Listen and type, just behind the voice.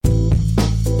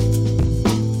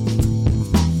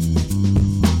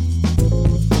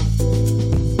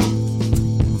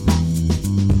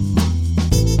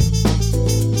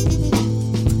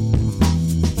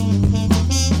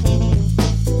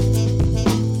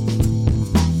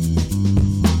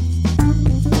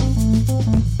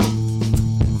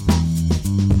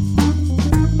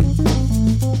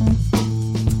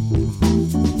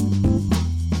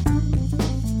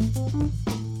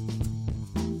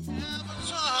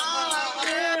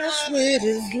with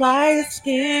his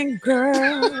light-skinned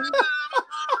girl.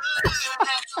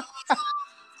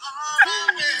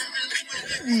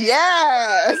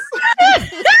 Yes.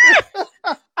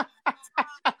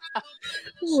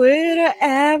 With an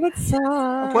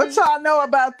avatar. What y'all know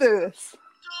about this?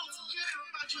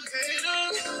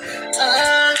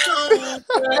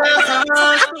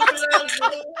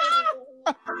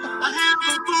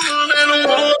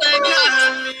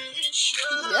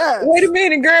 Yes. Wait a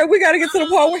minute, girl. We got to get to the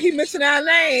part where he mentioned our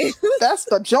name. That's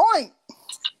the joint.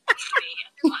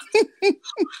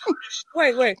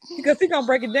 Wait. Because he's going to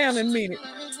break it down in a minute. I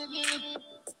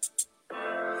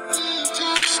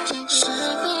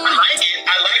like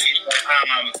it. But I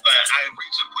agree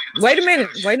to Wait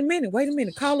a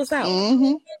minute. Call us out.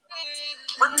 Mm-hmm.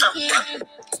 What the fuck?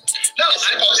 No, that's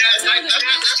just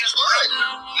right. No,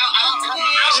 I don't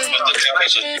know.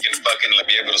 So you can fucking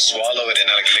be able to swallow it and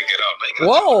not lick it up. Like,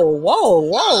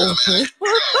 Whoa.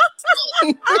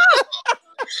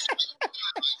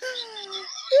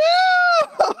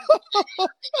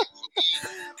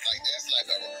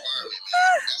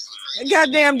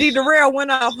 Goddamn, D. Darrell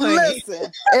went off, honey.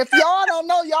 Listen, if y'all don't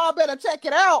know, y'all better check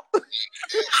it out.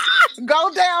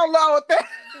 Go download that.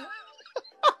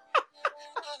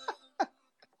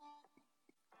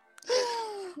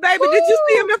 Baby, did you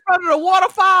see him in front of the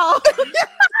waterfall?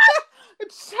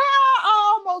 Child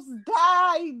almost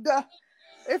died.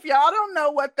 If y'all don't know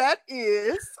what that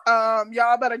is,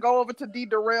 y'all better go over to D.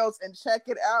 Darrell's and check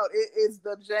it out. It is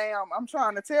the jam. I'm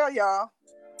trying to tell y'all.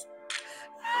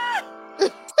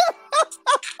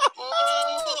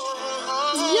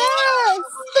 Yes.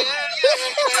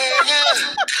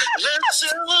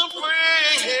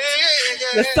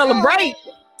 Let's celebrate.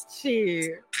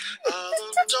 Shit.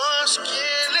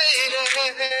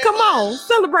 Come on,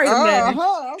 celebrate him now.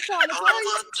 I'm trying to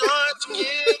tell you.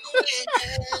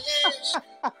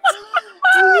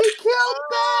 He killed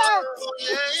that.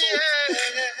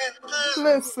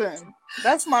 Listen,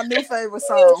 that's my new favorite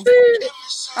song.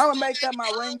 I'm gonna make that my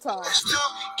ringtone.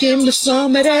 Give me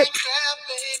some of that.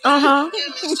 I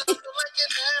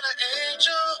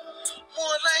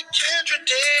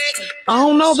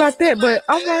don't know about that, but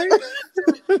all right.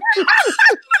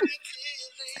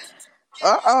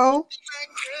 Uh-oh.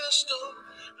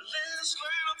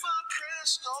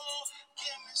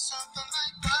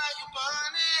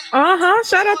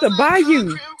 Shout out to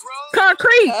Bayou.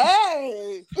 Concrete.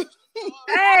 Hey.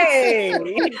 Hey.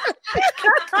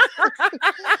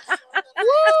 Woo.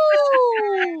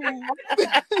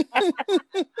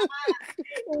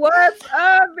 What's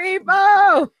up,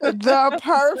 people? The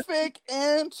perfect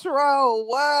intro.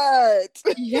 What?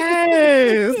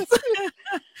 Yes.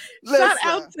 Shout Listen.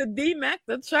 out to D-Mac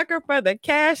the trucker for the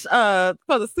cash,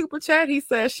 for the super chat. He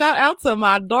said, shout out to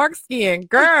my dark-skinned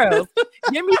girls.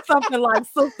 Give me something like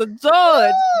Sister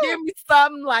George. Give me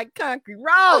something like Concrete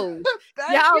Rose.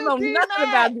 Y'all know nothing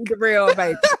about the real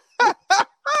baby.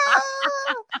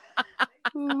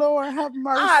 Lord have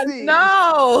mercy. I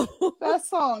know. That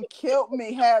song killed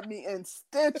me, had me in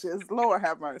stitches. Lord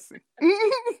have mercy.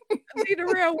 See, the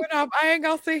real went off. I ain't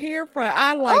gonna sit here in front.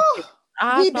 I like it.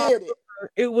 He did it.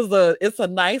 It's a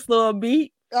nice little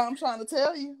beat. I'm trying to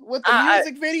tell you. With the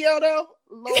music video though,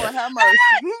 Lord have mercy.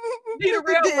 You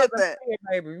did that.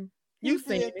 Baby. You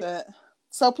did that.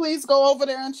 So please go over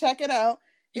there and check it out.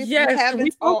 If you haven't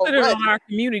we posted it already. on our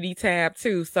community tab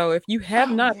too. So if you have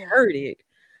not heard it,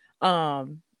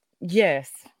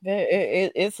 yes,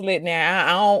 it's lit now.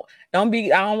 I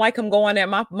don't like him going at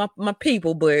my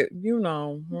people, but you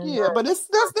know. Yeah, but that's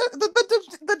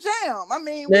the jam. I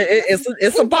mean,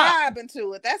 it's a vibe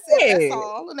into it. That's it. That's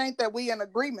all. It ain't that we in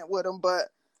agreement with them, but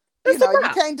you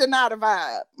can't deny the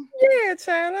vibe. Yeah,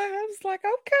 child. I was like,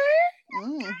 okay.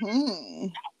 Mm-hmm.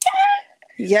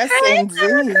 Yes, indeed.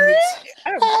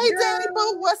 Hey, Danny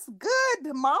Boo, what's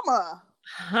good, mama?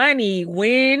 Honey,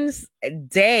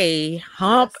 Wednesday,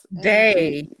 hump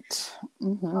day.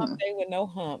 Mm-hmm. Hump day with no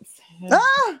humps. Well,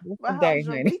 how's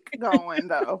your week going,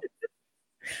 though?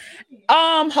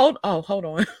 Hold on. Hold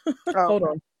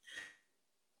on.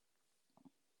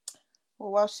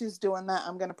 Well, while she's doing that,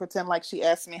 I'm going to pretend like she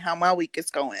asked me how my week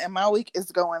is going. And my week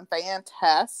is going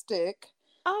fantastic.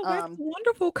 Oh, that's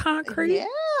wonderful, Concrete. Yeah,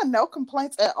 no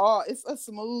complaints at all. It's a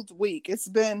smooth week. It's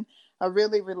been a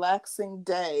really relaxing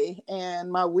day.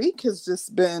 And my week has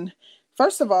just been,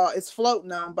 first of all, it's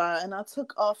floating on by. And I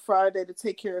took off Friday to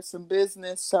take care of some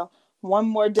business. So one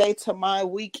more day to my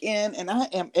weekend. And I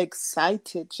am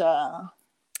excited, y'all.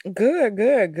 Good.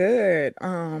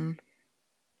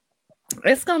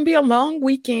 It's gonna be a long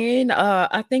weekend.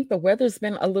 I think the weather's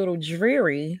been a little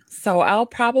dreary, so I'll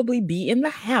probably be in the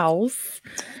house,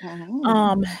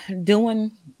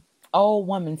 doing Old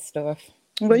woman stuff.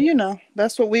 Well, you know,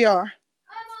 that's what we are.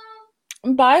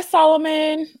 Bye,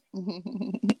 Solomon.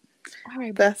 All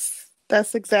right. That's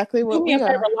exactly what we Do me a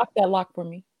favor, are. lock that lock for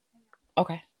me.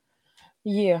 Okay.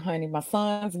 Yeah, honey. My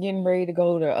son's getting ready to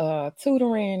go to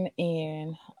tutoring,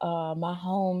 and my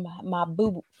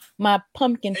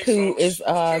pumpkin poo is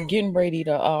getting ready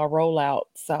to roll out.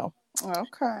 So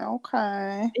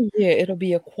Okay. yeah, it'll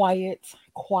be a quiet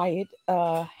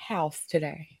house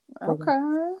today.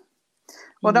 Okay.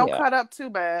 Well, don't cut up too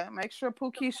bad. Make sure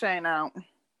Pookie ain't out.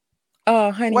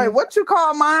 Honey. Wait, what you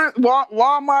call mine?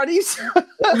 Walmarties?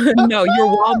 No, you're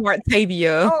Walmart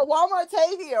Tavia. Oh, Walmart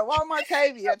Tavia.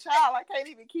 Child, I can't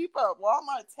even keep up.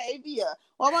 Walmart Tavia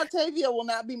will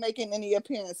not be making any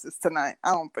appearances tonight,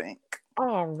 I don't think.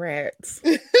 All right.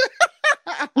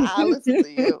 I listen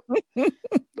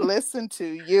to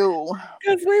you.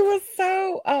 Because we was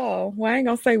so, I ain't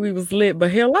gonna say we was lit,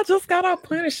 but hell, I just got our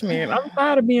punishment. I'm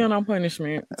tired of being on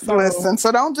punishment. So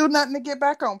don't do nothing to get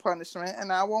back on punishment,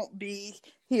 and I won't be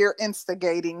here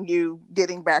instigating you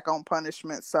getting back on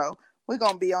punishment. So we're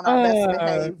gonna be on our best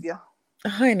behavior.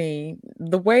 Honey,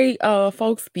 the way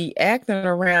folks be acting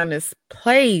around this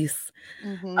place,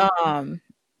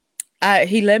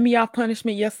 he let me off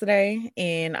punishment yesterday,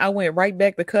 and I went right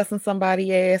back to cussing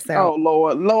somebody ass out. Oh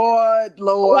Lord!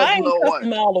 Well, I ain't cussed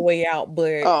them all the way out, but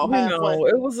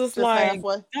it was just like,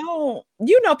 don't,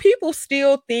 people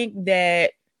still think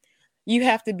that you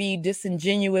have to be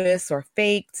disingenuous or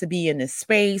fake to be in this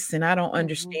space, and I don't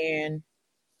understand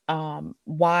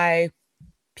why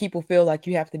people feel like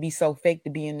you have to be so fake to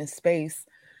be in this space.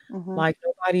 Like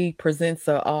nobody presents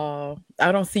I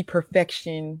don't see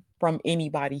perfection from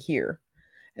anybody here.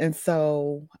 And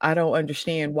so I don't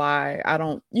understand why I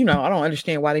don't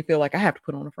understand why they feel like I have to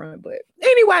put on the front. But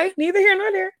anyway, neither here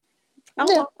nor there.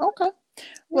 Yeah, okay.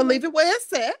 Well, leave it where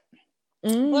it's at.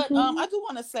 But I do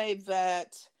want to say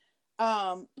that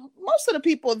most of the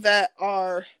people that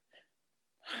are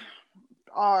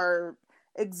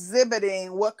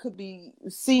exhibiting what could be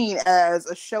seen as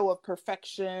a show of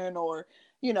perfection, or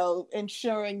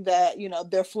ensuring that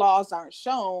their flaws aren't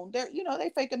shown, they're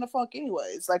they faking the funk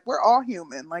anyways. Like, we're all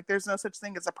human. Like, there's no such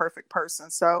thing as a perfect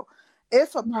person. So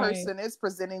if a person is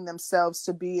presenting themselves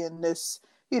to be in this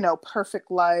perfect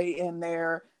light, and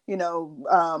they're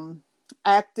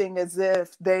acting as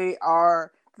if they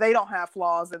don't have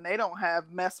flaws and they don't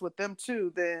have mess with them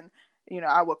too, then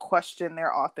I would question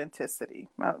their authenticity.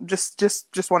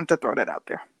 Just wanted to throw that out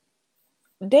there.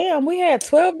 Damn, we had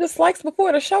 12 dislikes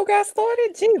before the show got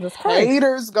started. Jesus Christ.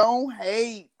 Haters gon'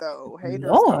 hate, though.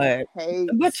 Lord. Hate.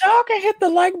 But y'all can hit the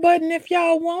like button if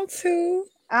y'all want to.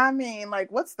 I mean,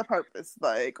 like, what's the purpose?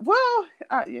 Like, well,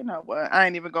 you know what? I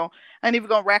ain't even gonna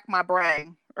rack my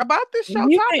brain about this show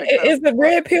topic. Is the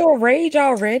red pill rage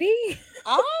already?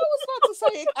 I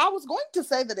was going to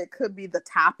say that it could be the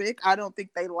topic. I don't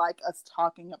think they like us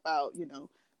talking about,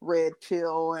 red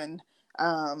pill and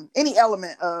any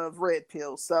element of red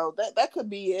pill. So that could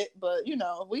be it. But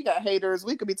we got haters.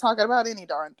 We could be talking about any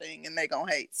darn thing and they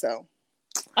gonna hate. So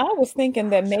I was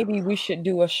thinking that maybe we should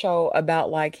do a show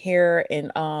about like hair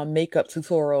and makeup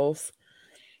tutorials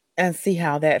and see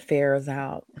how that fares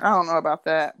out. I don't know about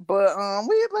that, but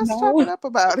let's chop it up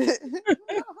about it.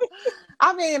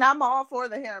 I mean, I'm all for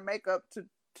the hair and makeup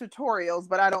tutorials,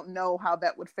 but I don't know how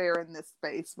that would fare in this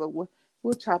space. But we'll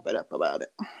chop it up about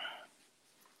it.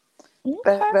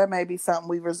 Okay. That may be something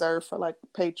we reserve for like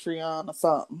Patreon or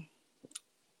something.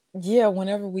 Yeah,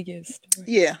 whenever we get started.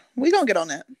 Yeah, we're gonna get on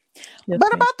that. Yes,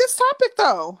 but about this topic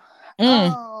though,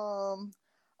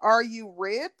 are you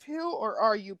red pill or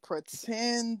are you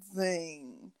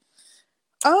pretending?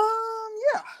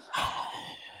 Yeah.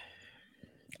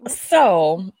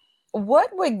 So, what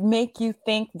would make you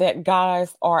think that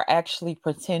guys are actually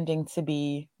pretending to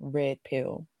be red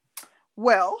pill?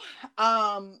 Well,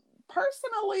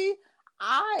 personally,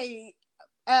 I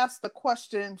asked the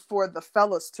question for the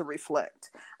fellas to reflect.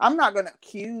 I'm not going to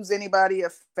accuse anybody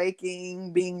of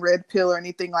faking being red pill or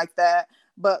anything like that.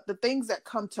 But the things that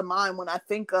come to mind when I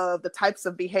think of the types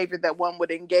of behavior that one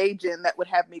would engage in that would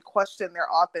have me question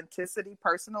their authenticity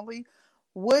personally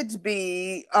would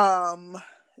be,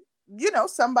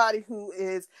 somebody who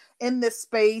is in this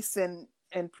space and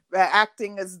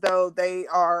acting as though they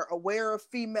are aware of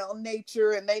female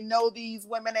nature, and they know these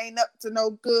women ain't up to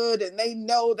no good, and they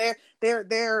know they're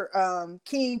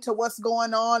keen to what's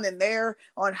going on, and they're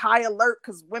on high alert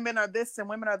because women are this and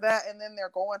women are that, and then they're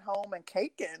going home and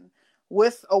caking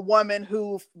with a woman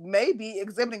who may be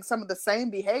exhibiting some of the same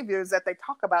behaviors that they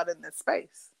talk about in this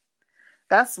space.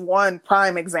 That's one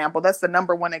prime example. That's the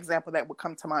number one example that would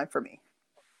come to mind for me.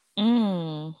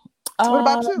 What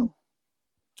about you?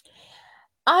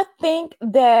 I think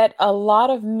that a lot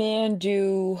of men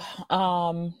do,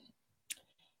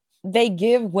 they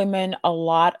give women a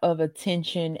lot of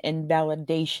attention and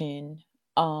validation,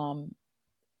 um,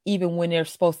 even when they're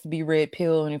supposed to be red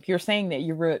pill. And if you're saying that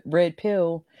you're red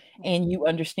pill and you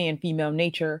understand female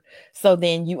nature, so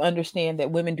then you understand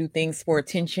that women do things for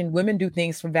attention, women do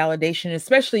things for validation,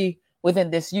 especially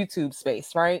within this YouTube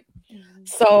space, right? Mhm.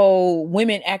 So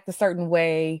women act a certain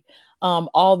way.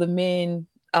 All the men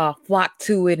flock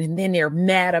to it and then they're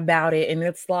mad about it. And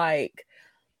it's like,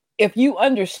 if you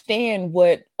understand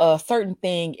what a certain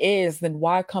thing is, then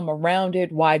why come around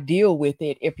it? Why deal with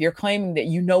it? If you're claiming that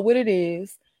you know what it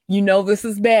is, you know this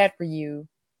is bad for you,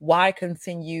 why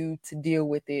continue to deal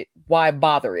with it? Why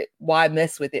bother it? Why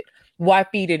mess with it? Why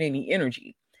feed it any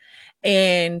energy?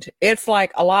 And it's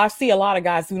like I see a lot of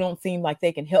guys who don't seem like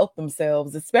they can help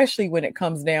themselves, especially when it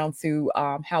comes down to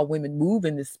how women move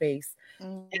in this space.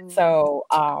 And Mhm. so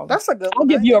That's a good I'll one.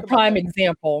 I give didn't you a think about prime that.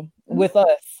 example Mhm. with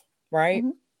us, right?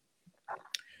 Mhm.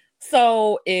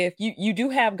 So if you do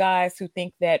have guys who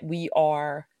think that we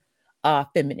are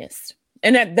feminist,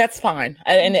 and that's fine.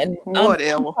 And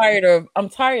Whatever. I'm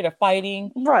tired of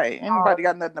fighting. Right. Anybody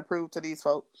got nothing to prove to these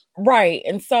folks? Right.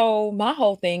 And so my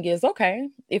whole thing is, okay,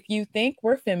 if you think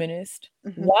we're feminist,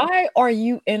 Mhm. why are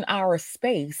you in our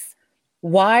space?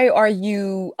 Why are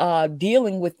you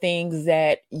dealing with things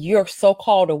that you're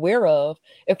so-called aware of?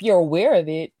 If you're aware of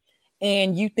it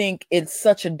and you think it's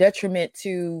such a detriment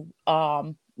to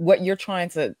what you're trying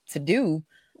to do,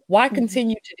 why Mhm.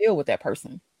 continue to deal with that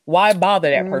person? Why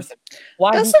bother that Mm. person?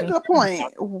 Why That's be a good concerned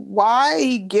about point.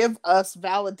 Why give us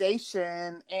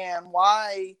validation and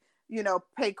why,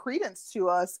 pay credence to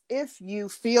us if you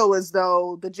feel as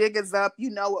though the jig is up, you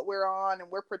know what we're on and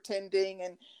we're pretending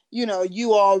and,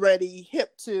 you already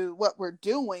hip to what we're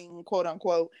doing, quote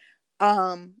unquote.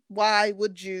 Why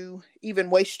would you even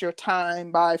waste your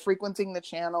time by frequenting the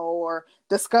channel or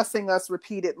discussing us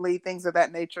repeatedly, things of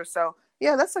that nature? So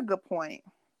yeah, that's a good point.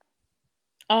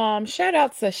 Shout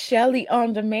out to Shelly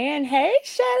on Demand. Hey,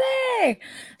 Shelly.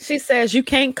 She says you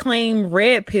can't claim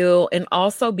red pill and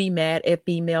also be mad at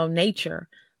female nature.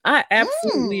 I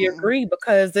absolutely Mm, agree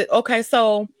because okay,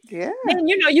 so yeah. then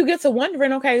you get to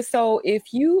wondering, okay, so if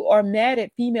you are mad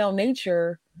at female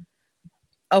nature,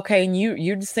 okay, and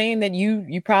you're just saying that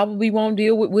you probably won't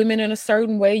deal with women in a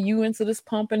certain way, you into this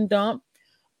pump and dump.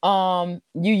 You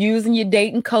using your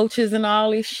dating coaches and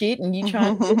all this shit, and you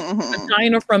trying to get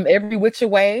vagina from every which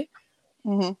way.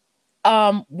 Mhm.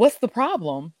 What's the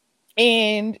problem?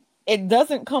 And it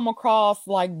doesn't come across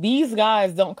like these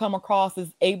guys don't come across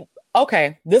as able.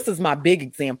 Okay, this is my big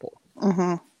example.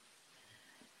 Mhm.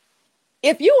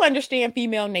 If you understand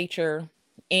female nature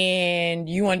and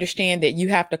you understand that you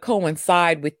have to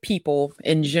coincide with people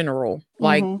in general,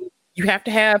 like Mhm.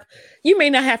 you may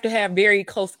not have to have very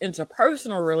close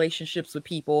interpersonal relationships with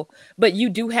people, but you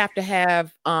do have to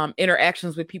have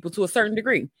interactions with people to a certain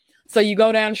degree. So you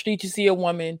go down the street, you see a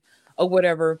woman or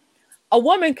whatever. A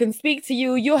woman can speak to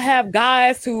you. You'll have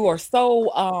guys who are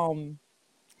so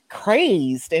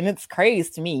crazed, and it's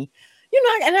crazed to me.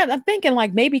 And I'm thinking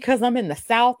like maybe because I'm in the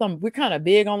South, we're kind of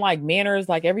big on like manners,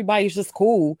 like everybody's just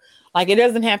cool. Like it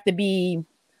doesn't have to be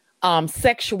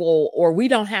sexual, or we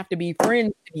don't have to be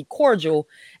friends to be cordial.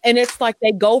 And it's like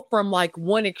they go from like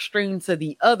one extreme to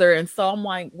the other. And so I'm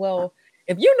like, well,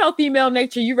 if you know female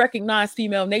nature, you recognize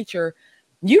female nature,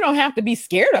 you don't have to be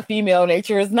scared of female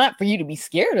nature. It's not for you to be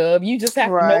scared of. You just have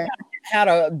to know Right. how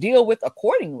to deal with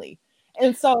accordingly.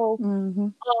 And so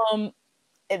Mhm. um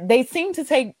they seem to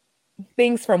take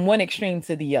things from one extreme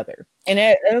to the other. And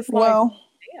it's like, Well,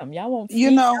 damn, y'all won't you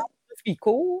speak, know, y'all just be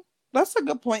cool. that's a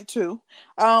good point too.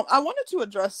 I wanted to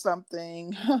address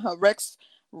something. Rex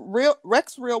Real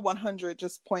 100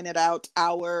 just pointed out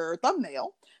our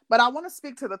thumbnail, but I want to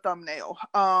speak to the thumbnail.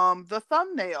 The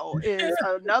thumbnail is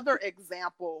another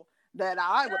example that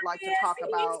I would like to talk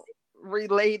about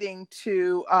relating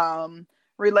to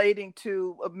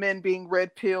men being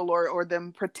red pill or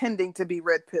them pretending to be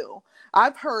red pill.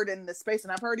 I've heard in this space,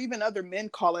 and I've heard even other men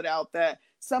call it out, that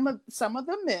some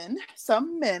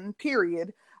men,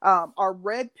 period, are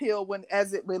red pill when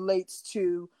as it relates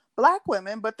to Black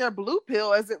women, but they're blue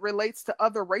pill as it relates to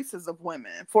other races of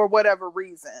women for whatever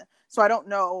reason. So I don't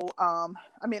know.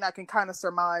 I mean, I can kind of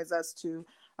surmise as to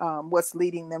what's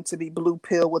leading them to be blue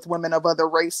pill with women of other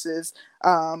races,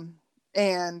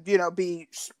 and be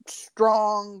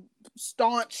strong,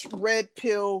 staunch red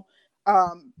pill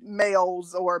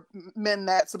males or men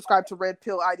that subscribe to red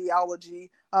pill ideology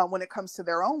when it comes to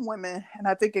their own women. And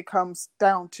I think it comes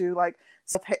down to like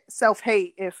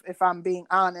self-hate, if I'm being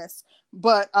honest.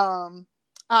 But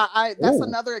That's Ooh.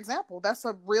 another example. That's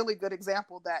a really good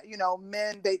example that,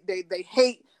 men, they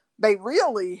hate, they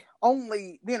really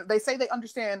only, they say they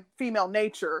understand female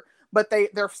nature, but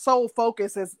their sole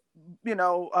focus is,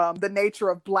 the nature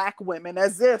of Black women,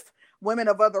 as if women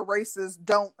of other races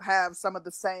don't have some of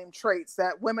the same traits,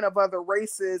 that women of other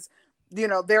races,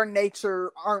 their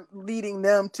nature aren't leading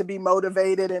them to be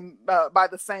motivated and by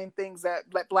the same things that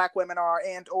Black women are,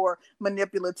 and or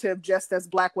manipulative, just as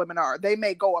Black women are. They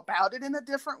may go about it in a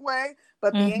different way,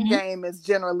 but the end game is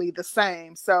generally the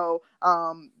same. So,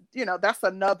 that's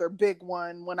another big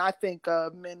one when I think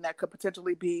of men that could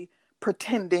potentially be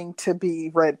pretending to be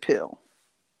red pill.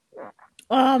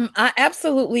 I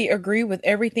absolutely agree with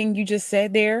everything you just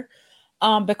said there.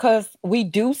 Because we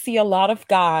do see a lot of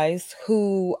guys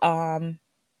who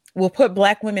will put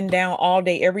Black women down all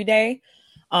day, every day.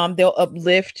 They'll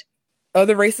uplift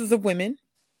other races of women,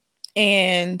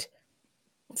 and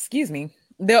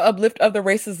they'll uplift other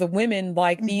races of women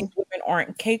like these women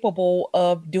aren't capable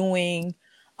of doing,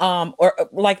 or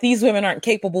like these women aren't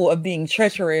capable of being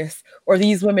treacherous, or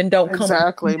these women don't come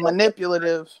exactly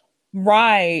manipulative.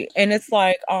 Right. And it's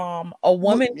like a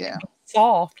woman can be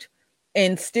soft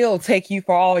and still take you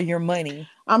for all your money.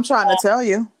 I'm trying to tell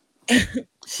you.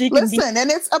 She can listen, and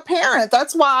it's apparent.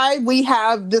 That's why we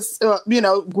have this,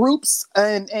 groups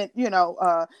and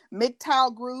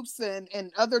MGTOW groups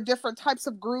and other different types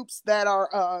of groups that are,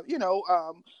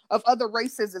 of other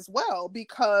races as well,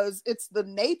 because it's the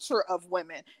nature of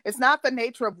women. It's not the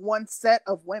nature of one set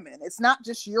of women. It's not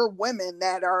just your women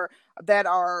that are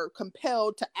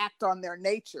compelled to act on their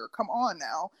nature. Come on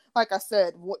now. Like I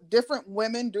said, different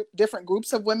women, different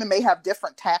groups of women may have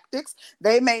different tactics.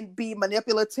 They may be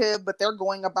manipulative, but they're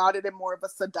going about it in more of a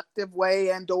seductive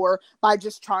way, and or by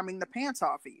just charming the pants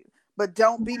off of you. But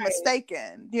don't be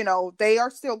mistaken. They are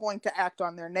still going to act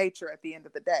on their nature at the end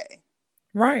of the day.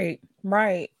 Right.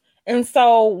 And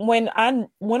so when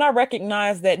I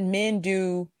recognize that men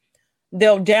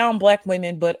they'll down Black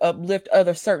women but uplift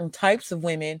other certain types of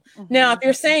women. Now, if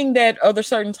you're saying that other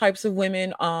certain types of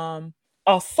women are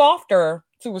softer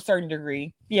to a certain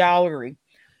degree, yeah, I'll agree.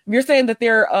 If you're saying that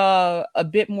they're a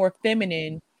bit more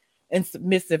feminine and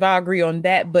submissive, I agree on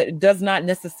that, but it does not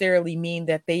necessarily mean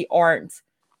that they aren't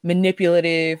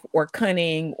manipulative or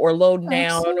cunning or low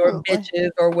down or bitches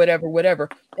or whatever.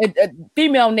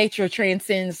 Female nature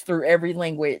transcends through every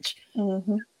language,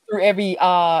 through every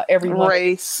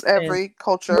race, every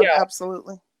culture. Yeah.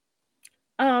 Absolutely.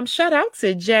 Shout out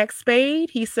to Jack Spade.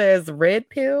 He says, red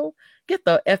pill, get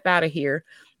the F out of here.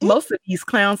 Most of these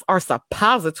clowns are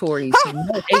suppositories.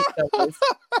 No hate, fellas.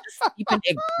 Just keeping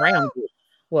it grounded.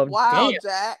 Well, wow,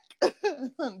 Jack.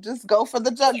 Just go for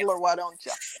the jugular, why don't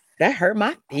you? That hurt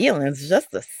my feelings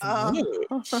just a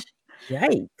smidge.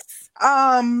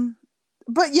 Yikes.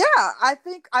 But yeah,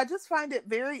 I just find it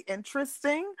very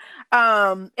interesting.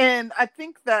 And I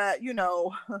think that,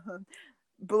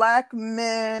 Black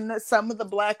men, some of the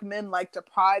Black men like to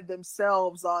pride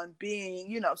themselves on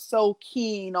being, so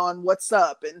keen on what's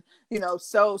up and,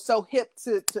 so hip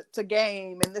to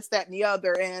game and this, that, and the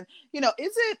other. And, is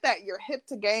it that you're hip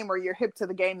to game, or you're hip to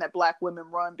the game that Black women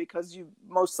run because you've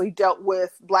mostly dealt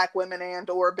with Black women and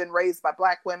or been raised by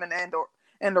Black women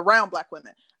and around Black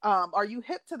women? Are you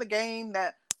hip to the game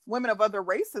that women of other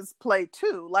races play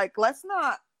too? Like, let's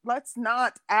not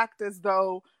act as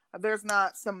though there's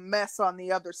not some mess on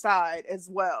the other side as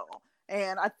well.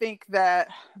 And I think that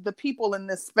the people in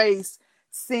this space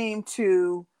seem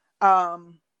to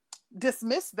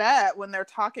dismiss that when they're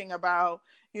talking about,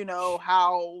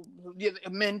 how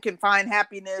men can find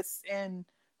happiness and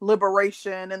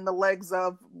liberation in the legs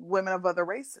of women of other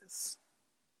races.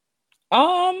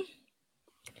 I'm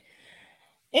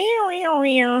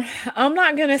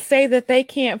not going to say that they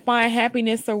can't find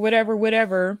happiness or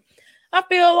whatever. I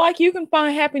feel like you can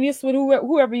find happiness with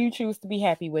whoever you choose to be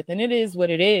happy with. And it is what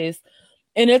it is.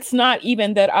 And it's not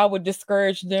even that I would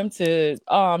discourage them to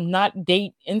not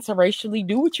date interracially.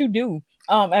 Do what you do.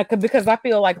 Because I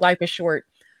feel like life is short.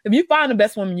 If you find the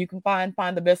best woman you can find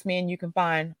the best man you can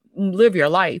find, live your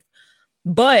life.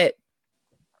 But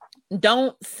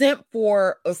don't simp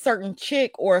for a certain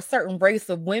chick or a certain race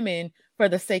of women for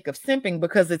the sake of simping,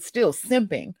 because it's still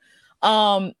simping.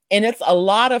 And it's a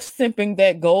lot of simping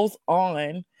that goes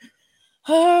on.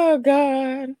 Oh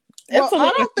God. Well,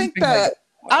 I don't think that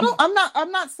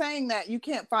I'm not saying that you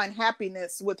can't find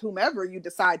happiness with whomever you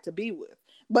decide to be with,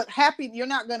 but you're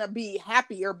not going to be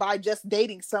happier by just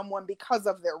dating someone because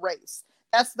of their race.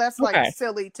 That's like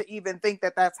silly to even think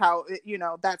that that's how,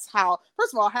 that's how,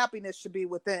 first of all, happiness should be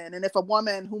within. And if a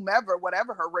woman,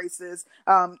 whatever her race is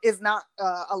not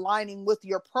aligning with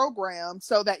your program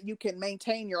so that you can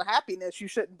maintain your happiness, you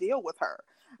shouldn't deal with her.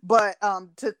 But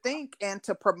to think and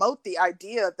to promote the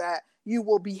idea that you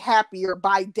will be happier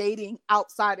by dating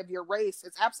outside of your race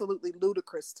is absolutely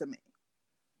ludicrous to me.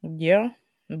 Yeah,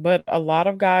 but a lot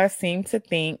of guys seem to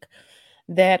think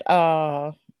that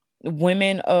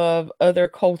women of other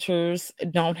cultures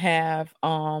don't have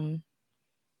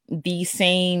the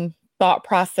same thought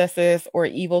processes or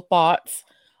evil thoughts,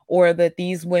 or that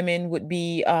these women would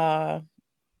be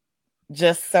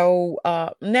just so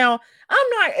now I'm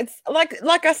not, it's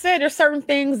like I said, there's certain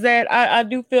things that I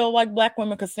do feel like Black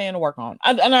women could stand to work on.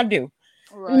 And I do.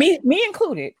 Right. Me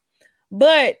included.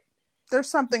 But there's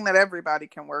something that everybody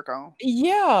can work on.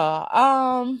 Yeah.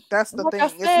 That's the Like I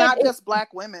thing. It's said, not just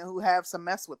Black women who have some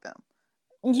mess with them.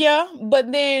 Yeah,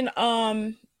 but then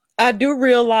I do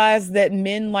realize that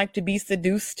men like to be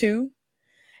seduced too.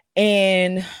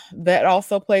 And that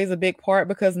also plays a big part,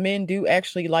 because men do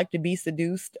actually like to be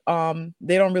seduced.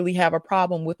 They don't really have a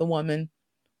problem with a woman.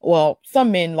 Well,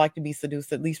 some men like to be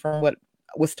seduced, at least from what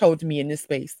was told to me in this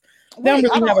space. They Wait,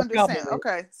 don't I really don't have a understand. problem with it.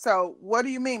 Okay, so what do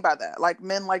you mean by that? Like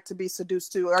men like to be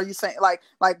seduced too? Are you saying like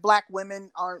Black women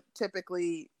aren't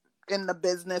typically in the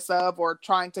business of or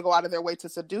trying to go out of their way to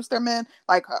seduce their men?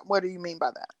 Like, what do you mean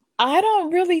by that? I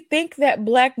don't really think that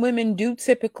Black women do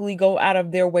typically go out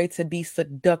of their way to be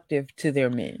seductive to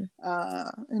their men.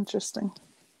 Interesting.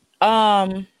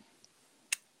 And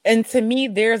to me,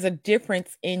 there's a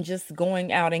difference in just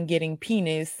going out and getting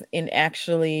penis and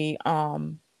actually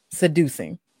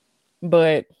seducing.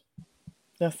 But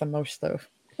that's some more stuff.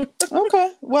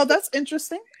 Okay, well, that's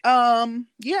interesting.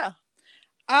 Yeah,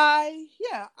 I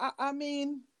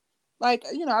mean, like,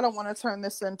 I don't want to turn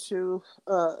this into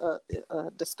a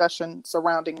discussion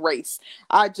surrounding race.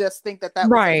 I just think that was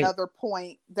Right. another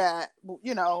point that,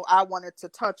 I wanted to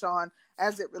touch on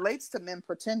as it relates to men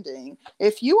pretending.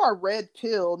 If you are red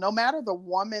pill, no matter the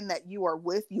woman that you are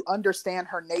with, you understand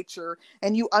her nature,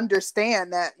 and you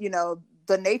understand that,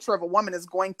 the nature of a woman is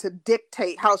going to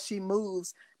dictate how she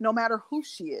moves, no matter who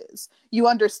she is. You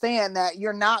understand that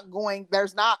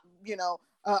there's not,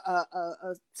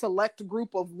 a select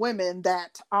group of women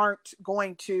that aren't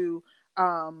going to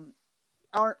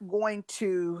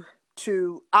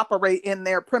operate in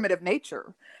their primitive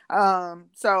nature.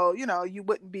 So you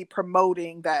wouldn't be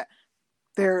promoting that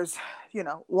there's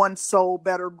one soul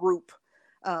better group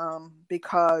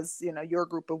because your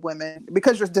group of women,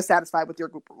 because you're dissatisfied with your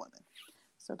group of women.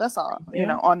 So that's all,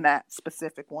 on that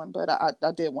specific one. But I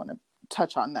did want to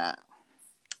touch on that.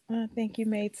 I think you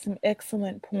made some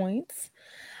excellent points.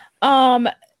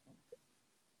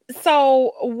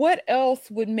 So what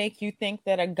else would make you think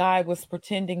that a guy was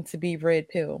pretending to be red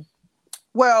pill?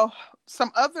 Well,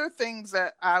 some other things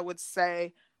that I would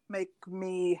say make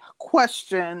me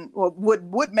question, or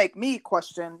would make me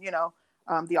question,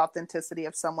 the authenticity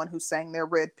of someone who's saying they're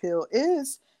red pill,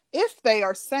 is if they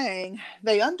are saying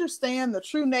they understand the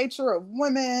true nature of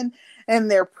women and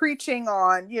they're preaching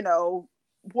on,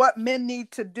 what men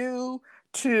need to do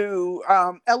to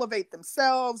elevate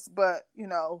themselves, but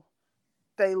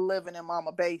they live in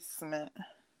mama basement,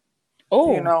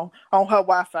 on her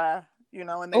Wi-Fi,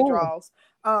 and they draws.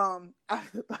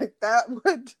 Like that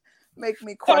would make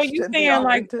me question. So you saying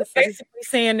like basically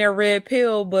saying they're red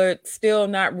pill, but still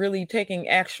not really taking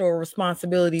actual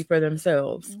responsibility for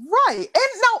themselves, right?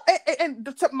 And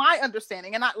to my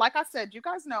understanding, and like I said, you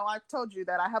guys know, I've told you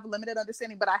that I have a limited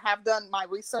understanding, but I have done my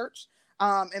research.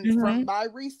 And from my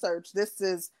research, this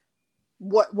is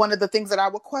one of the things that I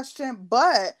would question.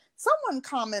 But someone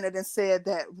commented and said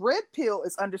that red pill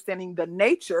is understanding the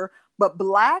nature, but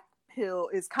black pill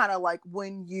is kind of like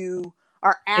when you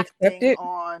are acting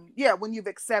on, when you've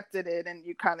accepted it, and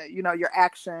you kind of, your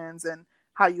actions and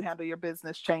how you handle your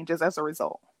business changes as a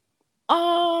result.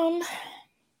 I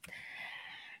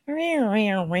kind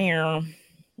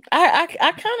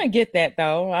of get that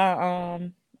though.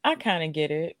 I kind of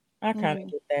get it. I kind of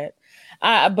get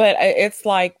that. But it's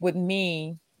like with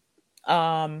me,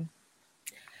 I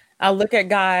look at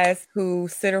guys who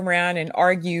sit around and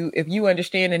argue. If you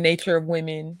understand the nature of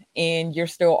women and you're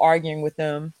still arguing with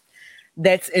them,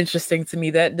 that's interesting to me.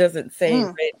 That doesn't say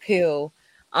red pill.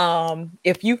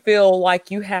 If you feel like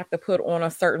you have to put on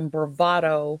a certain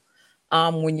bravado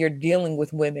when you're dealing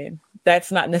with women,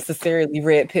 that's not necessarily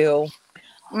red pill.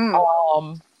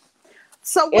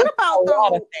 So what about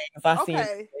those?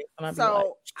 Okay,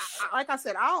 so like I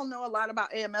said, I don't know a lot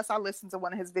about AMS. I listened to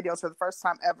one of his videos for the first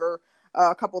time ever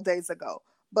a couple days ago.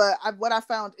 But what I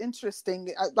found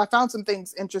interesting, I found some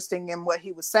things interesting in what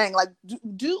he was saying. Like,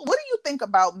 what do you think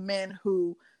about men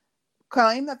who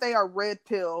claim that they are red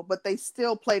pill, but they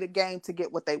still play the game to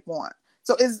get what they want?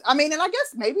 So I mean, and I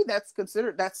guess maybe that's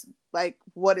considered, that's like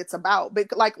what it's about. But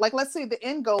like let's say the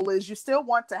end goal is you still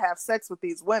want to have sex with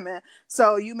these women.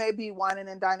 So you may be whining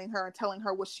and dining her and telling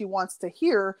her what she wants to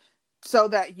hear so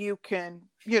that you can,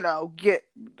 get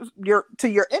your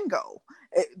end goal.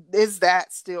 Is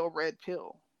that still red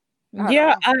pill?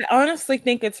 I honestly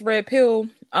think it's red pill.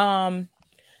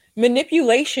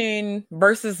 Manipulation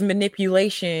versus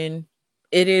manipulation,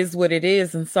 it is what it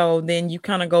is. And so then you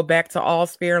kind of go back to all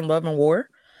fair and love and war.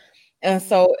 And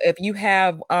so if you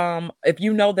have, if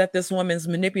you know that this woman's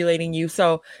manipulating you,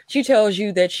 so she tells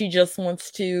you that she just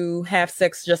wants to have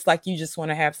sex just like you just want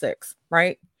to have sex,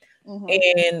 right?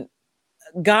 And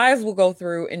guys will go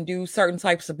through and do certain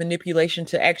types of manipulation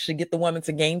to actually get the woman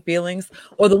to gain feelings,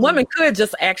 or the woman could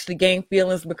just actually gain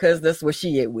feelings because that's what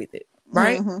she is with it,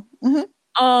 right?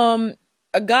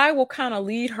 A guy will kind of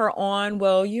lead her on,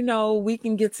 well, we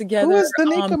can get together. Who is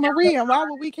Danica Marie and why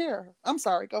would we care? I'm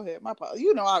sorry, go ahead. My apologies.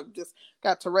 I just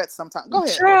got Tourette's sometimes. Go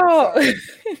ahead.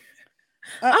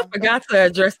 I forgot to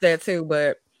address that too,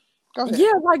 but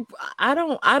yeah, like I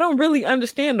don't really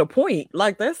understand the point.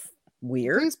 Like, that's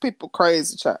weird. These people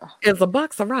crazy, child. It's a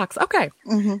box of rocks. Okay.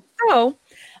 So,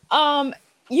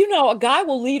 a guy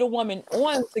will lead a woman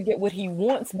on to get what he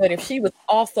wants, but if she was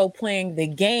also playing the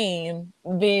game,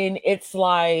 then it's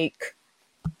like,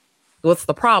 what's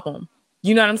the problem?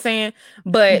 You know what I'm saying?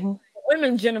 But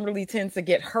women generally tend to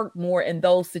get hurt more in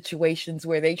those situations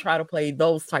where they try to play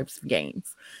those types of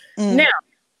games. Now,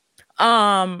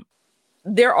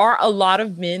 there are a lot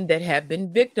of men that have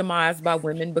been victimized by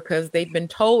women because they've been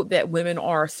told that women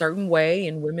are a certain way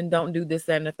and women don't do this,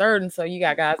 that, and the third. And so you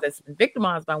got guys that's been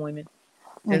victimized by women.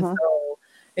 And so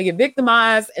they get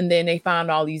victimized, and then they find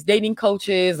all these dating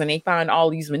coaches and they find all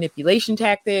these manipulation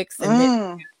tactics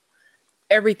and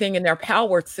everything in their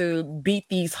power to beat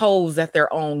these hoes at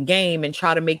their own game and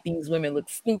try to make these women look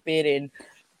stupid. And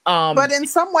but in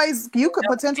some ways you could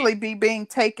potentially be being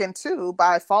taken too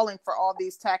by falling for all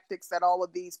these tactics that all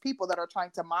of these people that are trying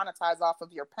to monetize off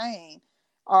of your pain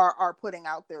are putting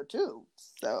out there too.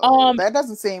 So that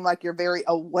doesn't seem like you're very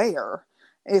aware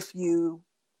if you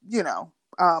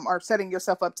are setting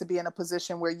yourself up to be in a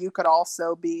position where you could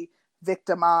also be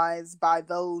victimized by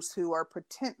those who are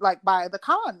by the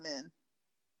con men.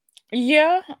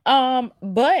 Yeah.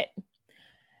 But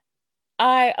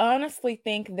I honestly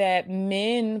think that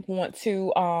men want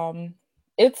to,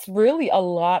 it's really a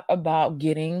lot about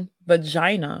getting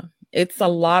vagina. It's a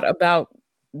lot about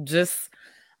just,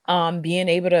 being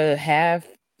able to have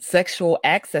sexual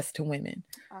access to women.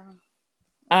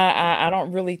 I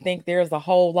don't really think there's a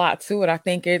whole lot to it. I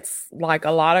think it's like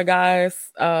a lot of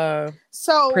guys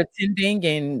pretending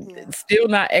and still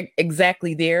not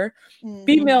exactly there.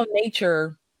 Female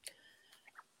nature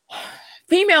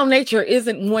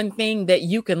isn't one thing that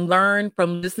you can learn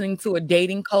from listening to a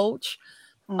dating coach.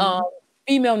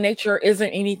 Female nature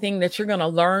isn't anything that you're going to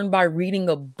learn by reading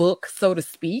a book, so to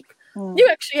speak. You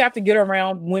actually have to get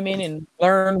around women and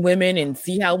learn women and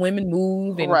see how women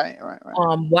move and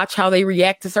watch how they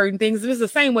react to certain things. It's the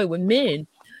same way with men.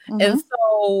 And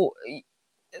so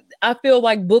I feel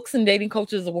like books and dating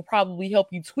coaches will probably help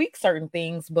you tweak certain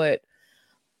things, but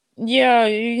yeah,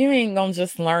 you ain't gonna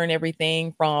just learn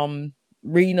everything from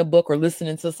reading a book or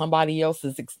listening to somebody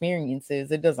else's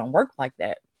experiences. It doesn't work like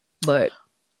that. But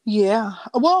yeah,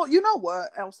 well, you know what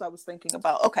else I was thinking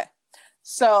about? Okay,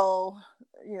 so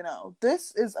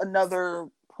this is another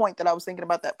point that I was thinking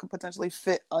about that could potentially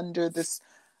fit under this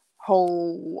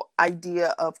whole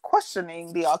idea of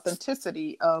questioning the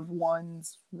authenticity of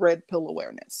one's red pill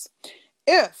awareness.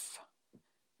 If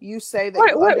you say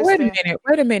that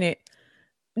wait a minute,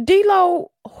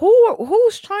 D-Lo,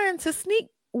 who's trying to sneak?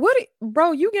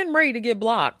 Bro, you getting ready to get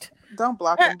blocked? Don't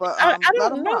block him, but I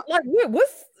don't know. Like,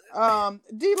 what's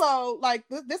D-Lo, like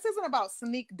this isn't about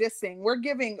sneak dissing. We're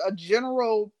giving a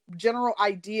general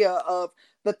idea of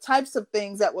the types of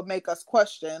things that would make us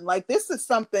question. Like, this is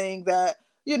something that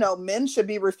men should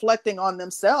be reflecting on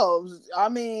themselves. I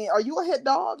mean, are you a hit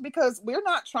dog? Because we're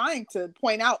not trying to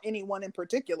point out anyone in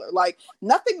particular. Like,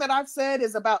 nothing that I've said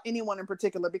is about anyone in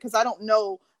particular, because I don't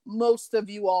know most of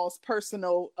you all's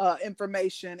personal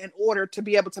information in order to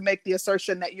be able to make the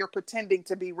assertion that you're pretending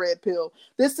to be red pill.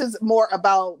 This is more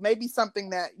about maybe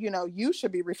something that you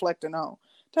should be reflecting on.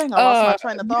 Dang, I lost my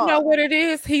train of thought. You know what it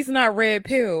is? He's not red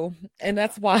pill, and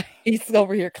that's why he's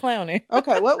over here clowning.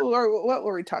 Okay, what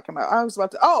were we talking about? I was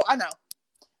about to. Oh, I know.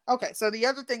 Okay, so the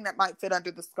other thing that might fit under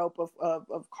the scope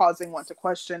of causing one to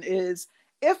question is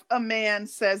if a man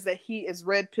says that he is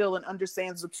red pill and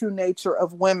understands the true nature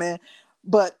of women,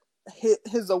 but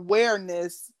his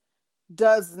awareness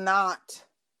does not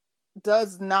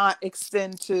does not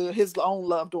extend to his own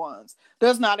loved ones,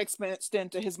 does not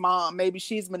extend to his mom. Maybe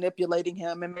she's manipulating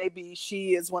him, and maybe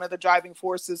she is one of the driving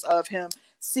forces of him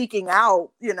seeking out,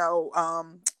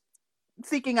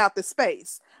 seeking out the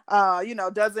space.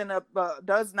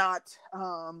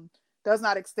 Does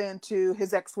not extend to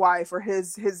his ex-wife or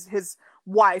his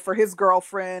wife or his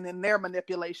girlfriend and their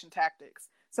manipulation tactics.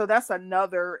 So that's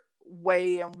another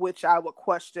way in which I would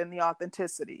question the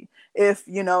authenticity. If,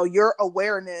 your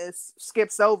awareness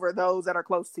skips over those that are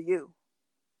close to you.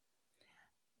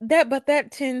 But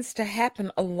that tends to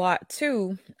happen a lot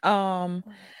too.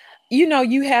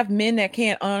 You have men that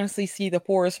can't honestly see the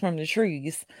forest from the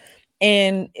trees.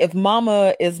 And if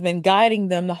mama has been guiding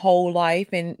them the whole life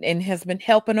and has been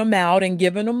helping them out and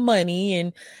giving them money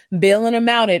and bailing them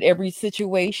out at every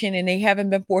situation, and they haven't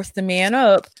been forced to man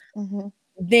up,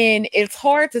 then it's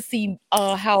hard to see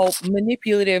how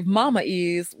manipulative mama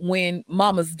is when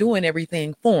mama's doing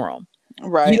everything for them.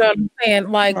 Right. You know what I'm saying?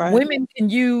 Like, Right. women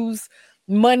can use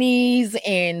monies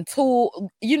and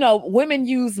women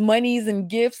use monies and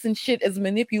gifts and shit as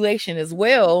manipulation as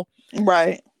well.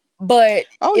 Right. But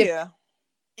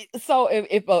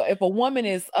if a woman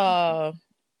is the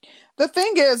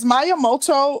thing is,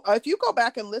 Miyamoto, if you go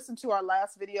back and listen to our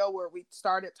last video where we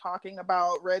started talking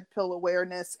about red pill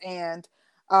awareness and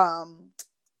I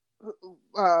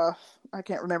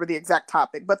can't remember the exact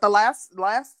topic, but the last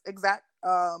exact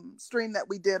stream that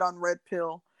we did on red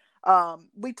pill,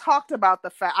 we talked about the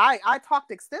fact, I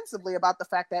talked extensively about the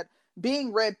fact that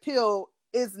being red pill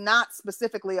is not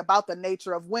specifically about the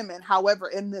nature of women. However,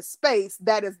 in this space,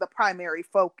 that is the primary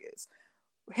focus.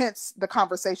 Hence the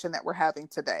conversation that we're having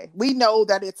today. We know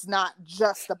that it's not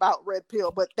just about red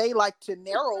pill, but they like to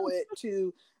narrow it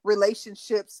to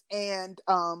relationships and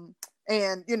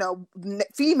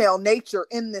female nature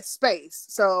in this space.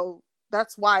 So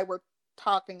that's why we're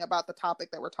talking about the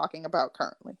topic that we're talking about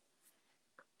currently.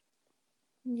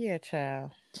 Yeah,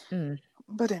 child.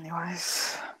 But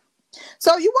anyways,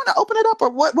 so you want to open it up, or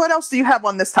what else do you have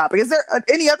on this topic? Is there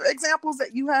any other examples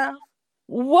that you have?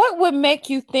 What would make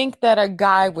you think that a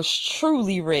guy was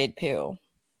truly red pill?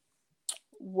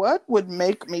 What would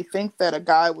make me think that a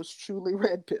guy was truly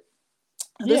red pill?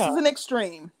 This is an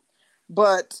extreme,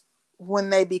 but when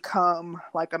they become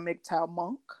like a MGTOW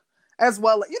monk, as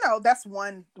well, that's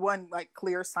one like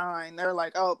clear sign. They're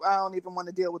like, oh, I don't even want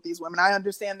to deal with these women. I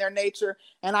understand their nature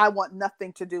and I want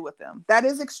nothing to do with them. That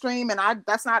is extreme, and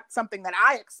that's not something that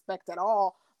I expect at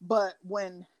all. But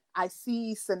when I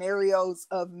see scenarios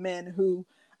of men who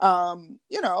have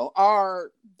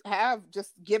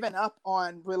just given up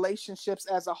on relationships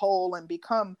as a whole and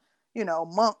become,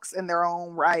 monks in their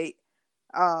own right,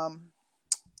 I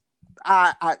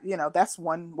that's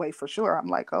one way for sure. I'm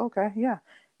like, oh, okay, yeah.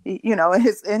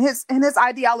 His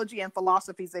ideology and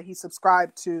philosophies that he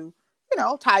subscribed to,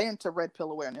 tie into red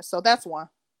pill awareness. So that's one.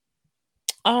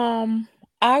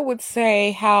 I would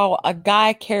say how a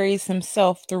guy carries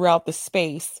himself throughout the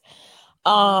space.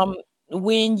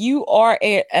 When you are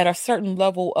at a certain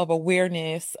level of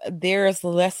awareness, there's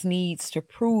less needs to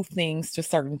prove things to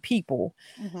certain people.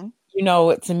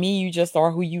 To me, you just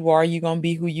are who you are. You're going to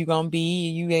be who you're going to be.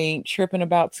 You ain't tripping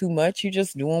about too much. You're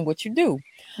just doing what you do.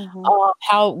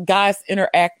 How guys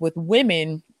interact with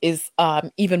women is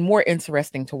even more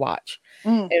interesting to watch.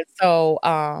 And so,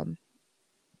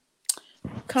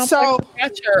 got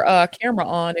your camera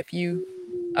on if you...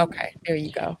 Okay, there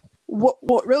you go. Well,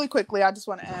 really quickly, I just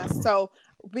want to ask. So,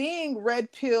 being red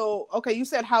pill, okay, you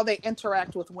said how they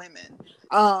interact with women.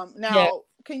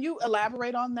 Can you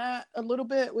elaborate on that a little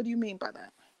bit? What do you mean by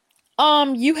that?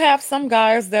 You have some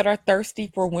guys that are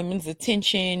thirsty for women's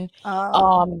attention.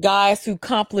 Guys who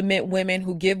compliment women,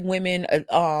 who give women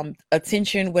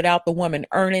attention without the woman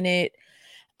earning it.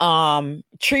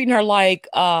 Treating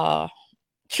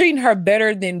her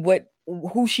better than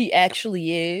who she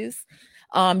actually is.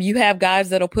 You have guys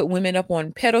that'll put women up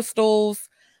on pedestals.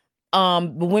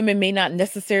 The women may not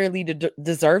necessarily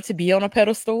deserve to be on a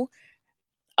pedestal.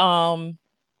 And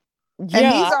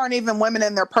these aren't even women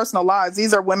in their personal lives.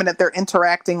 These are women that they're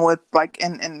interacting with, like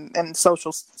in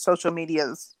social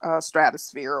media's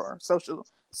stratosphere or social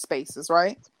spaces,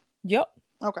 right? Yep.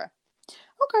 Okay.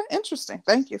 Interesting.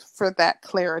 Thank you for that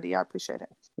clarity. I appreciate it.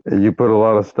 You put a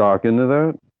lot of stock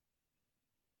into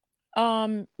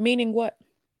that? Meaning what?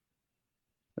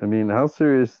 I mean, how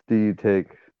serious do you take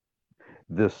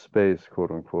this space,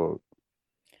 quote unquote?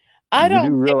 You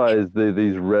do realize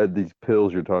these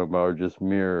pills you're talking about are just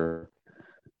mere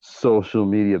social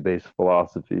media based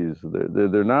philosophies.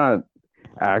 They're not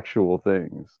actual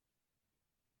things.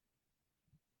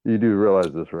 You do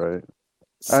realize this, right?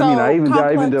 So I mean,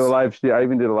 I even did a live stream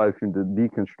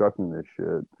deconstructing this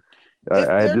shit. If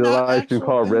I they're did a not live stream actual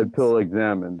called Red things, Pill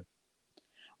Examined.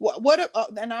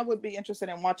 and I would be interested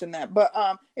in watching that. But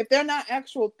if they're not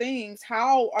actual things,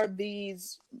 how are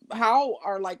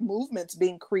like movements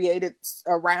being created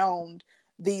around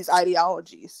these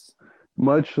ideologies?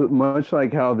 Much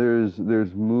like how there's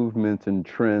movements and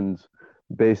trends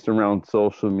based around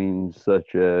social memes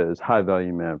such as High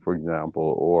Value Man, for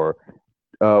example, or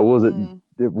was it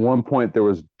at one point there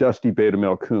was Dusty Beta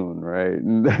Male Coon, right?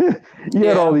 And you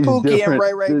had all these Pookie different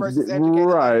and Ray versus Educated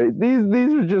right. Lady.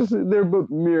 These are just they're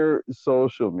but mere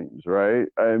social memes, right?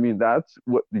 I mean, that's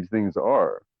what these things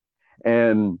are.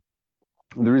 And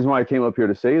the reason why I came up here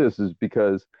to say this is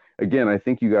because, again, I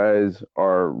think you guys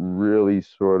are really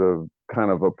sort of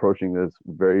kind of approaching this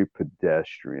very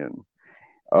pedestrian.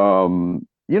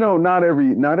 Not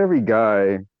every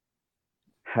guy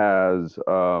has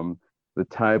the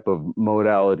type of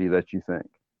modality that you think.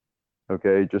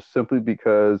 Okay, just simply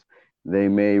because they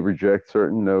may reject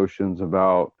certain notions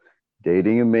about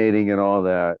dating and mating and all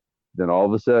that, then all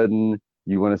of a sudden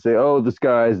you want to say, oh, this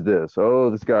guy's this, oh,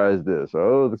 this guy's this,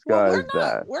 oh, this guy's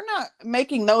that. We're not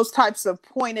making those types of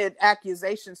pointed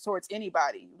accusations towards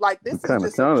anybody. Like, this It is kind of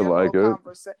just a sounded general like it.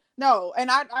 conversation. No, and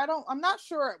I'm not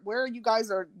sure where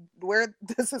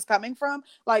this is coming from.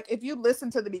 Like, if you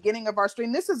listen to the beginning of our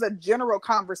stream, this is a general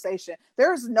conversation.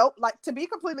 There's no, like, to be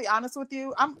completely honest with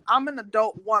you, I'm an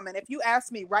adult woman. If you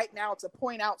ask me right now to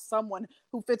point out someone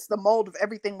who fits the mold of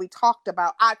everything we talked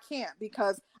about, I can't,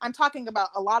 because I'm talking about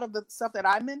a lot of the stuff that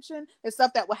I mentioned is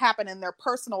stuff that would happen in their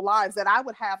personal lives that I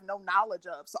would have no knowledge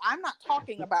of. So I'm not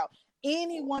talking about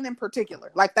anyone in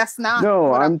particular. Like, that's not.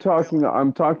 No, I'm talking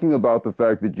about the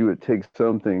fact that you would take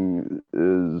something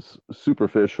as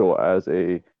superficial as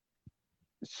a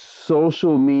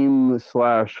social meme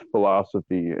slash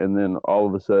philosophy, and then all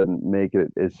of a sudden make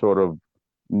it a sort of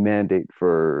mandate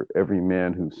for every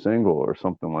man who's single or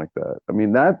something like that. I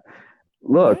mean, that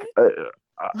look.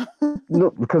 No,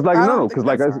 because like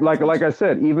I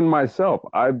said, even myself,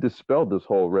 I've dispelled this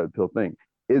whole red pill thing.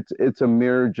 It's a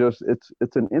mere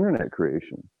it's an internet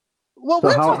creation. Well, so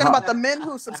we're talking about the men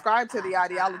who subscribe to the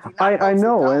ideology. I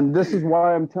know, and this is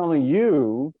why I'm telling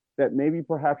you that maybe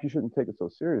perhaps you shouldn't take it so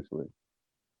seriously.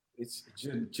 It's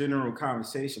general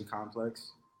conversation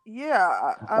complex.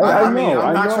 Yeah, I'm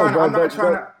not trying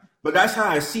to. But that's how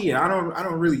I see it. I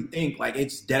don't really think like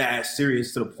it's dead ass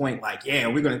serious to the point like, yeah,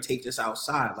 we're gonna take this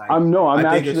outside. Like I'm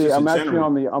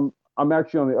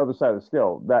actually on the other side of the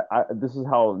scale. This is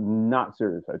how not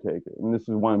serious I take it, and this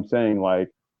is why I'm saying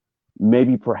like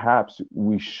maybe perhaps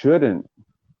we shouldn't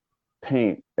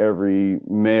paint every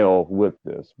male with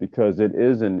this because it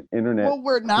is an internet. Well,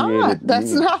 we're not.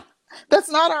 That's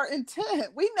not our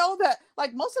intent. We know that,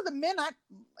 like, most of the men,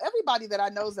 everybody that I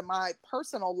know is in my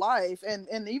personal life and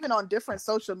even on different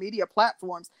social media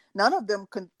platforms, none of them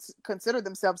consider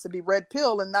themselves to be red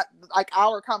pill, and that, like,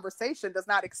 our conversation does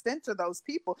not extend to those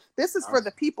people. This is for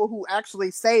the people who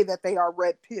actually say that they are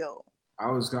red pill.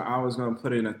 I was gonna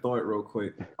put in a thought real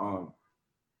quick. I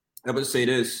would say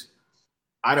this.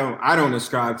 I don't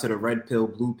ascribe to the red pill,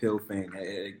 blue pill thing.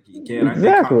 Again,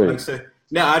 exactly.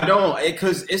 No, I don't,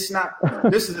 because it's not.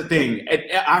 This is the thing.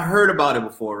 I heard about it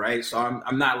before, right? So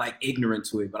I'm not like ignorant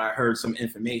to it, but I heard some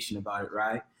information about it,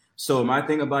 right? So my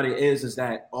thing about it is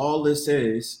that all this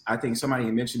is, I think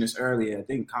somebody mentioned this earlier. I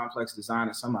think Complex Design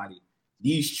or somebody.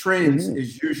 These trends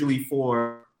is usually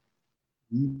for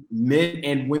men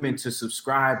and women to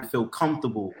subscribe, feel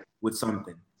comfortable with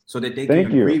something, so that they can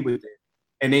agree with it,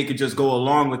 and they could just go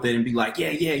along with it and be like,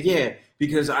 yeah.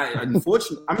 Because I'm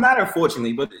not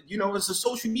unfortunately, but it's a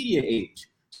social media age.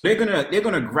 So they're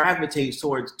gonna gravitate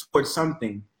towards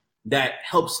something that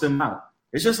helps them out.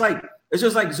 It's just like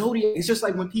Zodiac. It's just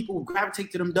like when people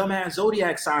gravitate to them dumbass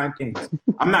Zodiac sign things.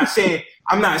 I'm not saying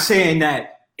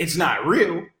that it's not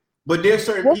real, but there's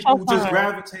certain people who just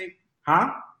gravitate.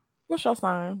 Huh? What's your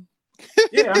sign?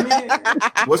 Yeah, I mean,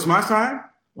 what's my sign?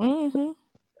 Mm-hmm.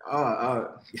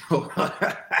 All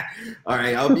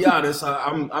right, I'll be honest.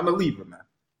 I'm a Libra, man.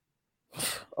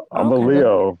 I'm a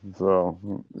Leo,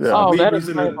 so yeah. Oh, that is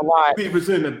a lot. Libra's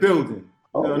in the building.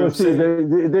 You know see,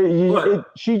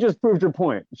 she just proved her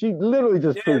point. She literally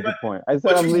just proved her point. I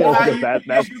said I'm Leo because that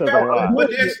says a lot.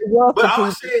 But I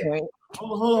would say,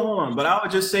 hold on. But I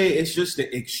would just say it's just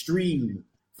the extreme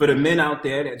for the men out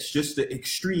there. That's just the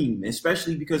extreme,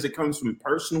 especially because it comes from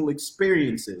personal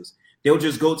experiences. They'll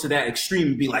just go to that extreme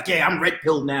and be like, yeah, I'm red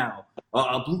pill now,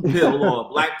 a blue pill or a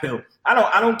black pill.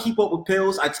 I don't keep up with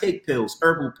pills. I take pills,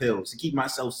 herbal pills to keep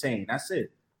myself sane. That's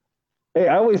it. Hey,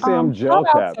 I always say I'm gel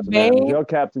caps, man. Gel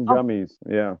caps and gummies.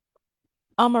 Yeah.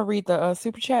 I'm going to read the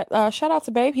super chat. Shout out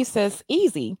to Babe. He says,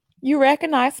 easy. You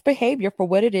recognize behavior for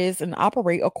what it is and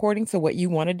operate according to what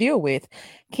you want to deal with.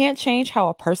 Can't change how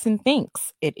a person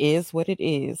thinks. It is what it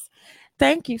is.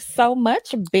 Thank you so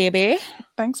much, baby.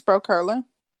 Thanks, bro, Curler.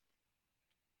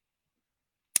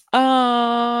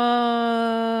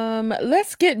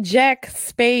 Let's get Jack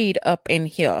Spade up in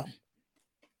here.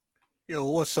 Yo,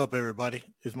 what's up, everybody?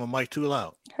 Is my mic too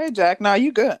loud? Hey, Jack. No,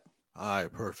 you good. All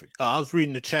right, perfect. I was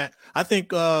reading the chat. I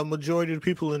think majority of the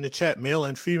people in the chat, male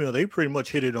and female, they pretty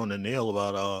much hit it on the nail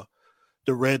about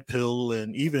the red pill,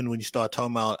 and even when you start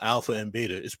talking about alpha and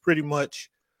beta, it's pretty much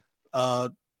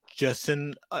just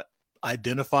an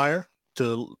identifier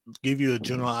to give you a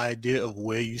general idea of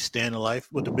where you stand in life.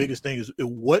 But the biggest thing is,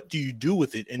 what do you do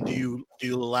with it, and do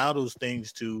you allow those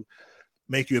things to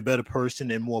make you a better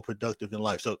person and more productive in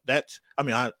life? So that's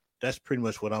pretty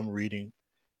much what I'm reading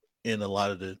in a lot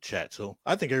of the chat. So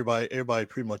I think everybody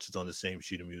pretty much is on the same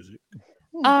sheet of music.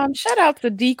 Shout out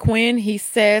to D Quinn. He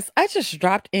says, I just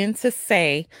dropped in to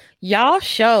say y'all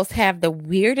shows have the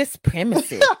weirdest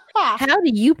premises. How do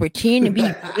you pretend to be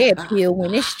red pill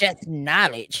when it's just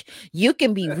knowledge? You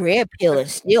can be red pill and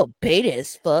still beta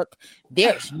as fuck.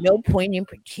 There's no point in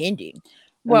pretending.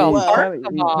 Well, first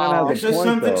of all, it's just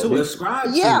something to ascribe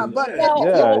to. Yeah, but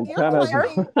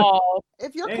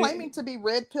if you're claiming to be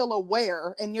red pill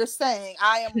aware and you're saying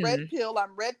I am red pill,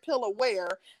 I'm red pill aware,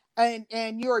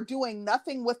 and you're doing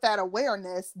nothing with that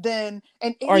awareness, then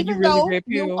even though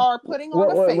you are putting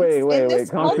on a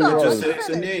face hold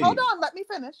on, let me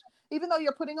finish. Even though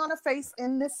you're putting on a face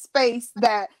in this space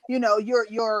that you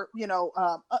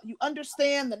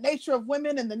understand the nature of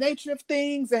women and the nature of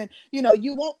things, and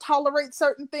you won't tolerate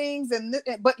certain things,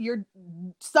 but you're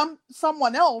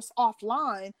someone else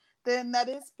offline, then that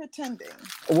is pretending.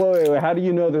 Wait. How do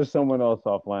you know there's someone else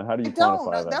offline? How do you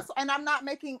quantify that? I'm not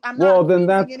making. Then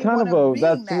that's kind of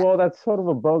that's sort of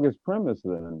a bogus premise,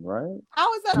 then, right?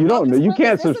 How is that? You don't know. You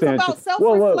can't substantiate. This is about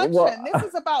self-reflection. This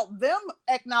is about them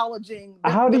acknowledging.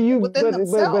 How do you? But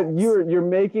you're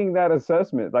making that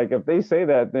assessment. Like if they say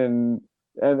that, then.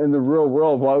 And in the real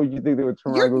world, why would you think they would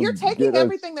turn around? You're taking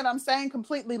everything that I'm saying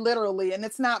completely literally, and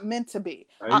it's not meant to be.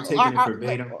 Are you taking it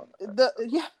verbatim?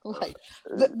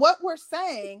 What we're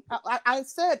saying, I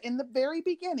said in the very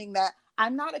beginning that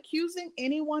I'm not accusing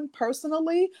anyone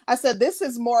personally. I said this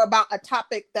is more about a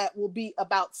topic that will be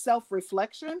about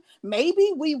self-reflection.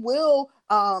 Maybe we will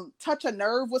touch a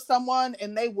nerve with someone,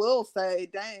 and they will say,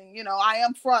 "Dang, I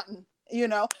am fronting."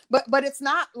 But it's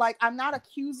not like I'm not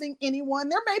accusing anyone.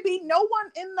 There may be no one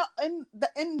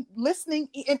in listening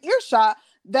in earshot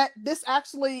that this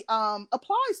actually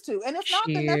applies to, and if not,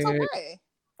 then that's okay.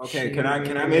 Okay, can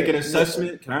I make an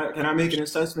assessment? Can I make an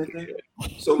assessment then?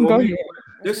 So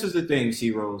this is the thing,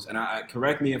 C Rose, and I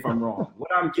correct me if I'm wrong. What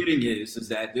I'm getting is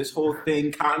that this whole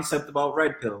concept about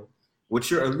red pill,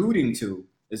 what you're alluding to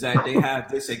is that they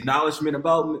have this acknowledgement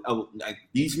about like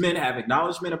these men have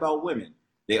acknowledgement about women.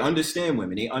 They understand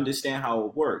women. They understand how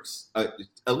it works,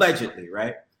 allegedly,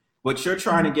 right? But you're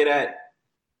trying to get at,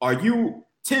 are you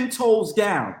 10 toes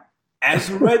down as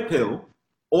a red pill,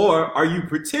 or are you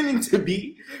pretending to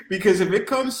be? Because if it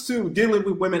comes to dealing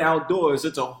with women outdoors,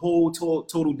 it's a whole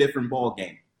total different ball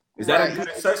game. Is that a good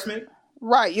assessment?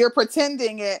 Right. You're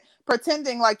pretending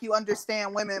like you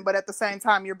understand women, but at the same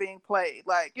time you're being played.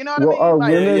 Like, you know what I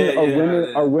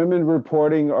mean? Are women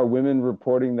reporting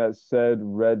that said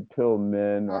red pill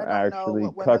men are actually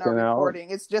cucking out?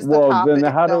 It's just the topic.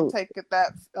 Don't take it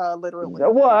that literally.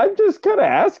 Well, I'm just kind of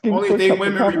asking. Only thing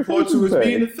women report to is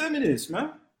being a feminist,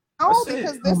 man. No,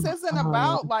 because this isn't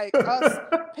about like us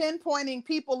pinpointing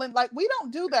people, and like we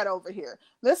don't do that over here.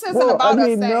 This isn't about us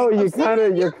saying. No, you're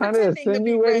kind of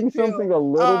insinuating something a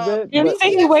little bit.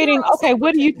 Insinuating. Okay,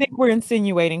 what do you think we're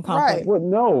insinuating? Right. Well,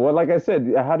 no. Well, like I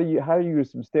said, how are you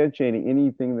substantiating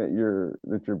anything that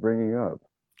you're bringing up?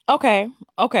 Okay.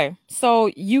 So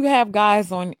you have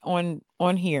guys on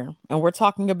here, and we're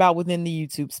talking about within the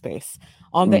YouTube space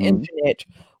on the internet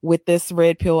with this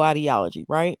red pill ideology,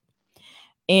 right?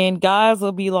 And guys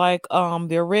will be like,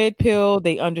 they're red pill.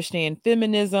 They understand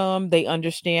feminism. They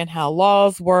understand how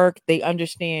laws work. They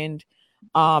understand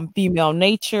female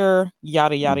nature,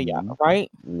 yada, yada, yada,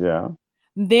 right? Yeah.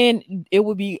 Then it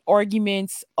would be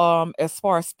arguments as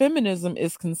far as feminism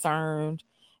is concerned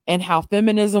and how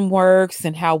feminism works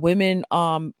and how women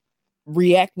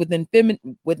react within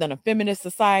a feminist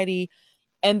society.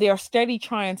 And they're steady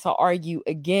trying to argue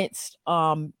against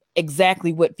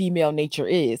exactly what female nature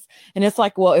is. And it's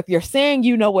like, well, if you're saying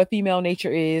you know what female nature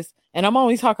is, and I'm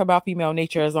only talking about female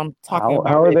nature as I'm talking about.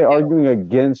 How are they arguing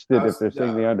against it if they're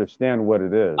saying they understand what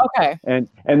it is? Okay. And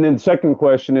then second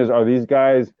question is, are these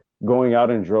guys going out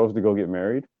in droves to go get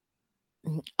married?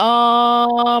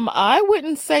 I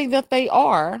wouldn't say that they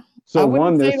are. So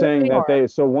one, they're saying that they.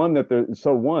 So one, that they're.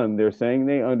 So one, they're saying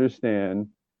they understand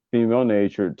female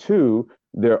nature. Two,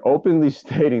 they're openly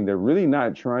stating they're really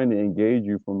not trying to engage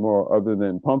you for more other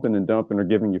than pumping and dumping or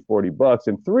giving you $40.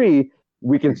 And three,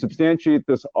 we can substantiate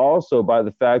this also by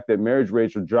the fact that marriage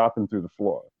rates are dropping through the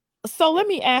floor. So let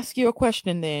me ask you a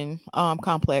question then,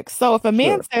 Complex. So if a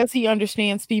man says he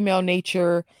understands female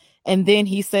nature and then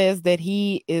he says that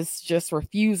he is just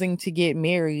refusing to get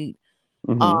married,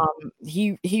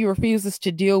 he refuses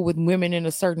to deal with women in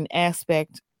a certain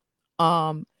aspect,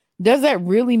 does that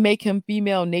really make him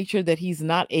female nature that he's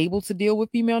not able to deal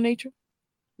with female nature?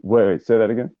 Wait, say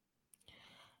that again.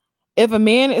 If a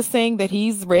man is saying that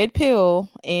he's red pill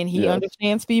and he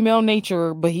understands female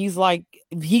nature, but he's like,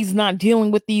 he's not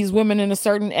dealing with these women in a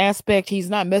certain aspect, he's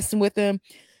not messing with them,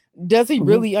 does he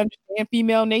really understand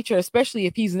female nature, especially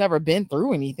if he's never been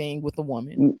through anything with a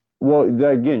woman? Well,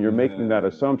 again, you're making that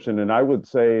assumption. And I would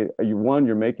say, one,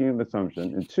 you're making an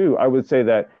assumption. And two, I would say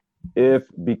that if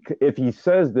he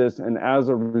says this and as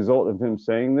a result of him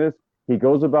saying this, he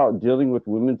goes about dealing with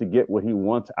women to get what he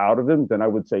wants out of them, then I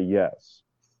would say yes.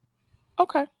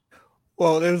 Okay.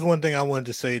 Well, there's one thing I wanted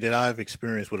to say that I've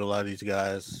experienced with a lot of these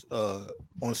guys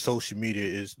on social media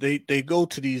is they go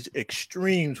to these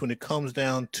extremes when it comes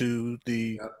down to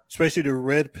especially the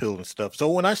red pill and stuff.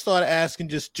 So when I start asking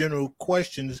just general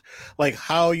questions like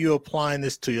how you're applying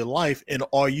this to your life and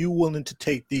are you willing to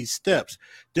take these steps,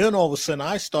 then all of a sudden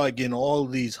I start getting all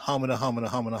of these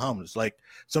homina. Like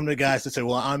some of the guys that say,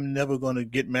 well, I'm never going to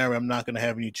get married. I'm not going to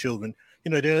have any children. You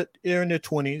know, they're in their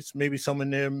 20s, maybe some in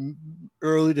their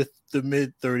early to the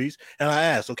mid 30s. And I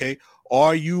asked, okay,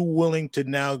 are you willing to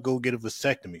now go get a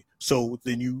vasectomy? So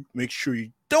then you make sure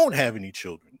you don't have any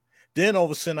children. Then all of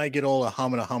a sudden I get all the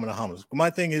homina. My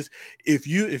thing is, if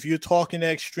you're talking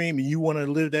that extreme and you want to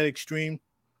live that extreme,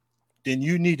 then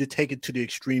you need to take it to the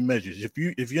extreme measures.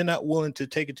 If you're not willing to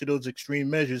take it to those extreme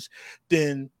measures,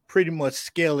 then pretty much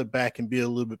scale it back and be a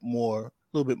little bit more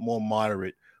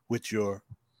moderate with your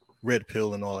red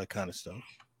pill and all that kind of stuff.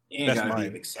 You ain't gotta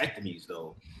be vasectomies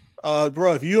though.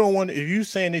 Bro, if you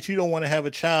saying that you don't want to have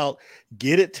a child,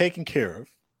 get it taken care of.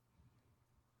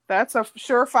 That's a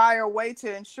surefire way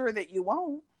to ensure that you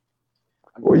won't.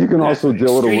 Or you can also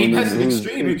deal with a woman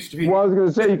extreme. Well, I was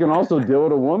gonna say you can also deal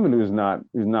with a woman who's not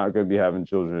going to be having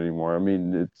children anymore. I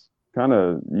mean, it's kind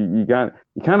of you kind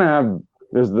of have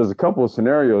there's a couple of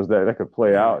scenarios that could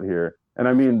play out here. And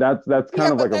I mean that's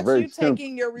kind of like a very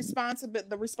taking your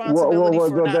responsibility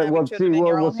for not having children in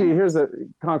your own hands. Here's a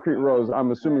concrete rose.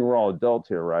 I'm assuming we're all adults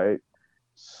here, right?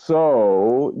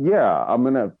 So yeah, I'm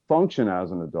gonna function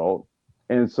as an adult,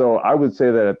 and so I would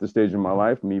say that at this stage in my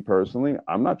life, me personally,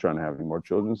 I'm not trying to have any more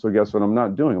children. So guess what? I'm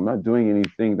not doing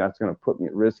anything that's gonna put me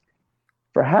at risk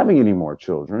for having any more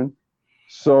children.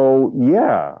 So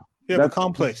yeah, that's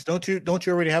complex. Don't you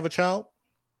already have a child?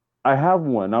 I have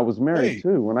one. I was married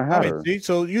too when I had her. See,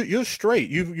 so you're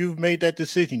straight. You've made that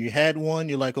decision. You had one.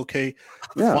 You're like, okay,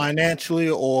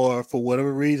 financially or for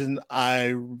whatever reason,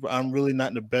 I'm really not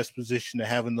in the best position to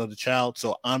have another child.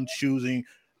 So I'm choosing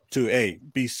to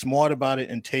be smart about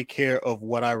it and take care of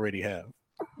what I already have.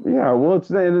 Yeah, well, it's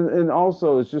and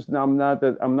also it's just I'm not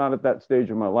at that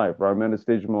stage of my life. Right? I'm at a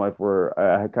stage of my life where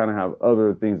I kind of have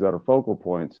other things that are focal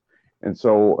points. And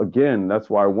so, again, that's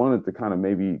why I wanted to kind of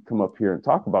maybe come up here and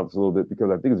talk about this a little bit,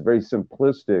 because I think it's very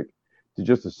simplistic to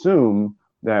just assume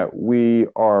that we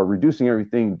are reducing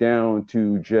everything down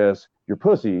to just your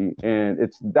pussy. And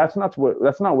that's not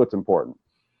what's important.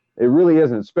 It really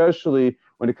isn't, especially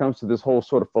when it comes to this whole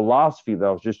sort of philosophy that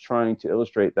I was just trying to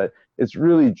illustrate, that it's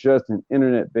really just an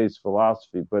internet-based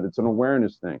philosophy, but it's an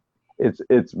awareness thing.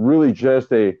 It's really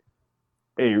just a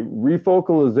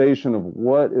refocalization of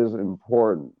what is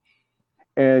important.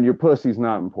 And your pussy's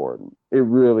not important. It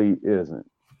really isn't.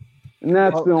 And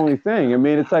that's the only thing. I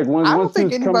mean, it's like once you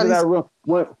come to that real,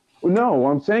 what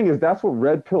I'm saying is that's what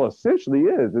red pill essentially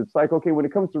is. It's like, okay, when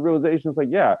it comes to realization, it's like,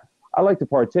 yeah, I like to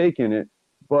partake in it,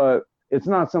 but it's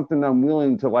not something I'm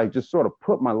willing to like just sort of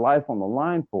put my life on the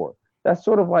line for. That's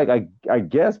sort of like, I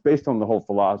guess, based on the whole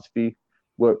philosophy,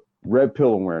 what red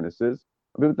pill awareness is.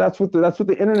 I mean, that's what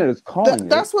the internet is calling it.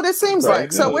 That's what it seems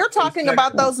like. So we're talking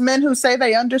about those men who say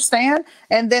they understand,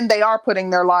 and then they are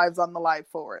putting their lives on the line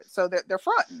for it. So they're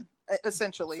fronting,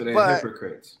 essentially. So they're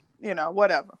hypocrites. You know,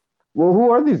 whatever. Well, who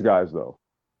are these guys, though?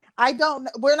 I don't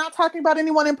know. We're not talking about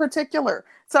anyone in particular.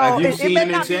 So it may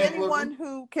not be anyone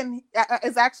who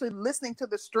is actually listening to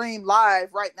the stream live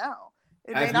right now.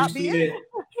 It may not be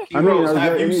anyone.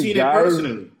 Have you seen it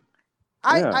personally?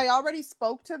 I already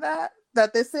spoke to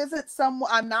that this isn't someone.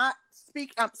 I'm not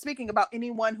speaking about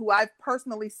anyone who I've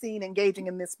personally seen engaging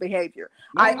in this behavior.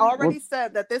 I already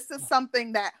said that this is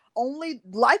something that only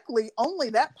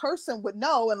that person would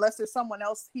know, unless there's someone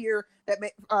else here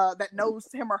that knows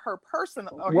him or her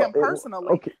him personally.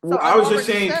 Okay. So I was just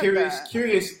saying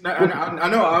curious. I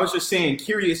know. I was just saying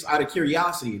curious out of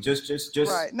curiosity. Just.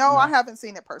 Right. No, I haven't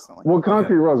seen it personally. Well,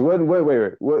 Concrete Rose,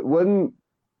 wait.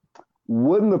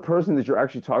 Wouldn't the person that you're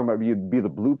actually talking about be the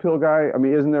blue pill guy? I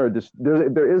mean, isn't there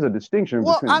there is a distinction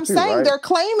between I'm the two, saying right? They're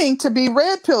claiming to be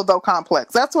red pill though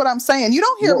complex. That's what I'm saying. You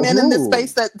don't hear men in this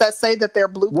space that say that they're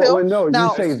blue pill. Well,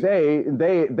 no, you say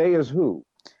they is who?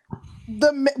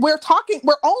 We're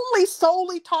only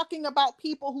solely talking about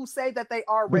people who say that they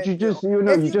are red pill. You just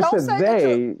said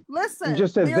they. Listen, you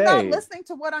just said you're not listening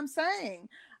to what I'm saying.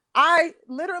 I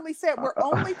literally said we're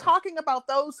only talking about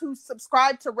those who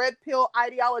subscribe to red pill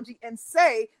ideology and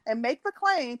make the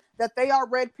claim that they are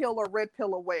red pill or red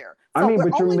pill aware. So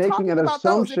but you're making an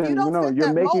assumption.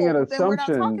 You're making an assumption. Then we're not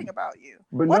talking about you.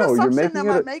 But what assumption am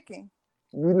I making?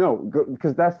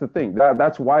 Because that's the thing.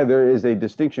 That's why there is a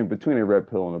distinction between a red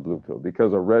pill and a blue pill.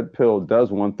 Because a red pill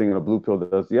does one thing and a blue pill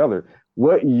does the other.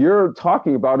 What you're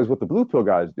talking about is what the blue pill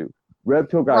guys do. Red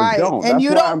pill guys don't. And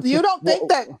you don't think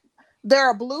that there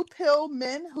are blue pill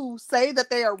men who say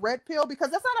that they are red pill, because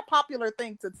that's not a popular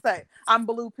thing to say. I'm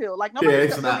blue pill. Like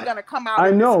nobody's really going to come out. I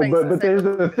know, but there's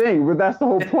the thing. But that's the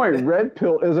whole point. Red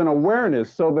pill is an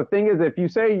awareness. So the thing is, if you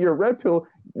say you're red pill,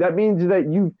 that means that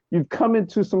you've come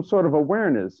into some sort of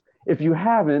awareness. If you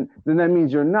haven't, then that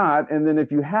means you're not. And then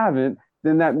if you haven't,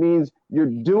 then that means you're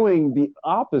doing the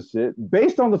opposite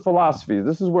based on the philosophy.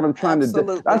 This is what I'm trying to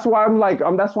do. That's why I'm like,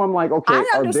 okay. I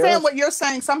understand what you're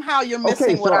saying. Somehow you're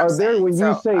missing what I'm saying. When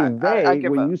you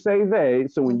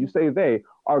say they,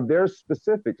 are there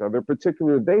specifics? Are there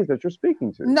particular days that you're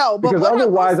speaking to? No, but because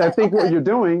otherwise, I think what you're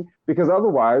doing, because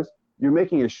otherwise you're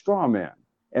making a straw man.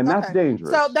 And that's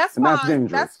dangerous. So that's fine.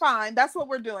 That's fine. That's what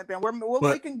we're doing then.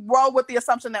 We can roll with the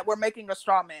assumption that we're making a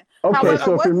straw man. Okay, however,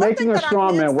 so if you're making a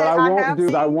straw man, what I won't do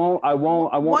is I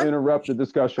won't interrupt the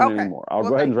discussion anymore. I'll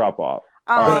go ahead and drop off.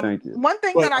 Thank you. One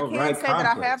thing that I can say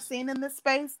that I have seen in this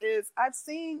space is I've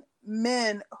seen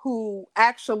men who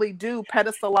actually do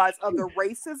pedestalize other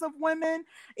races of women,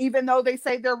 even though they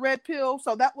say they're red pill.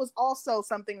 So that was also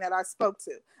something that I spoke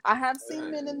to. I have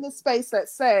seen men in this space that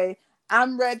say,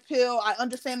 I'm red pill. I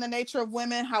understand the nature of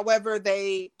women. However,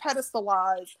 they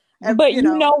pedestalize. But you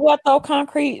know what though,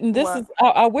 Concrete? And this is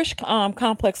I wish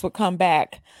Complex would come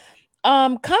back.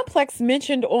 Complex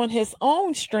mentioned on his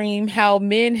own stream how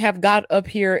men have got up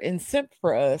here and simped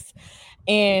for us,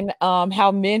 and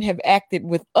how men have acted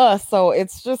with us. So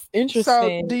it's just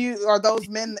interesting. So are those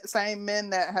men the same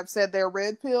men that have said they're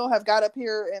red pill have got up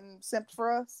here and simped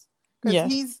for us? Yeah.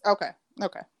 Okay.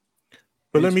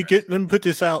 But let me put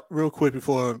this out real quick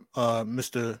before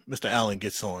Mr. Allen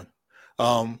gets on.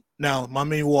 Now, my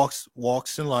main walks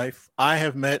in life, I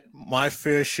have met my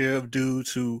fair share of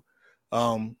dudes who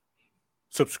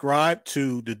subscribe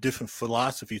to the different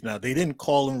philosophies. Now, they didn't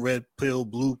call them red pill,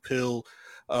 blue pill,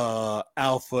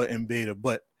 alpha and beta,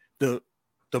 but the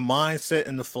mindset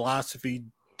and the philosophy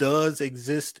does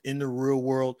exist in the real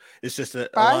world. It's just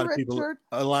that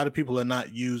a lot of people are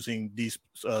not using these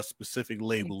specific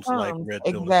labels like red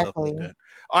pill and stuff like that.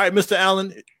 All right, Mr.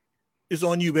 Allen, it's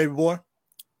on you, baby boy.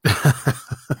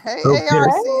 Hey,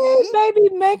 baby,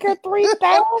 make her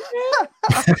 3,000.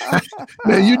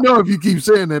 Now if you keep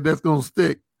saying that's gonna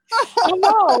stick. I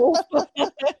know.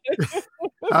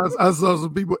 I saw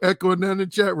some people echoing down the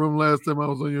chat room last time I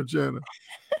was on your channel.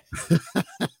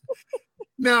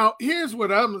 Now, here's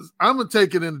what I'm gonna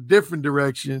take it in a different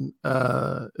direction,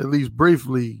 at least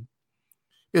briefly.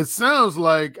 It sounds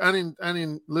like I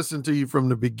didn't listen to you from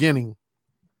the beginning.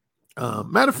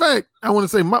 Matter of fact, I want to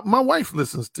say my wife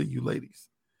listens to you ladies.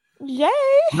 Yay!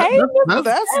 Hey, that's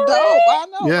dope. I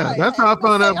know. Yeah, right? That's how I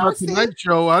found out about Tonight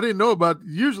Show. I didn't know about.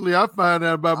 Usually, I find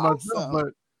out about myself,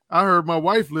 but I heard my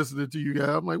wife listening to you guys.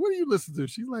 I'm like, what do you listen to?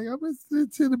 She's like, I'm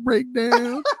listening to the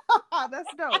breakdown.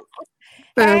 That's dope.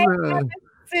 Hey,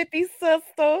 Mississippi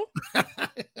sister.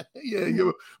 Yeah,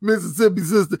 your Mississippi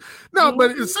sister. No, but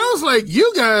it sounds like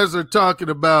you guys are talking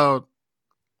about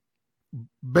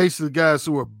basically guys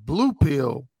who are blue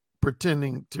pill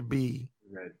pretending to be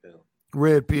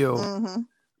red pill. Mm-hmm.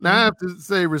 Now I have to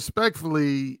say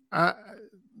respectfully,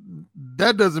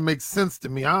 that doesn't make sense to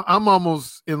me. I'm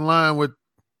almost in line with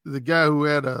the guy who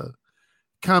had a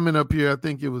comment up here. I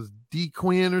think it was D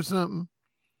Quinn or something.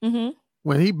 Mm-hmm.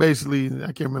 When he basically,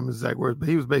 I can't remember exact words, but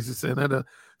he was basically saying that.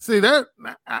 See that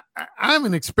I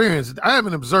haven't experienced it. I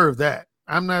haven't observed that.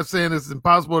 I'm not saying it's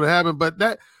impossible to happen, but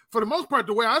that for the most part,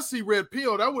 the way I see red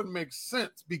pill, that wouldn't make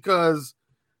sense because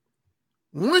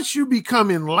once you become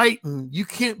enlightened, you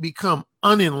can't become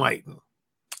unenlightened.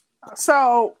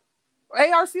 So,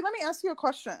 ARC, let me ask you a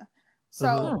question.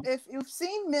 So, if you've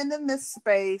seen men in this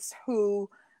space who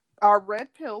are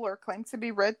red pill or claim to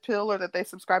be red pill or that they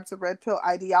subscribe to red pill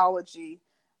ideology,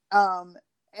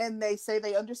 and they say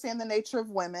they understand the nature of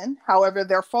women, however,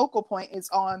 their focal point is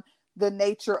on the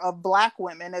nature of Black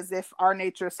women, as if our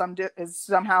nature is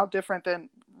somehow different than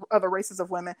other races of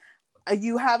women.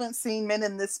 You haven't seen men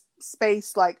in this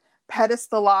space like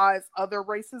pedestalize other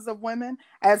races of women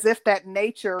as if that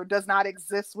nature does not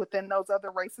exist within those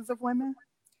other races of women?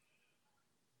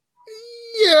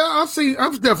 Yeah,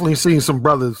 I've definitely seen some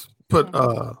brothers put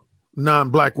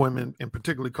non-Black women and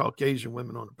particularly Caucasian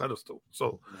women on a pedestal.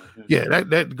 So yeah,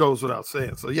 that goes without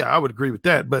saying. So yeah, I would agree with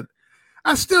that. But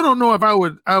I still don't know if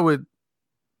I would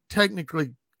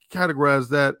technically categorize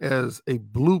that as a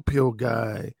blue pill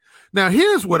guy. Now,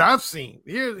 here's what I've seen.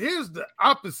 Here's the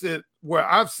opposite where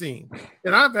I've seen,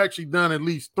 and I've actually done at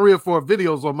least 3 or 4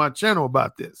 videos on my channel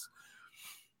about this.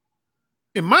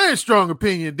 In my strong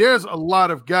opinion, there's a lot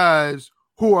of guys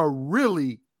who are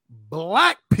really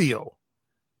Black pill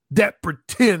that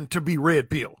pretend to be red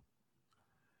pill.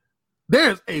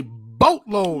 There's a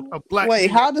boatload of Black.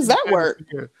 Wait, how does that work?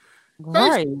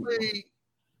 Right. Basically,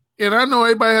 and I know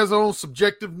everybody has their own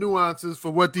subjective nuances for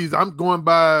what these, I'm going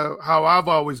by how I've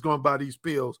always gone by these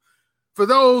pills. For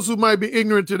those who might be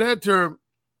ignorant to that term,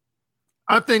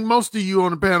 I think most of you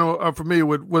on the panel are familiar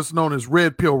with what's known as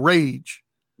red pill rage.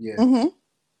 Yeah. Mm-hmm.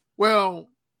 Well,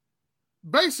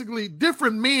 basically,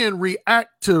 different men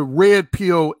react to red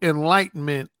pill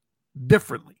enlightenment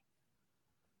differently.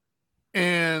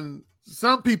 And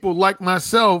some people, like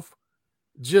myself,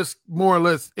 just more or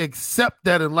less accept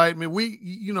that enlightenment.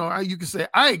 You can say,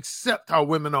 I accept how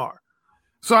women are.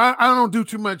 So I don't do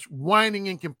too much whining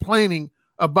and complaining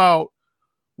about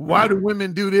why do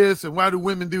women do this and why do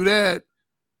women do that.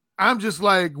 I'm just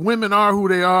like, women are who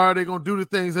they are. They're going to do the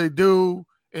things they do.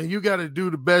 And you got to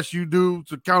do the best you do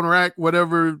to counteract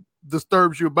whatever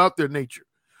disturbs you about their nature.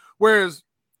 Whereas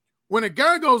when a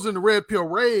guy goes into red pill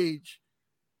rage,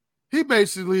 he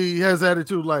basically has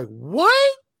attitude like,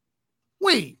 what?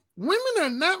 Wait, women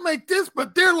are not like this,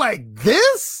 but they're like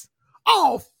this?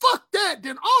 Oh, fuck that.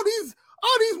 Then all these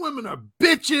women are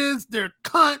bitches, they're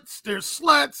cunts, they're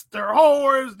sluts, they're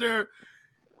whores,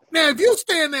 Now, if you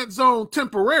stay in that zone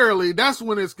temporarily, that's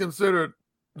when it's considered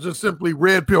just simply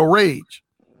red pill rage.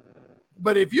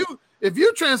 But if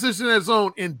you transition that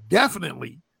zone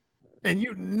indefinitely and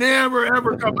you never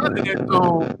ever come out of that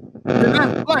zone, then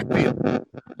that's Black pill.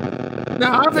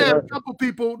 Now, I've had a couple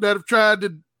people that have tried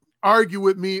to argue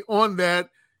with me on that,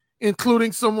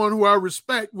 including someone who I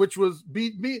respect, which was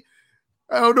me.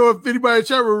 I don't know if anybody in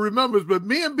chat room remembers, but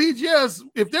me and BGS,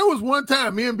 if there was one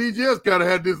time me and BGS kind of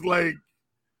had this, like,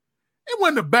 it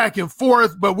wasn't a back and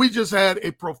forth, but we just had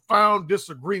a profound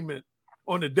disagreement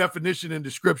on the definition and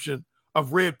description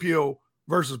of red pill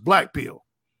versus Black pill.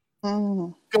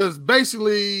 Because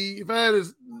basically, if I had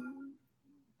to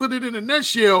put it in a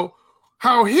nutshell,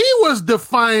 how he was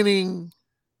defining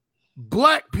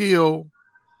Black pill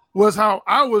was how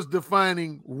I was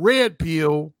defining red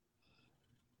pill.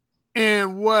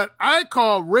 And what I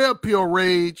call red pill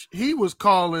rage, he was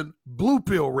calling blue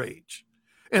pill rage.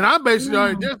 And I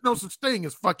basically, there's no such thing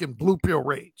as fucking blue pill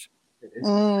rage. There's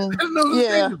no such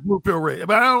thing as blue pill rage.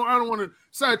 But I don't want to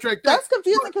sidetrack that. That's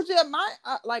confusing because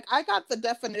I got the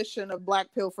definition of Black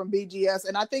pill from BGS,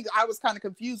 and I think I was kind of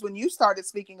confused when you started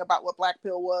speaking about what Black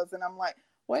pill was, and I'm like,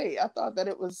 wait, I thought that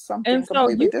it was something and so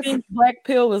completely you different. think Black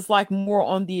pill is like more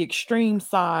on the extreme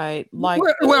side, like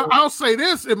well, I'll say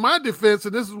this in my defense,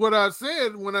 and this is what I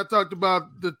said when I talked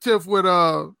about the tiff with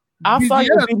I BGS, saw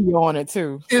your video on it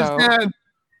too. Is that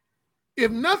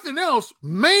if nothing else,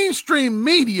 mainstream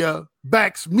media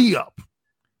backs me up.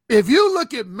 If you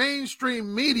look at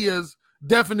mainstream media's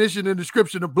definition and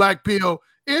description of Black pill,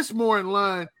 it's more in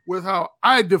line with how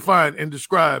I define and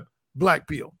describe Black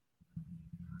pill.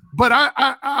 But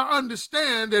I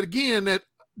understand that, again, that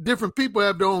different people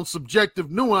have their own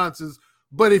subjective nuances.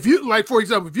 But if you, like, for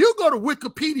example, if you go to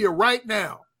Wikipedia right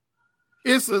now,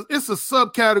 it's a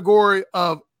subcategory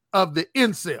of the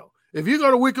incel. If you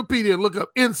go to Wikipedia and look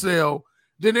up incel,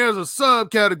 then there's a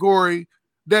subcategory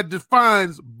that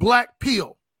defines Black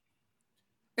pill.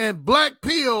 And Black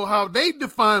pill, how they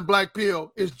define Black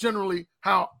pill is generally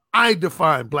how I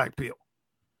define Black pill.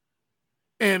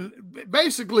 And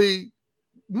basically,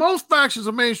 most factions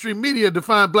of mainstream media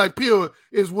define Black pill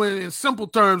is when, in simple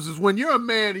terms, is when you're a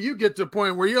man and you get to a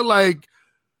point where you're like,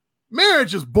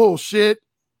 marriage is bullshit.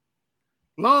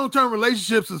 Long-term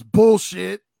relationships is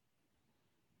bullshit.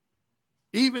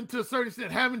 even to a certain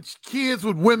extent, having kids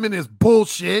with women is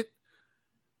bullshit.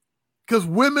 Because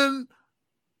women,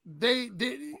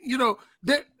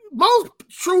 most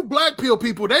true black pill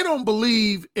people, they don't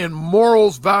believe in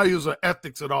morals, values, or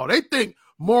ethics at all. They think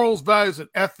morals, values, and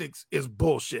ethics is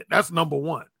bullshit. That's number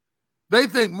one. They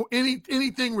think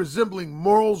anything resembling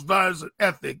morals, values, and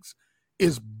ethics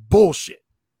is bullshit.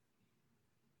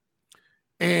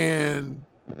 And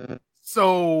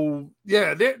so,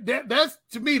 yeah, that's,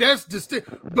 to me, that's distinct.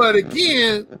 But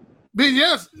again,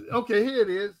 yes, okay, here it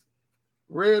is.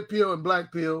 Red pill and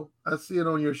black pill. I see it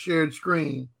on your shared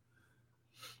screen.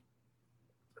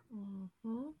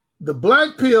 Mm-hmm. The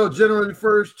black pill generally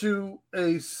refers to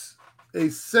a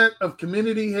set of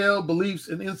community-held beliefs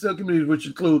in incel communities, which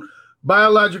include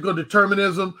biological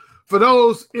determinism. For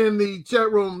those in the chat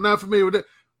room not familiar with it,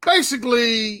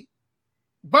 basically,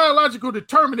 biological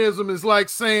determinism is like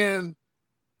saying,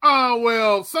 oh,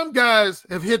 well, some guys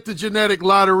have hit the genetic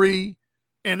lottery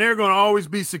and they're going to always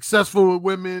be successful with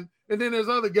women. And then there's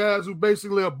other guys who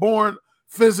basically are born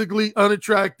physically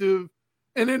unattractive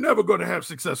and they're never going to have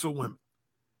successful women.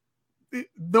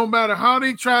 No matter how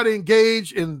they try to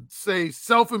engage in, say,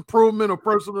 self-improvement or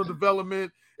personal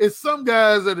development, it's some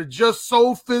guys that are just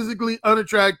so physically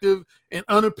unattractive and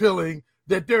unappealing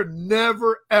that they're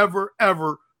never, ever,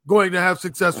 ever going to have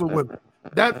successful women.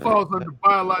 That falls under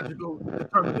biological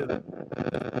determinism.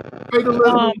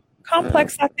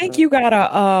 Complex, I think you got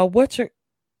a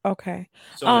okay.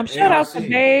 So shout out to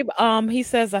Babe. He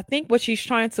says, I think what she's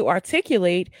trying to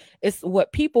articulate is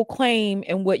what people claim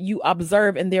and what you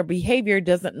observe in their behavior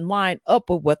doesn't line up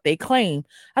with what they claim.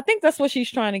 I think that's what she's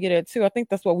trying to get at too. I think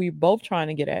that's what we're both trying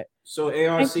to get at. So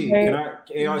ARC,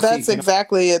 that's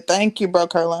exactly it. Thank you, bro,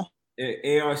 Carla.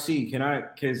 ARC,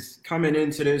 because coming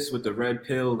into this with the red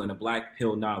pill and the black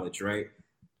pill knowledge, right?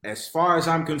 As far as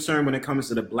I'm concerned, when it comes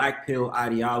to the black pill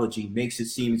ideology, makes it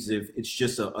seem as if it's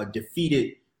just a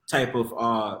defeated type of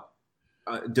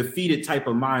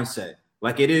mindset.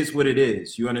 Like, it is what it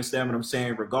is. You understand what I'm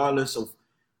saying? Regardless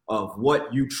of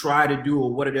what you try to do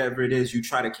or whatever it is you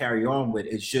try to carry on with,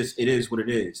 it is what it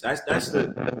is. That's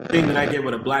the thing that I get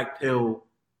with a black pill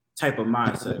type of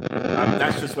mindset.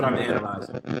 That's just what I'm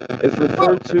analyzing. It's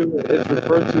referred to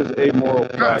as amoral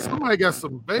practice. Somebody got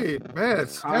some bad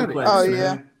static. Oh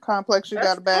yeah, Complex. You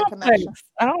got a bad connection.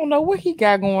 I don't know what he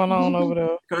got going on over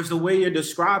there. Because the way you're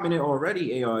describing it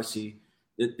already, ARC,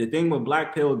 the thing with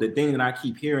black pill, the thing that I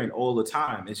keep hearing all the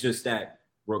time, is just that,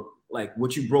 like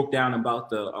what you broke down about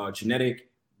the genetic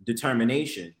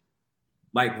determination.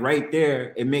 Like right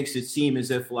there, it makes it seem as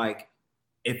if, like,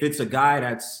 if it's a guy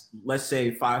that's, let's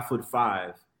say,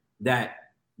 5'5", that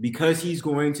because he's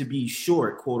going to be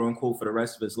short, quote unquote, for the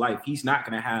rest of his life, he's not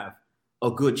going to have a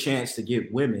good chance to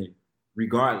get women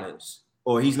regardless,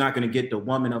 or he's not going to get the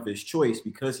woman of his choice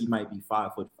because he might be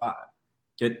 5'5".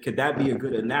 Could that be a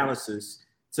good analysis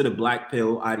to the black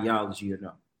pill ideology or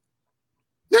no?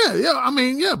 Yeah. I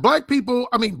mean, yeah, black pill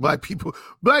people,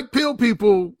 black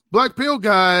pill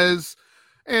guys.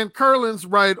 And Curlin's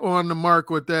right on the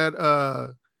mark with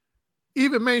that.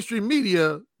 Even mainstream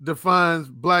media defines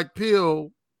black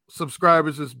pill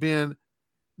subscribers as being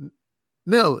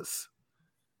nihilists.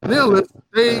 Nihilists,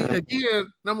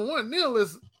 number one,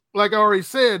 nihilists, like I already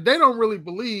said, they don't really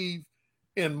believe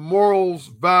in morals,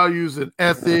 values, and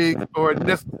ethics, or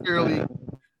necessarily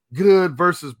good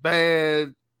versus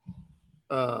bad,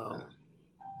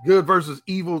 good versus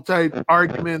evil type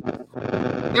arguments.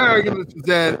 The argument is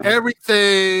that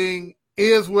everything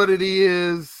is what it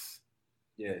is.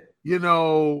 Yeah. You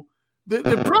know, the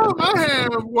problem I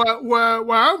have, why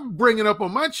I'm bringing up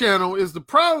on my channel, is the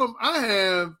problem I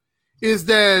have is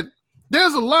that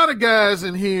there's a lot of guys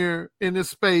in here in this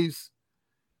space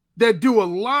that do a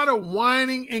lot of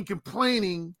whining and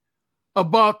complaining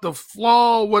about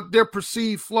what their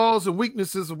perceived flaws and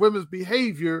weaknesses of women's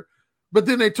behavior, but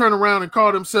then they turn around and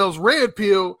call themselves red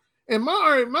pill. And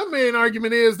my main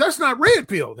argument is that's not red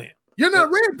pill then. You're not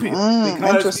red pill.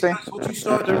 Because what you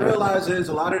start to realize is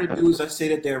a lot of the dudes that say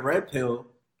that they're red pill,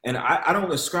 and I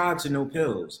don't ascribe to no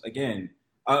pills. Again,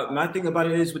 my thing about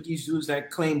it is with these dudes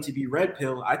that claim to be red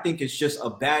pill, I think it's just a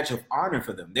badge of honor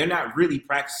for them. They're not really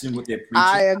practicing what they're preaching.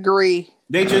 I agree.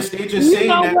 They just saying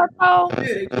that. Yeah,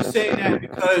 they just saying that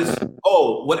because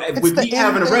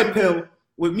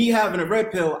with me having a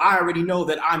red pill, I already know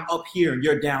that I'm up here and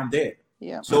you're down there.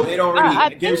 Yeah. So it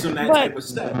already gives them that type of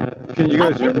stuff. Can you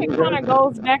guys I think it kind of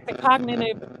goes back to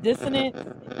cognitive dissonance,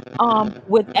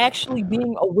 with actually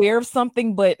being aware of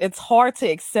something, but it's hard to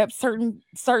accept certain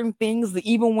things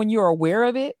even when you're aware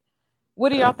of it. What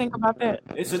do y'all think about that?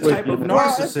 It's a type of Well,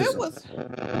 if it narcissism. was,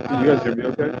 Can you guys hear me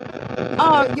okay?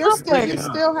 you Complex,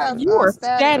 still have you are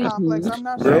static staticky. complex. I'm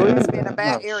not sure. Really? You must be in a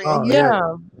bad area. Oh,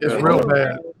 Yeah, it's Yeah. real real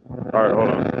bad. All right, hold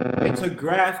on. It's a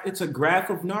graph. It's a graph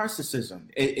of narcissism.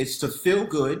 It's to feel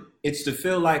good. It's to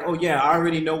feel like, oh yeah, I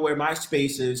already know where my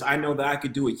space is. I know that I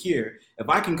could do it here. If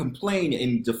I can complain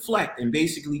and deflect and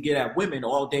basically get at women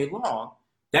all day long,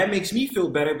 that makes me feel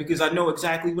better because I know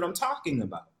exactly what I'm talking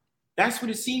about. That's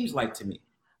what it seems like to me.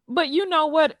 But you know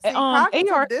what? See,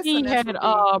 cognitive ARC dissonance had would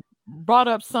be. brought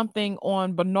up something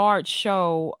on Bernard's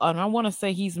show, and I want to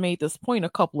say he's made this point a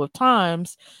couple of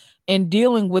times in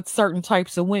dealing with certain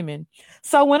types of women.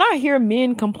 So when I hear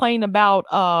men complain about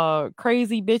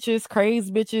crazy bitches,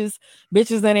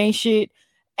 bitches that ain't shit,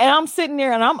 and I'm sitting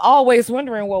there and I'm always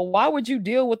wondering, well, why would you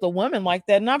deal with a woman like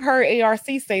that? And I've heard ARC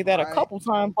say that a Right. couple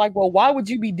times, like, well, why would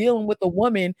you be dealing with a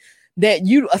woman that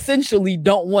you essentially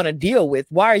don't want to deal with?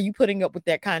 Why are you putting up with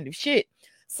that kind of shit?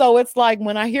 So it's like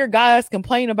when I hear guys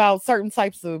complain about certain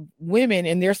types of women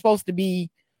and they're supposed to be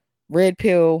red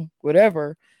pill,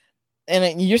 whatever,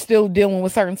 and you're still dealing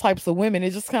with certain types of women,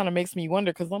 it just kind of makes me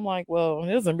wonder, because I'm like, well,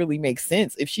 it doesn't really make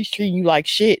sense if she's treating you like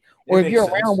shit, or if you're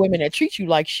around women that treat you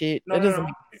like shit. That doesn't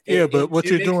make sense. Yeah, but what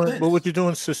you're doing, sense. but what you're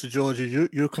doing, Sister Georgia,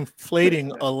 you're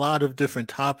conflating a lot of different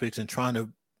topics and trying to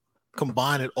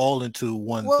combine it all into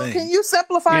one Well, thing. can you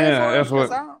simplify it for us? that's 'Cause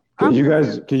what. Can you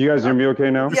guys hear me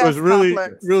okay now? Yeah. Because really,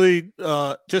 complex. really,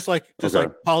 just like Okay.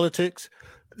 politics,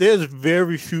 there's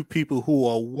very few people who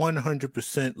are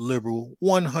 100% liberal,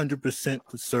 100%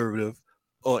 conservative,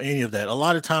 or any of that. A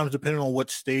lot of times, depending on what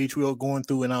stage we are going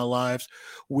through in our lives,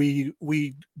 we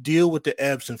deal with the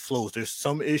ebbs and flows. There's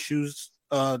some issues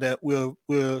that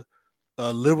we're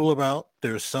liberal about.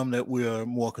 There's some that we are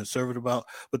more conservative about.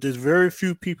 But there's very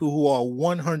few people who are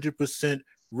 100%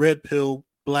 red pill,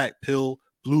 black pill,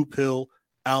 blue pill,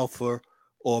 alpha,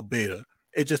 or beta.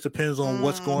 It just depends on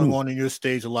what's going on in your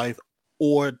stage of life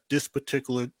or this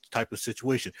particular type of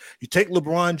situation. You take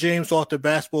LeBron James off the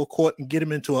basketball court and get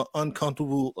him into an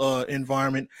uncomfortable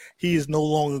environment, he is no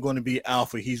longer going to be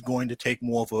alpha. He's going to take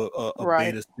more of a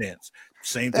Right. beta stance.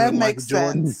 Same thing That with Michael makes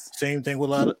Jordan. sense. Same thing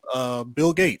with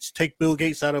Bill Gates. Take Bill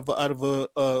Gates out of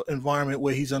a environment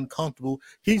where he's uncomfortable.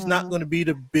 He's not going to be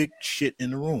the big shit in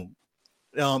the room.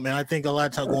 And I think a lot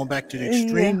of times, going back to the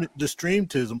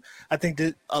extremism, I think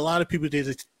that a lot of people, they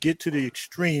just get to the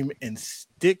extreme and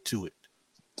stick to it.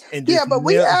 And just But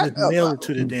nail it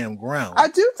to the damn ground. I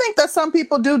do think that some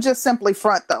people do just simply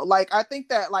front, though. Like, I think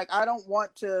that, like, I don't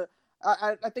want to.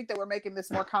 I think that we're making this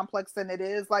more complex than it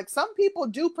is. Like, some people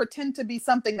do pretend to be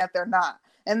something that they're not,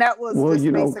 and that was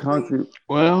basically.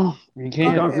 Well, you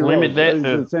can't limit that.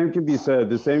 The same can be said.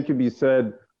 The same can be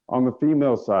said on the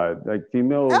female side. Like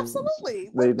females, absolutely.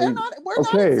 We're not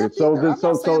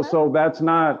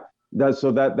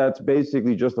that's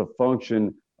basically just a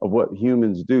function of what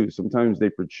humans do. Sometimes they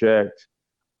project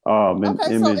an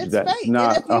image that's fake.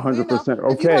 Not 100%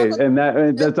 okay, and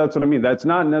that's what I mean. That's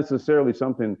not necessarily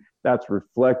something that's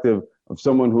reflective of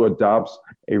someone who adopts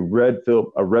a red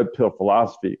pill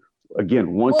philosophy.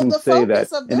 Again, one can say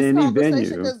that in any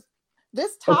venue.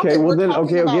 This topic, then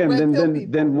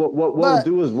what we'll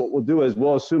do is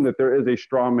we'll assume that there is a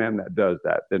straw man that does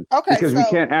that. Then because we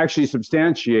can't actually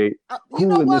substantiate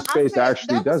who in this space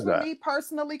actually does that. For me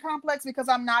personally, complex, because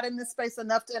I'm not in this space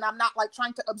enough and I'm not like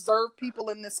trying to observe people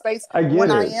in this space I get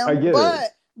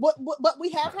it. But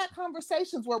we have had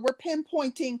conversations where we're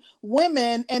pinpointing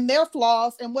women and their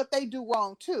flaws and what they do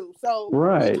wrong too. So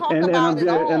right,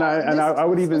 I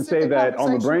would even say that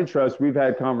on the Brain Trust, we've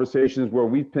had conversations where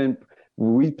we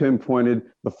pinpointed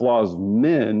the flaws of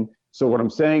men. So what I'm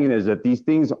saying is that these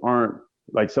things aren't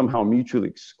like somehow mutually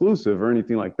exclusive or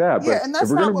anything like that. But if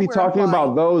we're going to be talking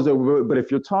about those, but if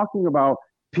you're talking about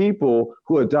people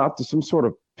who adopted some sort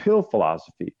of pill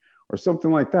philosophy or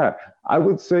something like that, I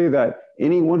would say that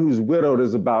anyone who's widowed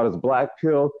is about as black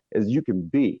pill as you can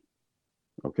be.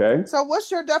 Okay. So what's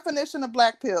your definition of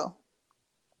black pill?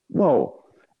 Well,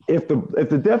 if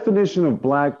the definition of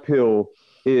black pill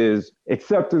is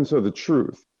acceptance of the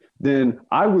truth, then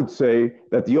I would say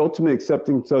that the ultimate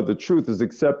acceptance of the truth is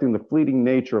accepting the fleeting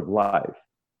nature of life.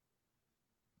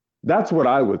 That's what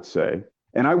I would say.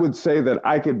 And I would say that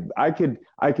I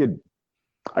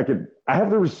have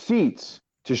the receipts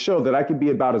to show that I could be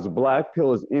about as black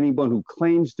pill as anyone who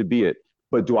claims to be it.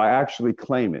 But do I actually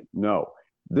claim it? No.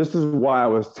 This is why I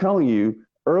was telling you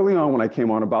early on when I came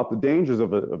on about the dangers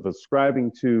of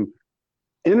ascribing to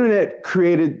internet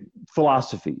created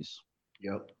philosophies.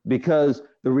 Yep. Because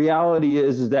the reality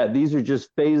is that these are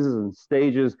just phases and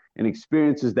stages and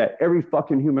experiences that every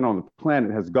fucking human on the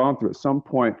planet has gone through at some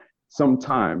point,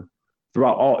 sometime,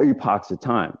 throughout all epochs of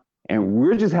time. And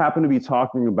we're just happen to be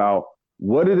talking about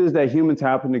what it is that humans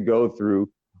happen to go through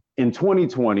in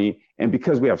 2020. And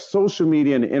because we have social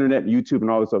media and the internet and YouTube and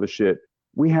all this other shit,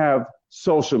 we have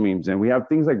social memes and we have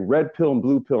things like red pill and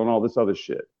blue pill and all this other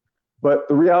shit. But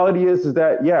the reality is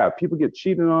that, yeah, people get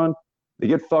cheated on, they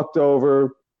get fucked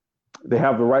over, they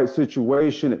have the right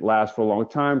situation, it lasts for a long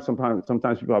time. Sometimes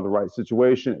people have the right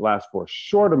situation, it lasts for a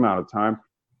short amount of time.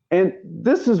 And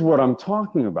this is what I'm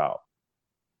talking about.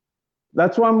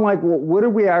 That's why I'm like, well, what are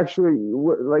we actually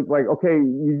like? Okay,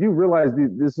 you do realize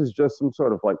this is just some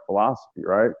sort of like philosophy,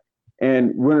 right?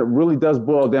 And when it really does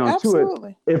boil down to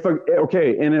it,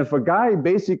 if a guy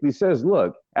basically says,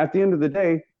 look, at the end of the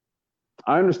day,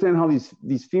 I understand how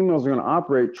these females are going to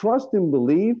operate. Trust and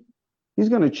believe, he's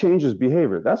going to change his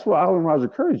behavior. That's what Alan Roger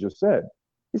Curry just said.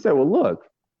 He said, well, look,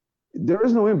 there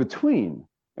is no in between.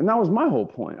 And that was my whole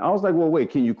point. I was like, well, wait,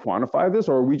 can you quantify this,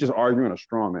 or are we just arguing a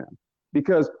straw man?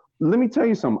 Because let me tell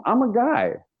you something. I'm a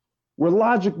guy. We're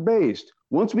logic based.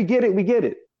 Once we get it, we get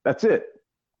it. That's it.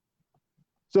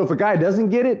 So if a guy doesn't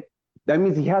get it, that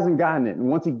means he hasn't gotten it. And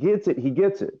once he gets it, he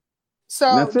gets it. So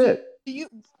and that's it. Do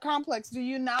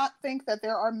you not think that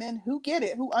there are men who get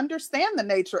it, who understand the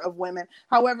nature of women,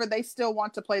 however they still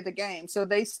want to play the game? So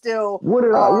they still What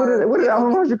did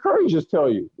Alan Roger Curry just tell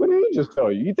you? What did he just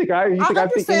tell you? I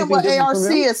understand what ARC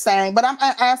is saying, but I'm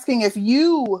asking if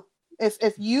you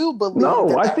believe.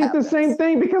 No, I think the same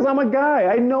thing because I'm a guy.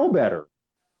 I know better.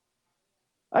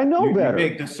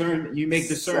 Better. You make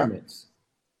discernments.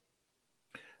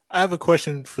 I have a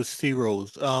question for C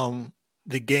Rose.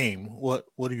 The game. What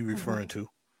are you referring to?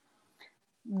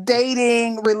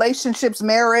 Dating, relationships,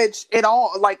 marriage, it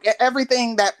all, like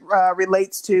everything that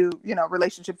relates to,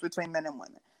 relationships between men and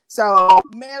women. So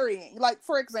marrying, like,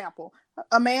 for example,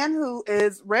 a man who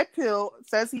is red pill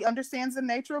says he understands the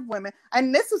nature of women.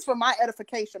 And this is for my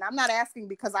edification. I'm not asking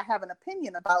because I have an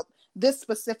opinion about this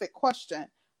specific question.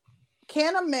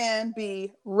 Can a man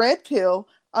be red pill,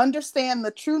 understand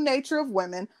the true nature of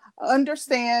women,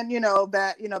 understand,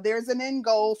 that, there's an end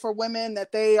goal for women,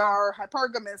 that they are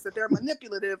hypergamous, that they're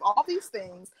manipulative, all these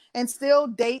things, and still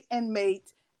date and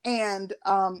mate, and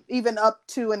even up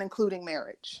to and including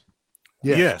marriage?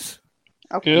 Yes.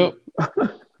 Okay. Yep.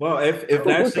 Well, if that's what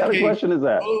the kind case, of question is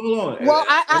that? hold on. Well,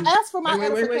 I asked for my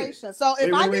edification. Wait. So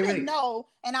if I didn't Wait. know,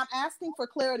 and I'm asking for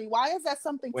clarity, why is that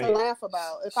something to laugh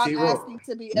about? If I'm Zero. asking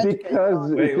to be educated,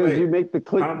 because you make the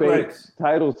clickbait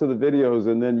titles to the videos,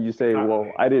 and then you say,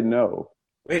 "Well, I didn't know."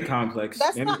 Wait, complex.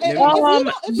 That's not.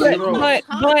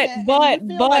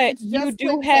 But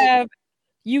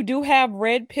you do have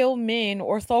red pill men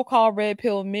or so-called red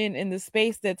pill men in the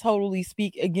space that totally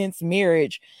speak against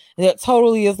marriage. That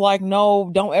totally is like,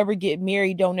 no, don't ever get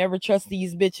married. Don't ever trust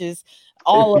these bitches.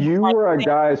 If you were a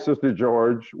guy, Sister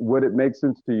George, would it make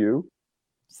sense to you?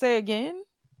 Say again?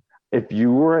 If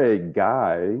you were a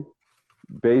guy,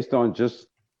 based on just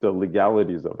the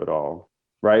legalities of it all,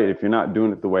 right? If you're not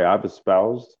doing it the way I've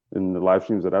espoused in the live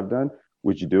streams that I've done,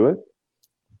 would you do it?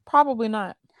 Probably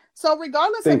not. So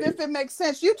regardless of if it makes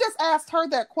sense, you just asked her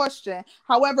that question.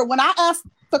 However, when I asked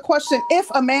the question,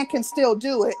 if a man can still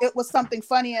do it, it was something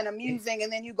funny and amusing,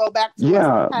 and then you go back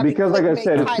to because like I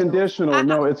said, it's conditional.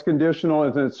 No, it's conditional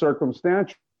and it's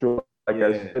circumstantial. Like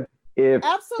I said, if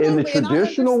in the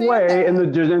traditional way, in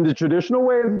the traditional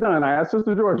way it's done, I asked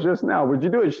Sister George just now, would you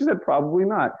do it? She said probably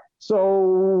not.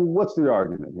 So what's the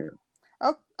argument here?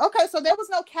 Okay, so there was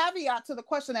no caveat to the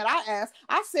question that I asked.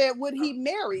 I said, would he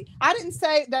marry? I didn't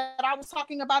say that I was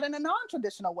talking about in a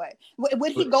non-traditional way.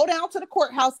 Would he go down to the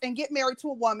courthouse and get married to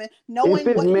a woman, knowing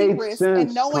what he risked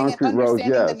and knowing and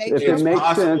understanding the nature?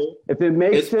 If it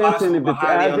makes sense, and if it's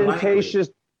advantageous,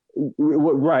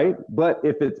 right? But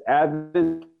if it's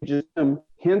advantageous,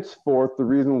 henceforth, the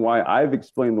reason why I've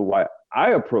explained why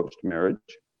I approached marriage.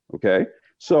 Okay,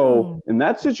 so in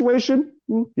that situation,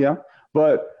 yeah,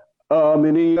 but. In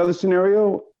any other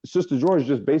scenario, Sister George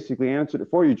just basically answered it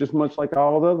for you, just much like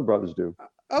all the other brothers do.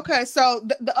 Okay, so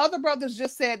the other brothers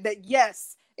just said that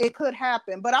yes, it could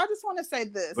happen, but I just want to say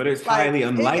this. But it's highly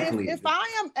unlikely.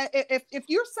 If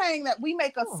you're saying that we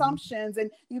make assumptions, and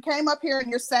you came up here and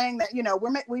you're saying that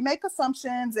we make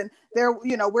assumptions, and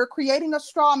we're creating a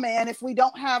straw man if we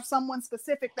don't have someone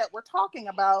specific that we're talking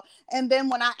about, and then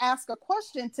when I ask a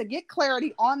question to get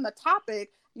clarity on the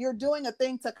topic, you're doing a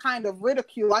thing to kind of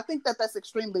ridicule. I think that that's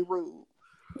extremely rude.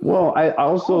 Well, I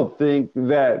also think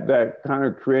that kind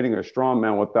of creating a straw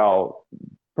man without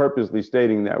purposely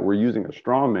stating that we're using a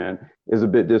straw man is a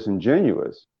bit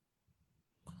disengenuous.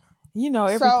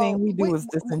 Everything we do is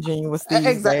disingenuous.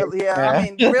 Exactly. Yeah. I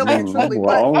mean, really and truly.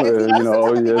 Well,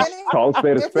 it's called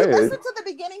spade a spade. If you listen to the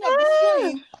beginning of the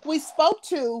stream, we spoke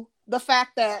to the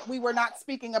fact that we were not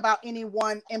speaking about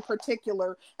anyone in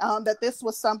particular, that this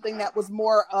was something that was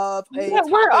more of a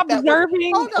we're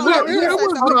observing.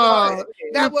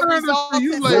 That would result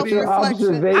in your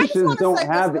observations don't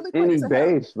have any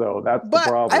base, though. That's the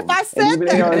problem. If I said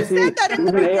that in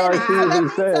the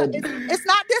beginning, it's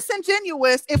not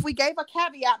disingenuous if we gave a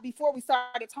caveat before we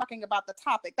started talking about the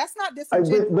topic. That's not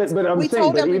disingenuous. But I'm we saying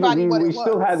told that everybody what we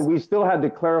still had to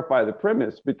clarify the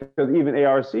premise because even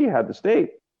ARC had to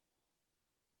state.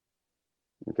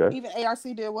 Okay. Even ARC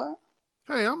did what?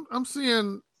 Hey, I'm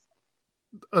seeing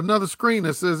another screen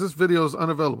that says this video is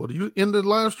unavailable. Do you end the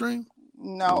live stream?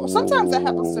 No. Sometimes that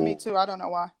happens to me too. I don't know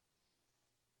why.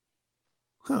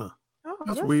 Huh. Oh,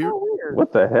 that's weird. So weird.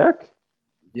 What the heck?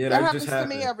 Yeah, that happens to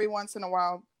me every once in a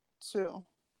while too.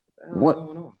 What?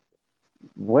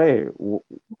 Wait,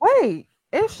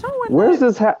 it's showing. Where's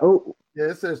this? Oh. Yeah,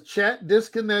 it says chat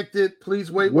disconnected.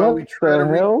 Please wait while we try to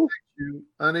reconnect you.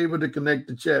 Unable to connect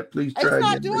the chat. Please try. It's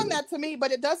not doing that to me,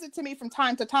 but it does it to me from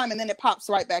time to time, and then it pops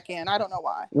right back in. I don't know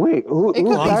why. Wait,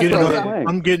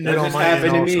 I'm getting it on my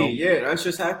end also. Yeah, that's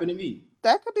just happened to me.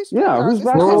 That could be. Yeah, who's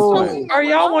back? Are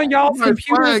y'all on y'all's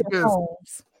computers?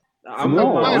 This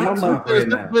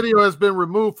video has been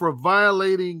removed for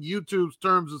violating YouTube's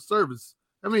terms of service.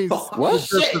 I mean,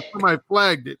 somebody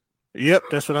flagged it. Yep,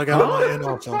 that's what I got on my end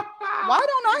also. Why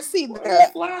don't I see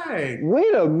that flag?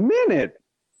 Wait a minute.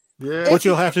 Yeah. What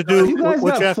you'll have to do, you guys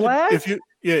have flags?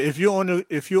 if you're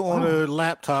on a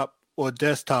laptop or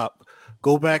desktop,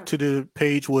 go back to the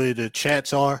page where the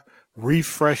chats are,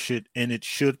 refresh it, and it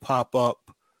should pop up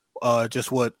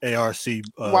just what ARC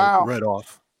read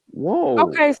off. Whoa.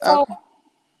 Okay, so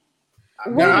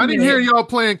now, I didn't hear y'all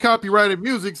playing copyrighted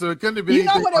music, so it couldn't have been. You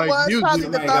know what it was? Music. Probably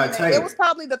the thumbnail. It was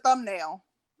probably the thumbnail.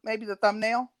 Maybe the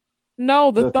thumbnail. No,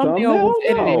 the thumbnail was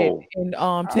edited and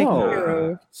taken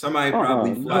care of. Somebody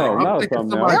probably maybe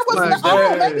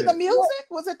the music.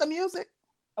 Was it the music?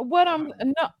 Well,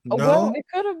 it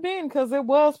could have been because it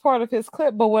was part of his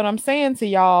clip. But what I'm saying to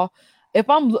y'all, if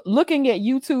I'm looking at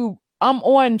YouTube, I'm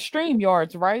on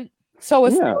StreamYards, right? So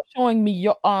it's still showing me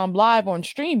live on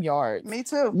StreamYards. Me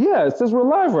too. Yeah, it says we're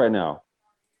live right now.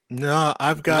 No,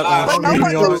 I've got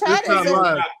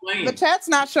StreamYards. The chat's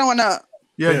not showing up.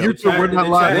 Yeah, YouTube, we're not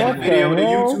live. The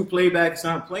YouTube playback's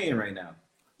not playing right now.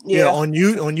 Yeah, on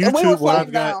YouTube, what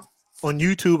I've got on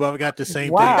YouTube, I've got the same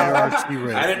thing. ARC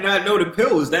read. I did not know the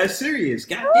pill was that serious.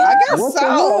 God damn. I guess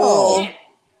so.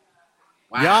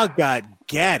 Wow. Y'all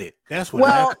got it. That's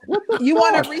what happened. You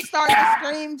want to restart the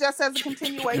stream just as a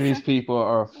continuation? These people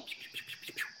are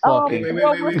fucking.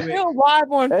 We're still live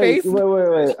on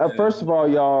Facebook. Wait. First of all,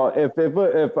 y'all, if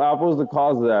I was the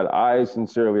cause of that, I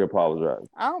sincerely apologize.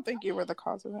 I don't think you were the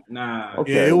cause of it. Nah.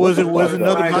 Okay. Yeah, it wasn't nothing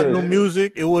about no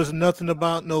music. It was nothing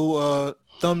about no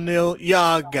thumbnail.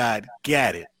 Y'all got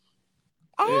it.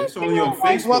 It's only on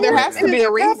Facebook. Well, there has to be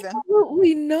a reason.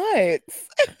 Absolutely nuts.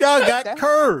 Y'all got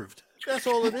curved. That's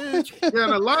all it is. Yeah,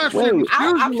 the live stream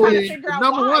usually the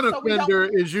number one offender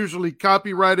is usually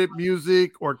copyrighted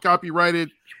music or copyrighted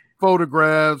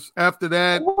photographs. After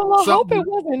that, I hope it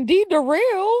wasn't D.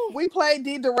 Darrell. We played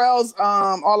D. Darrell's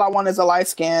 "All I Want Is a Light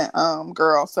Skin"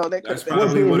 girl. So they could. That's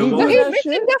probably what it was. That's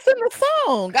in the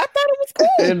song. I thought it was cool.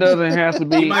 It doesn't have to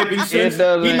be. He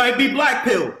might be black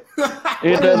pill.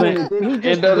 It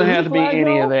doesn't have to be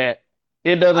any of that.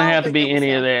 It doesn't have to be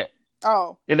any of that.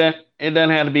 Oh. It doesn't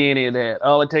have to be any of that.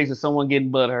 All it takes is someone getting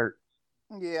butt hurt.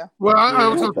 Yeah. Well, I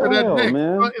was going to say that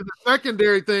next. The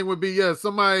secondary thing would be,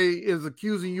 somebody is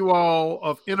accusing you all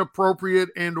of inappropriate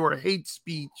and or hate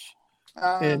speech.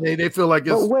 And they feel like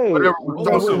it's whatever.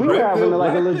 We were having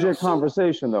like a legit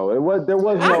conversation though. There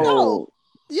was no.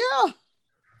 Yeah.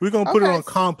 We're gonna put it on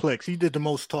Complex. He did the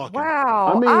most talking.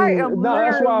 Wow. I mean,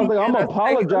 that's why I was like, I'm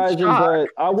apologizing, but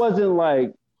I wasn't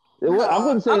like. I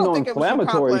wouldn't say no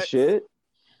inflammatory shit.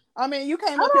 I mean, you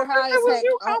came up here high as heck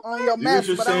on your mess.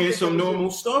 You were just saying some normal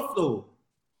stuff, though.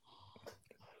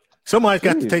 Somebody's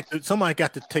got to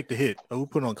take the hit. We'll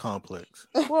put it on Complex.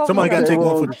 Somebody got to take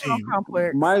one for the team.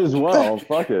 Complex. Might as well.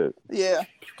 Fuck it. Yeah.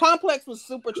 Complex was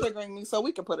super triggering me, so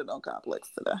we can put it on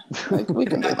Complex today. Like, we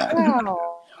can do that.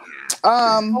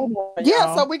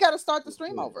 So we got to start the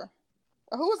stream over.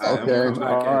 Who was that? Okay.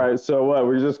 All right. So what?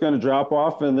 We're just gonna drop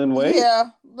off and then wait? Yeah.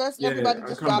 Let's everybody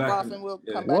just drop off and we'll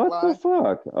come back live. What the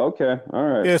fuck? Okay. All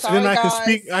right. Yeah. So then I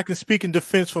can speak in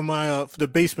defense for my for the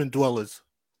basement dwellers.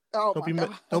 Oh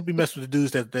don't be messing with the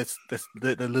dudes that lives in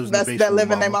the basement. That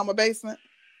live in their mama basement.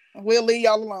 We'll leave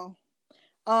y'all alone.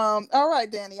 All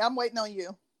right, Danny. I'm waiting on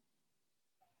you.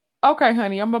 Okay,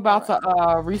 honey. I'm about to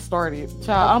restart it.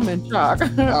 Child, I'm in shock.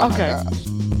 Okay.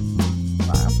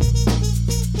 Bye.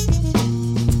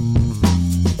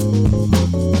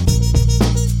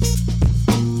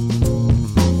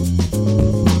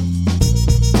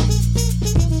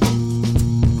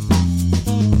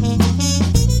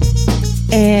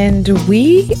 And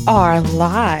we are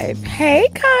live. Hey,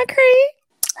 Concrete.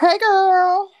 Hey,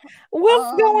 girl.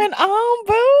 What's going on,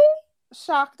 boo?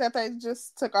 Shocked that they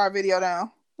just took our video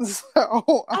down. So,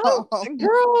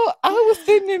 girl, I was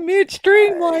sitting in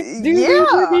midstream like, I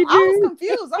was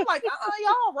confused. I'm like,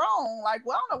 y'all wrong. Like,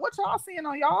 well, I don't know what y'all seeing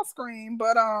on y'all screen,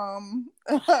 but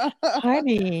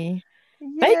honey,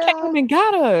 they came and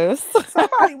got us.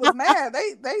 Somebody was mad.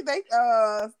 They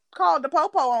called the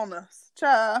popo on us,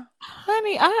 child.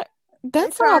 Honey,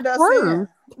 that's our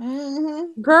first.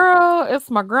 Mm-hmm. Girl, it's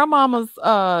my grandmama's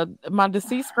my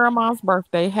deceased grandma's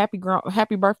birthday. Happy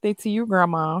birthday to you,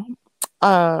 grandma.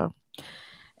 And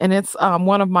it's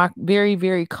one of my very,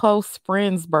 very close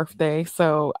friends' birthday.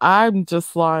 So I'm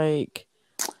just like,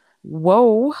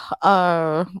 whoa.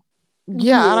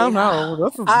 Yeah, I don't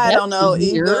know. I don't know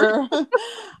either.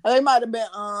 They might have been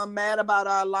mad about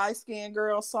our light skinned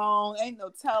girl song. Ain't no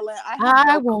telling.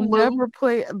 I will never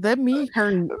play. Let me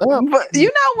hurry up. But you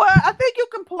know what? I think you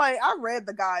can play. I read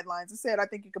the guidelines. It said I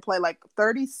think you could play like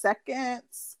 30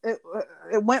 seconds. It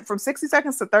went from 60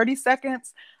 seconds to 30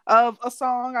 seconds of a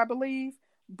song, I believe.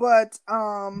 But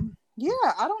yeah,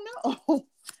 I don't know.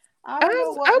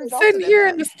 I'm sitting here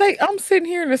in the state. I'm sitting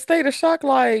here in the state of shock,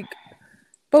 like.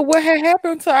 But what had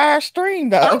happened to our stream,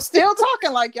 though? I'm still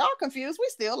talking like y'all confused. We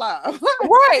still live.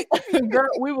 Right. Girl,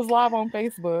 we was live on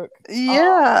Facebook.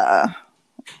 Yeah.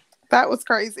 That was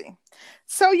crazy.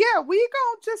 So, yeah, we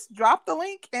gonna just drop the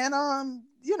link. And,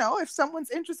 if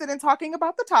someone's interested in talking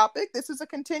about the topic, this is a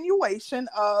continuation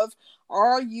of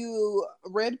Are You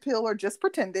Red Pill or Just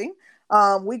Pretending?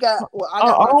 I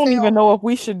don't even know if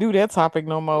we should do that topic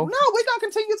no more. No, we're gonna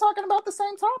continue talking about the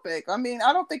same topic. I mean,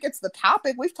 I don't think it's the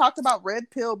topic. We've talked about red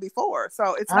pill before,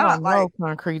 so it's not like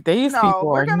Concrete.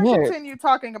 We're gonna continue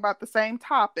talking about the same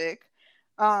topic.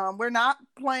 We're not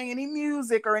playing any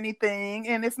music or anything,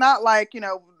 and it's not like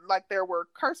like there were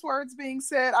curse words being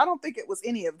said. I don't think it was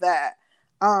any of that.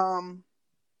 I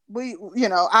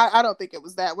don't think it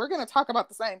was that. We're going to talk about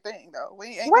the same thing, though.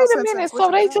 Wait a minute.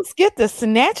 So they just get to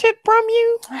snatch it from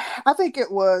you? I think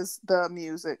it was the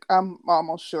music. I'm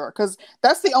almost sure. Because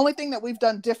that's the only thing that we've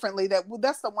done differently.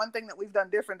 That's the one thing that we've done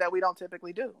different that we don't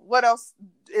typically do. What else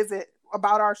is it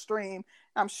about our stream?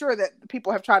 I'm sure that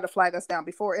people have tried to flag us down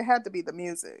before. It had to be the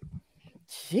music.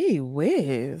 Gee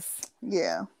whiz.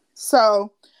 Yeah.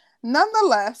 So,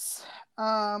 nonetheless,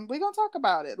 we're going to talk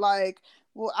about it.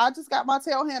 Well, I just got my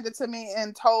tail handed to me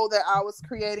and told that I was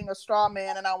creating a straw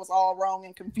man and I was all wrong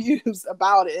and confused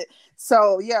about it.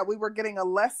 So, yeah, we were getting a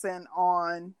lesson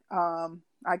on,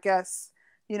 I guess,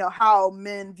 how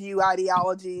men view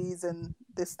ideologies and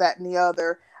this, that, and the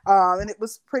other. And it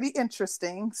was pretty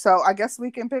interesting. So I guess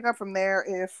we can pick up from there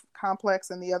if Complex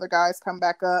and the other guys come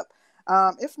back up.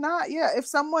 If not, if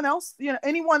someone else,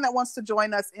 anyone that wants to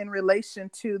join us in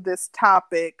relation to this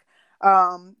topic,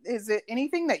 is it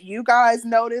anything that you guys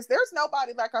notice? There's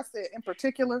nobody, like I said, in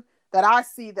particular that I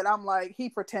see that I'm like, he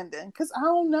pretending. Because I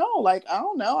don't know.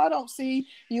 I don't see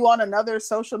you on another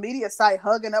social media site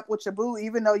hugging up with your boo,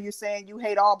 even though you're saying you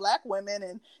hate all Black women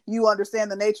and you understand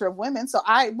the nature of women. So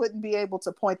I wouldn't be able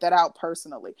to point that out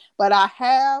personally. But I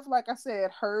have, like I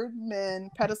said, heard men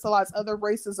pedestalize other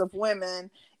races of women,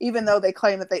 even though they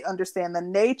claim that they understand the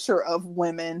nature of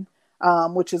women,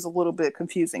 which is a little bit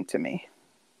confusing to me.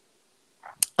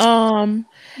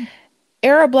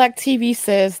 Era Black TV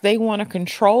says they want to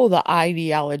control the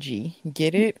ideology.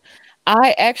 Get it?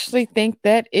 I actually think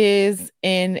that is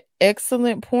an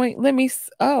excellent point.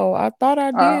 I thought I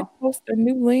did post a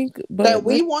new link, but that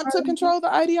we want to control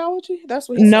the ideology. That's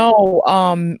what.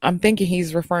 I'm thinking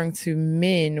he's referring to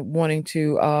men wanting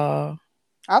to.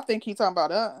 I think he's talking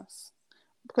about us.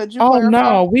 Could you?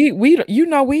 No,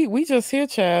 we just here,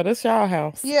 child. It's y'all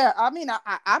house. Yeah, I mean,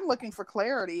 I'm looking for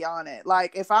clarity on it.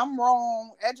 Like, if I'm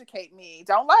wrong, educate me.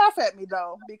 Don't laugh at me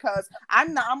though, because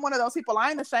I'm one of those people.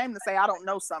 I ain't ashamed to say I don't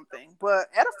know something, but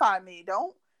edify me.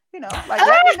 Don't let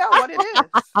me know what it is.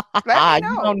 Let me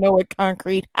know. You don't know it,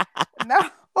 Concrete. No.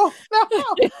 Oh, no.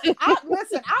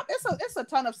 It's a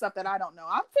ton of stuff that I don't know.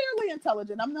 I'm fairly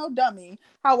intelligent. I'm no dummy.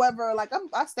 However,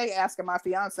 I stay asking my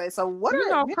fiance. So what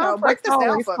break this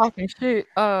down for talking shit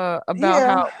about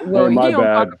how well he don't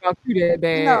talk about you that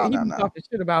bad. He been talking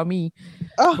shit about me.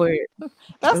 But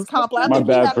that's complex. My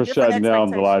bad for shutting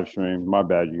down the live stream. My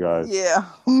bad, you guys. Yeah.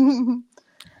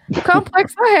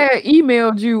 Complex, I had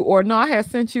emailed you, or no, I had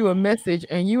sent you a message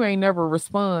and you ain't never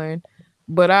respond.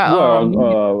 But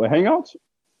Hangouts?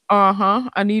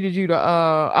 I needed you to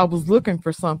I was looking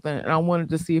for something and I wanted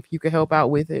to see if you could help out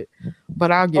with it,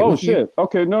 but I'll get with you.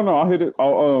 Okay, no, I'll hit it.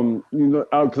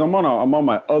 Because I'm on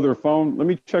my other phone. Let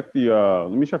me check my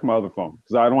other phone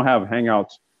because I don't have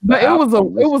Hangouts But it was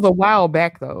a while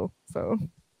back though. So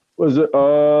was it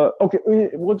okay?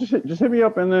 Well, just hit me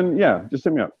up and then just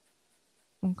hit me up.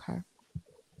 Okay.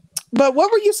 But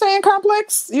what were you saying,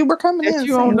 Complex? You were coming in.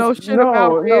 You don't know shit No,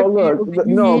 about look,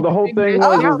 no. The whole thing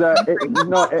was is that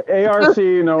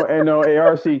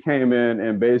ARC came in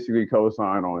and basically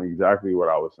co-signed on exactly what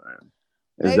I was saying.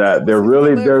 Is that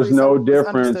there's no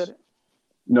difference.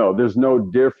 No, there's no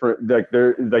different.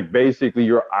 Like basically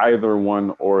you're either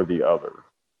one or the other.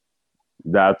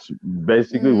 That's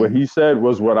basically what he said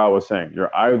was what I was saying.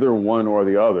 You're either one or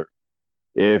the other.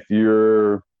 If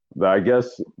you're, I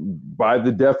guess, by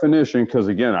the definition, because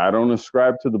again, I don't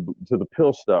ascribe to the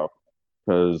pill stuff,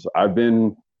 because I've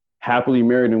been happily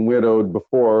married and widowed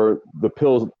before the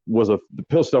pill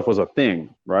stuff was a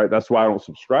thing, right? That's why I don't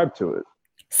subscribe to it.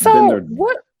 So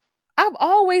what? I've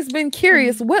always been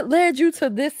curious. What led you to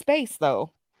this space,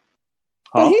 though?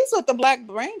 But he's with the Black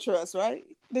Brain Trust, right?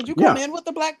 Did you come in with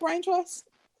the Black Brain Trust?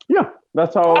 Yeah,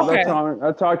 that's how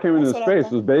I came into the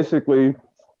space. Was basically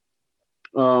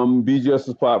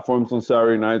BGS's platforms on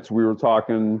Saturday nights. We were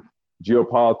talking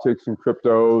geopolitics and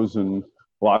cryptos and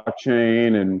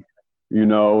blockchain and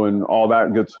and all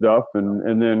that good stuff.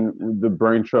 And then the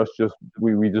Brain Trust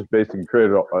we just basically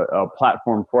created a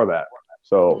platform for that.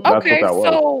 So that's what that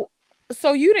was.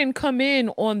 So you didn't come in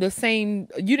on the same.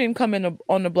 You didn't come in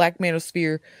on the Black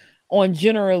Manosphere on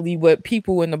generally what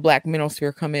people in the Black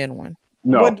Manosphere come in on.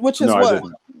 No, which is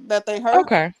that they heard.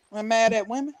 Okay, I'm mad at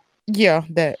women. Yeah,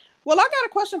 that. Well, I got a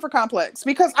question for Complex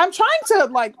because I'm trying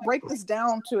to break this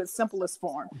down to its simplest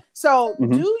form. So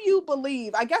do you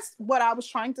believe, I guess what I was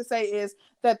trying to say is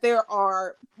that there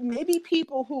are maybe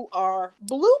people who are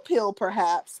blue pill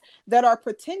perhaps that are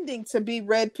pretending to be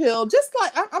red pill, just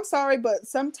like, I'm sorry, but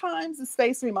sometimes the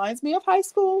space reminds me of high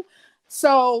school.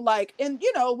 So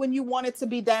when you wanted to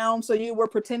be down, so you were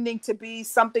pretending to be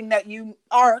something that you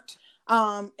aren't,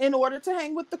 in order to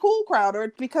hang with the cool crowd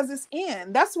or because it's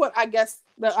in. That's what I guess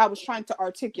that I was trying to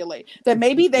articulate, that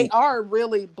maybe they are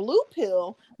really blue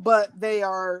pill, but they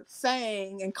are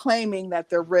saying and claiming that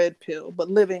they're red pill, but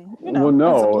living, as a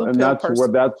blue and pill that's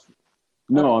person.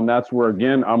 and that's where,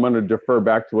 again, I'm going to defer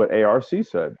back to what ARC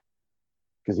said,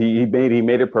 because he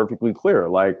made it perfectly clear.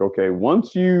 Like, okay,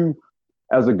 once you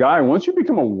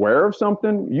become aware of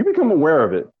something, you become aware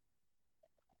of it.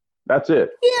 That's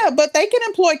it. Yeah, but they can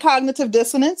employ cognitive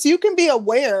dissonance. You can be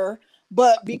aware,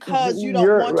 but because you don't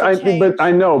want to change. But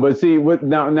I know. But see,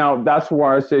 now that's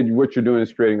why I said what you're doing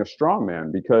is creating a straw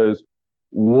man, because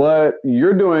what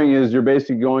you're doing is you're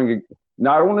basically going.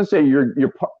 Now I don't want to say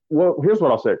well, here's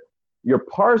what I'll say. You're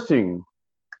parsing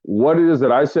what it is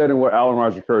that I said and what Alan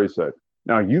Roger Curry said.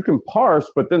 Now you can parse,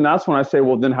 but then that's when I say,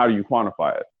 well, then how do you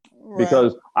quantify it? Right.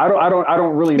 Because I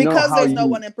don't really know because there's no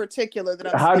one in particular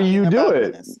that I'm. How do you do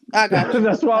it? I got you.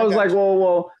 That's why I was like,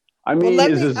 well. I mean,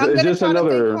 I'm is going to this try another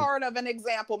to think hard of an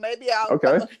example? Maybe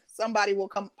somebody will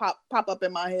pop up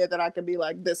in my head that I could be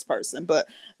like this person. But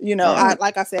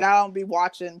like I said, I don't be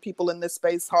watching people in this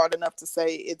space hard enough to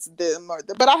say it's them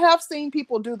but I have seen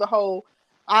people do the whole.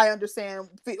 I understand.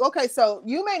 Okay, so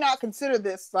you may not consider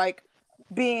this like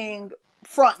being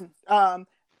fronting.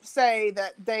 Say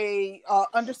that they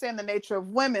understand the nature of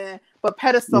women, but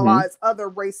pedestalize other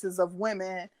races of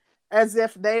women as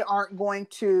if they aren't going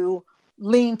to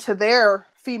lean to their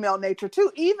female nature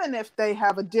too, even if they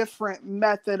have a different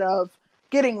method of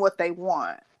getting what they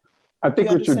want. I think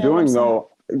what you're doing,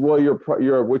 though, what you're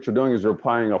doing is you're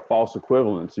applying a false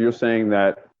equivalence. You're saying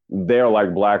that they're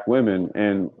like Black women,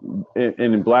 and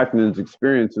in Black men's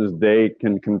experiences, they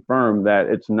can confirm that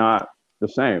it's not the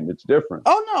same. It's different.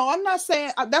 Oh no, I'm not saying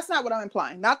that's not what I'm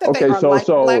implying. Not that they are like Black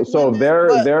women. So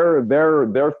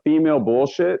their female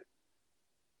bullshit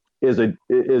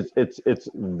it's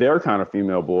their kind of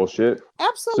female bullshit.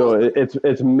 Absolutely. So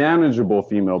it's manageable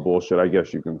female bullshit, I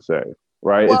guess you can say,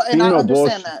 right? Well, it's and female I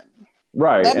understand bullshit, that.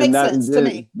 right? That makes sense to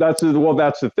me. That's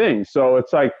the thing. So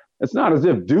it's like it's not as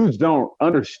if dudes don't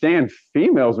understand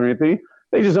females or anything.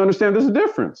 They just understand there's a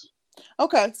difference.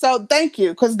 Okay, so thank you,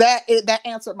 because that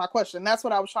answered my question. That's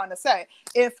what I was trying to say.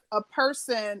 If a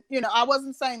person, I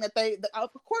wasn't saying that of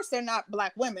course they're not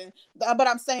Black women, but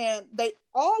I'm saying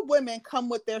all women come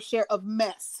with their share of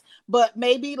mess. But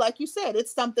maybe, like you said,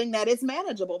 it's something that is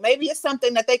manageable. Maybe it's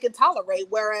something that they can tolerate,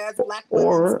 whereas Black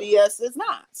women's BS is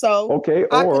not. So okay,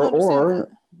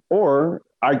 or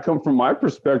I come from my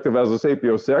perspective as a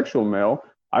sapiosexual male.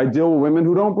 I deal with women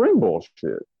who don't bring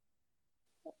bullshit.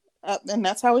 And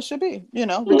that's how it should be,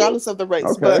 regardless of the race.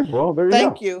 Okay, but well, there you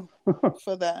thank you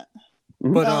for that.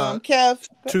 But Kev,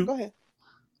 go ahead.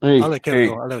 Hey, I'll let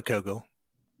Kev go.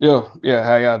 Yeah.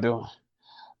 How y'all doing?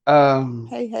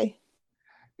 Hey.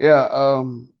 Yeah.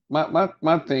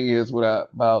 my thing is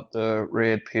about the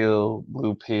red pill,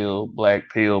 blue pill, black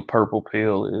pill, purple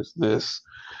pill is this,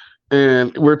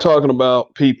 and we're talking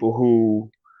about people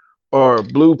who are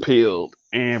blue pilled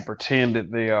and pretend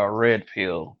that they are red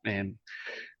pill. And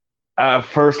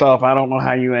first off, I don't know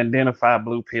how you identify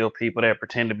blue pill people that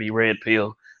pretend to be red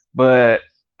pill, but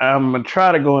I'm gonna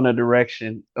try to go in a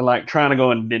direction, like trying to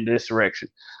go in this direction.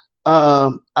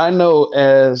 I knew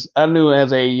as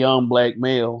a young black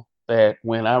male that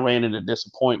when I ran into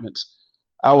disappointments,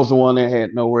 I was the one that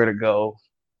had nowhere to go,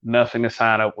 nothing to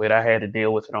sign up with. I had to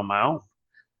deal with it on my own.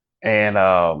 And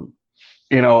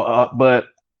but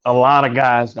a lot of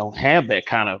guys don't have that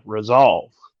kind of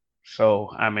resolve. So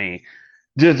I mean,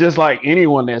 just like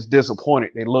anyone that's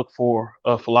disappointed, they look for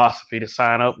a philosophy to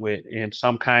sign up with and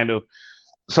some kind of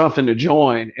something to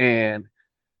join, and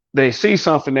they see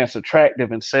something that's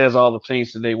attractive and says all the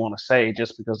things that they want to say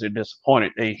just because they're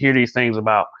disappointed. They hear these things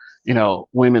about,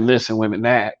 women this and women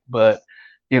that, but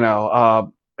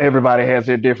everybody has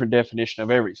their different definition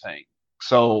of everything.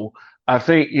 So I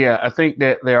think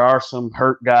that there are some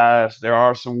hurt guys, there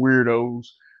are some weirdos.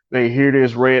 They hear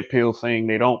this red pill thing,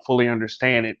 they don't fully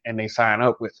understand it, and they sign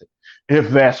up with it. If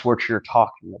that's what you're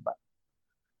talking about,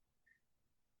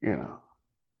 you know.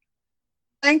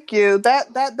 Thank you.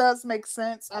 That does make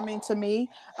sense. I mean, to me,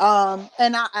 and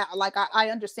I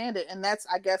understand it, and that's,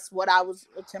 I guess, what I was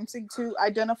attempting to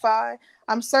identify.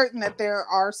 I'm certain that there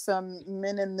are some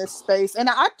men in this space, and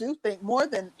I do think more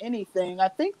than anything, I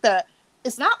think that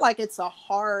it's not like it's a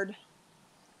hard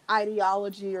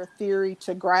ideology or theory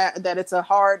to grasp, that it's a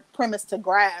hard premise to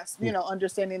grasp,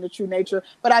 understanding the true nature.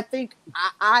 But I think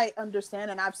I understand,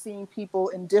 and I've seen people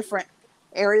in different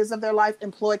areas of their life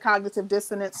employ cognitive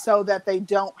dissonance so that they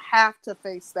don't have to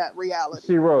face that reality.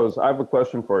 See, Rose, I have a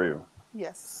question for you.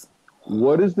 Yes.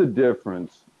 What is the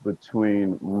difference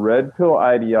between red pill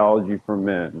ideology for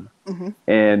men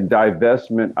and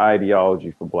divestment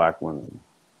ideology for black women?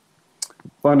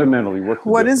 Fundamentally,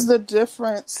 what is the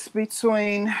difference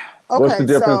between? Okay, what's the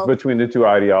difference between the two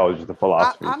ideologies, the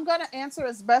philosophy? I'm going to answer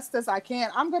as best as I can.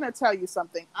 I'm going to tell you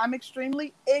something. I'm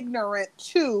extremely ignorant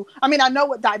to. I mean, I know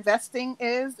what divesting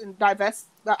is, and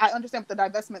I understand what the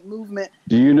divestment movement.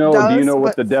 Do you know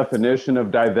what the definition of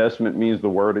divestment means? The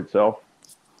word itself.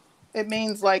 It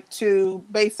means like to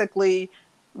basically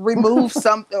remove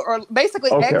something, or basically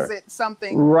exit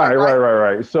something.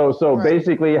 Right. So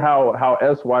basically how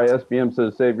SYSBM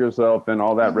says save yourself and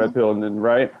all that red pill, and then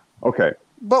right. Okay.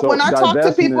 But when I talk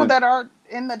to people that are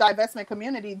in the divestment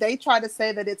community, they try to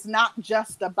say that it's not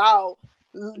just about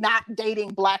not dating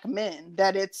black men,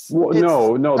 that it's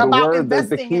no about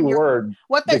the key word.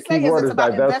 What they say is it's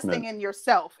about investing in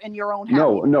yourself and your own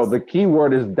happiness. No, the key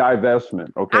word is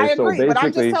divestment. Okay, I agree, so basically, but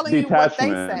I'm just telling you what they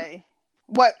say.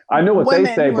 What I know what they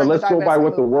say, but let's go by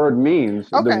what the word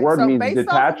means. Okay, the word so means based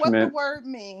detachment. off what the word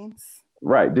means,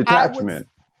 right? Detachment.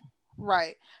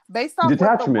 Right. Based on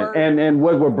detachment, and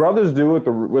what brothers do with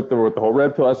the whole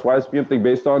red pill SYSBM thing,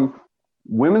 based on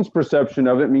women's perception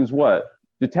of it, means what?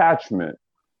 Detachment.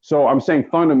 So I'm saying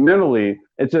fundamentally,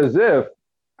 it's as if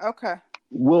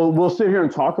we'll sit here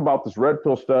and talk about this red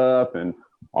pill stuff and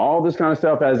all this kind of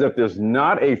stuff as if there's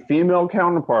not a female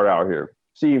counterpart out here.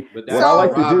 See, what I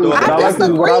like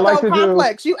to do.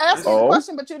 Complex. You asked me a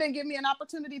question, but you didn't give me an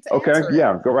opportunity to answer it. Okay,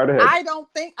 yeah, go right ahead. I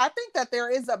think that there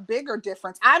is a bigger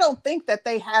difference. I don't think that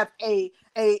they have a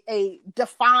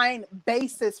defined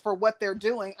basis for what they're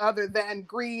doing other than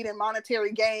greed and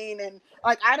monetary gain, and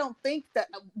I don't think that.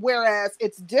 Whereas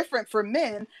it's different for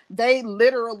men, they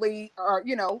literally are,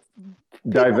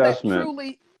 divestment.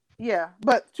 Truly. Yeah,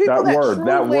 but people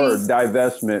that word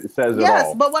divestment says it all.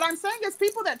 Yes, but what I'm saying is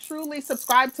people that truly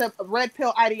subscribe to red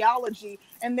pill ideology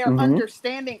and their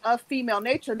understanding of female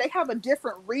nature, they have a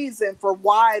different reason for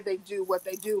why they do what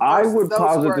they do. I would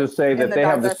posit to say that they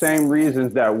have the same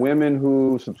reasons that women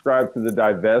who subscribe to the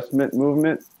divestment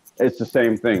movement, it's the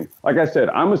same thing. Like I said,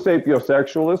 I'm a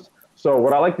sapiosexualist, so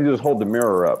what I like to do is hold the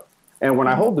mirror up. And when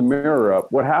I hold the mirror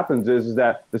up, what happens is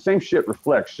that the same shit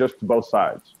reflects just to both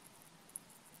sides.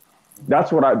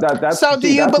 That's what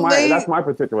that's my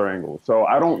particular angle. So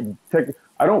I don't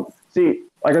see,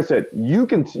 like I said,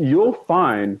 you'll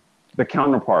find the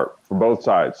counterpart for both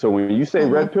sides. So when you say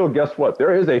red pill, guess what?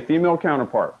 There is a female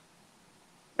counterpart.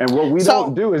 And what we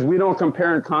don't do is we don't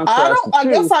compare and contrast. I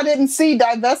guess I didn't see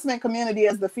divestment community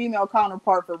as the female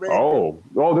counterpart for red.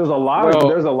 There's a lot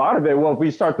of it. Well, if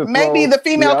we start to maybe the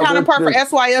female counterpart for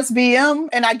SYSBM,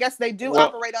 and I guess they do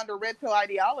operate under red pill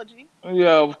ideology.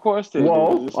 Yeah, of course they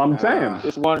do. I'm saying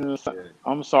it's one.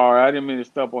 I'm sorry, I didn't mean to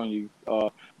step on you.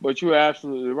 But you're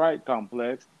absolutely right,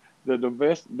 Complex. the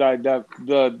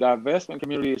divestment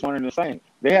community is one and the same.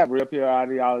 They have red pill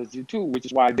ideology too, which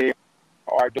is why they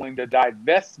are doing the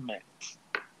divestment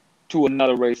to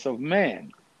another race of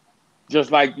men.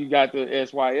 Just like you got the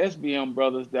SYSBM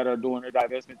brothers that are doing the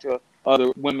divestment to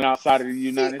other women outside of the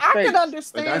United States. I could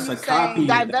understand you saying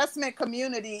divestment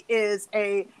community is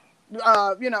a,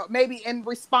 maybe in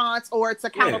response, or it's a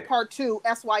counterpart to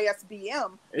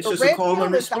SYSBM. It's just a call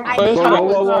and response.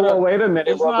 Whoa, wait a minute.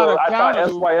 I thought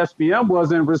SYSBM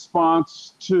was in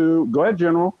response to. Go ahead,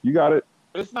 General. You got it.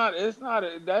 That's not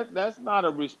a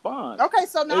response. Okay,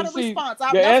 so not a response.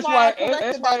 That's why I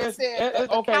corrected that and said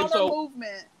counter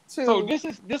movement to. So this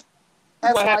is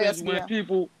what happens when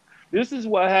people. This is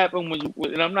what happened when you.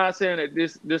 And I'm not saying that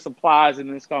this applies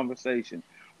in this conversation,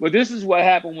 but this is what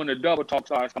happened when the double talk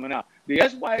starts coming out. The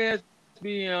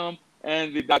SYSBM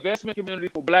and the divestment community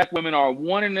for Black women are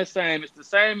one and the same. It's the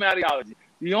same ideology.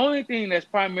 The only thing that's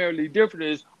primarily different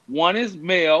is one is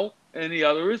male and the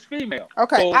other is female.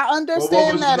 Okay, so, I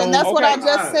understand that, and that's what I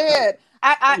just said.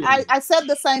 I said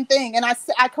the same thing, and I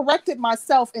corrected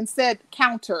myself and said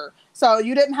counter. So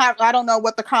you didn't have. I don't know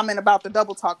what the comment about the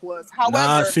double talk was.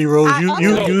 However, Rose,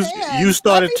 you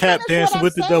started tap dancing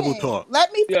with the double talk.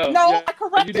 I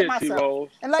corrected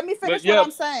myself, and let me finish what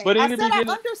I'm saying. I said I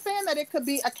understand that it could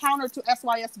be a counter to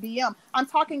SYSBM. I'm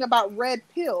talking about red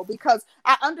pill because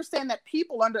I understand that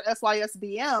people under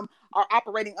SYSBM are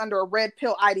operating under a red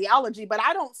pill ideology, but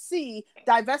I don't see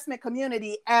divestment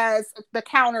community as the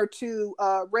counter to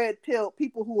red pill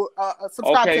people who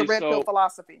subscribe to red pill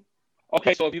philosophy.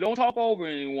 Okay, so if you don't talk over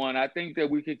anyone, I think that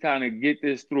we can kind of get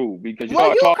this through because you cut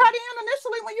in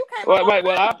initially when you came. Right.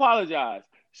 Well, I apologize.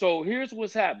 So here's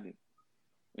what's happening.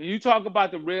 When you talk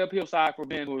about the red pill side for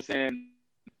men who are saying,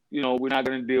 we're not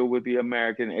going to deal with the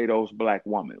American ADOS Black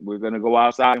woman. We're going to go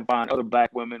outside and find other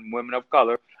Black women of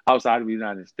color outside of the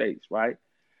United States, right?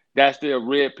 That's their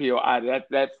red pill.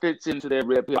 That fits into their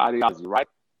red pill ideology, right?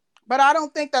 But I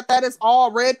don't think that is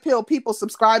all red pill people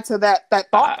subscribe to that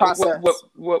thought process.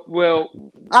 Well,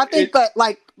 I think that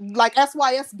like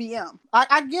SYSBM.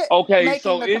 I get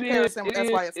making the comparison with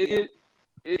SYSBM.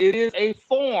 It is a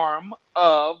form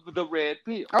of the red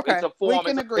pill. Okay, it's a form. We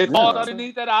can agree. It falls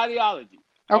underneath that ideology.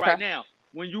 Okay. All right, now,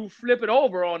 when you flip it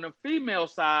over on the female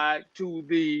side to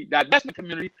the divestment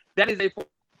community, that is a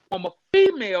form of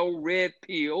female red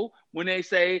pill when they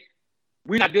say,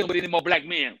 we're not dealing with any more Black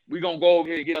men. We're going to go over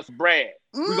here and get us Brad.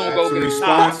 We're going to go get a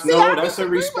response. No, that's a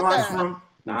response from...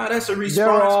 Nah, that's a response.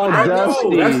 They're all dusty.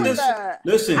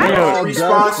 Listen, that's a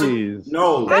response.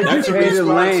 No, that's a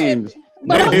response.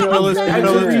 That's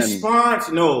a response.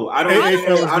 No, I don't think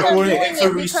it's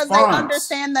a response. Because they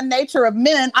understand the nature of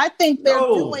men. I think they're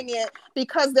doing it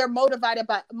because they're motivated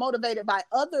by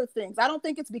other things. I don't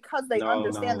think it's because they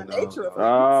understand the nature of things.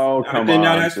 Oh, come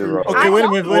on. Okay, wait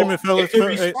a minute, fellas. It's a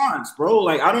response, bro.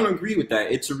 Like, I don't agree with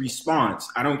that. It's a response.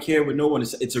 I don't care what no one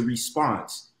is. It's a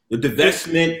response. The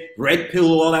divestment, red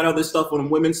pill, all that other stuff on the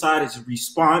women's side is a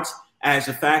response as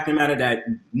a fact of the matter that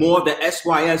more of the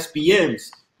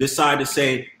SYSBMs decide to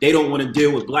say they don't want to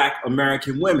deal with Black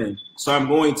American women. So I'm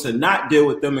going to not deal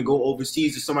with them and go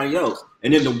overseas to somebody else.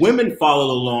 And then the women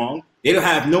follow along. They don't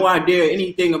have no idea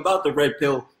anything about the red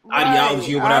pill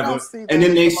ideology or whatever. And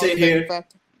then they sit here.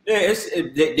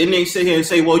 Then they sit here and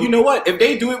say, well, you know what? If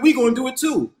they do it, we going to do it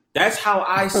too. That's how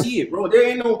I see it, bro. There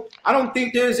ain't no, I don't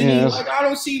think there's any, I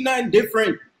don't see nothing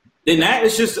different than that.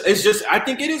 It's just, I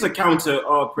think it is a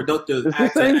counterproductive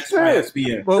act to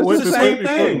SYSBM. It's the same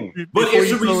thing, but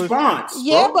it's a response.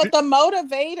 Yeah, but the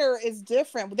motivator is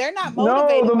different. They're not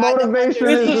motivated the by motivation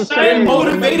the is the same.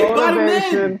 Motivated by the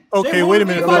men. Okay, wait a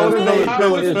minute, fellas, wait a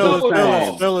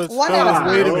minute, fellas. One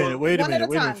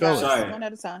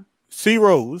at a time. C.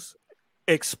 Rose,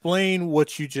 explain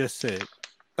what you just said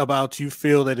about you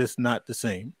feel that it's not the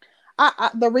same.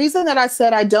 The reason that I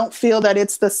said I don't feel that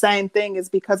it's the same thing is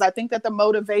because I think that the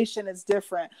motivation is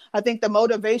different. I think the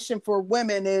motivation for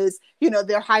women is,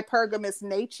 their hypergamous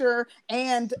nature.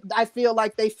 And I feel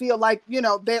like they feel like,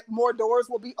 that more doors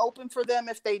will be open for them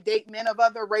if they date men of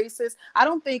other races. I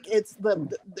don't think it's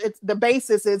the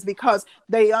basis is because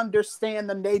they understand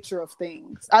the nature of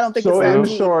things. I don't think it's that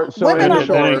deep. In short,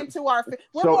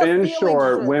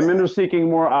 women are seeking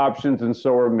more options and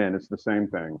so are men. It's the same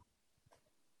thing.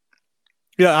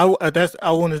 Yeah,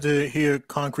 I wanted to hear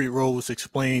Concrete Rose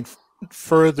explain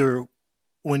further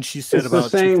when she said about the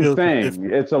same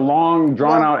thing. It's a long,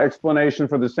 drawn-out explanation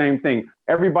for the same thing.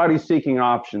 Everybody's seeking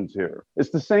options here.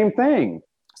 It's the same thing.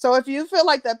 So if you feel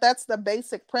like that's the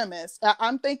basic premise,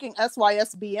 I'm thinking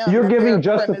SYSBM. You're giving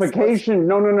justification.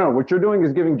 No. What you're doing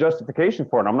is giving justification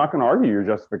for it. I'm not going to argue your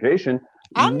justification.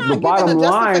 I'm not giving a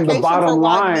justification for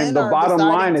why men are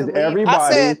deciding to leave. Everybody.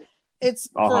 I said it's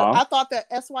for. I thought that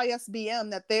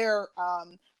SYSBM, that their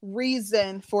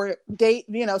reason for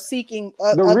seeking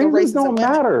other races don't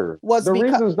matter. Was the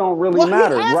because, reasons don't really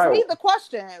matter. He asked right? me the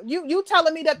question. You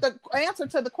telling me that the answer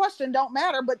to the question don't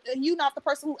matter, but you not the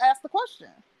person who asked the question.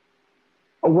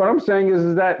 What I'm saying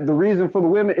is that the reason for the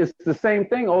women is the same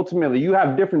thing. Ultimately, you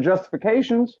have different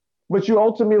justifications, but you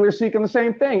ultimately are seeking the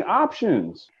same thing: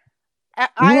 options. You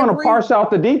want to parse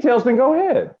out the details, then go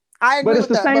ahead. I agree with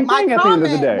that. But my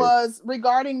comment was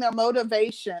regarding their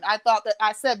motivation.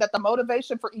 I said that the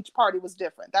motivation for each party was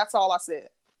different. That's all I said.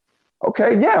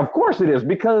 Okay, yeah, of course it is,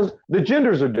 because the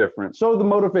genders are different, so the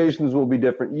motivations will be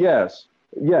different. Yes,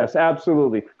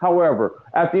 absolutely. However,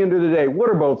 at the end of the day, what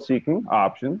are both seeking?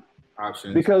 Options.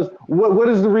 Because what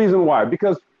is the reason why?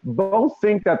 Because both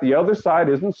think that the other side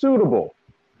isn't suitable.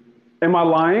 Am I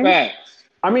lying? Facts.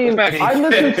 I mean, I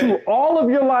listen to all of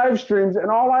your live streams, and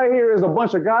all I hear is a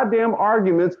bunch of goddamn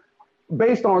arguments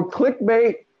based on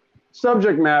clickbait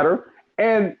subject matter,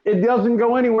 and it doesn't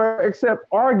go anywhere except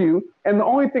argue. And the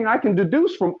only thing I can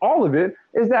deduce from all of it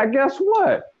is that, guess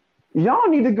what? Y'all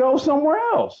need to go somewhere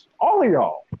else. All of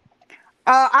y'all.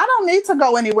 I don't need to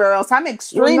go anywhere else. I'm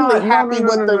extremely happy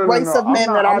with the race of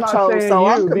men that I chose. So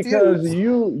I'm confused. Because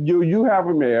you have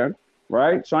a man,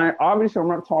 right? So obviously I'm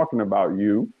not talking about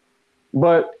you.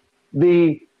 But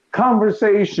the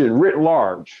conversation writ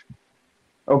large,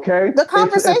 okay? The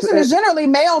conversation is generally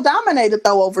male dominated,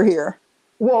 though, over here.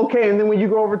 Well, okay, and then when you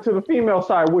go over to the female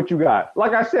side, what you got?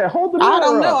 Like I said, hold the mirror I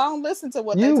don't know. up. I don't listen to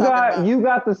what they're talking about. You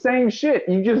got the same shit.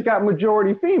 You just got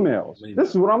majority females. This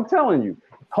is what I'm telling you.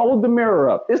 Hold the mirror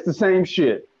up. It's the same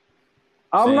shit.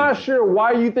 I'm not sure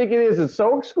why you think it is. It's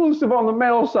so exclusive on the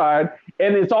male side,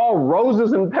 and it's all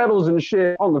roses and petals and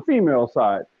shit on the female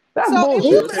side. That's bullshit.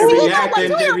 You want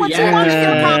to hear,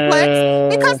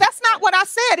 Complex, because that's not what I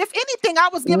said. If anything, I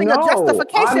was giving a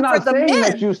justification for the men. I'm not saying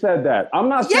that you said that. I'm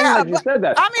not saying that you said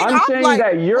that. I'm saying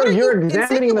that you're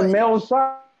examining the male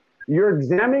side. You're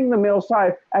examining the male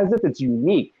side as if it's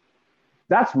unique.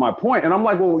 That's my point. And I'm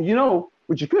like, well, you know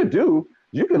what you could do?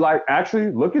 You could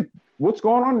actually look at what's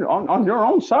going on your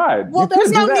own side. Well,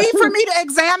 there's no need for me to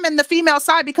examine the female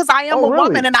side because I am a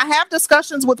woman and I have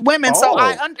discussions with women, so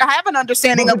I have an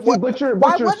understanding of what. Why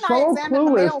wouldn't I examine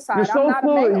the male side? I'm not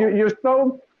a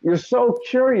male. You're so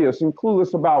curious and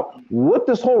clueless about what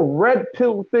this whole red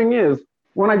pill thing is,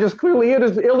 when I just clearly it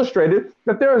is illustrated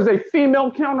that there is a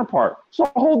female counterpart.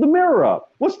 So hold the mirror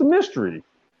up. What's the mystery?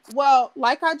 Well,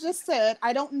 like I just said,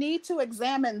 I don't need to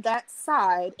examine that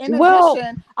side. In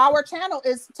addition, our channel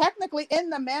is technically in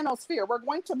the manosphere. We're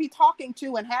going to be talking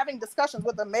to and having discussions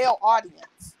with the male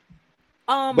audience.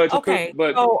 Okay.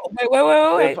 But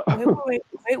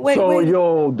wait. So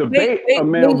you'll debate a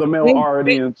male-to-male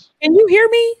audience. Can you hear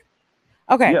me?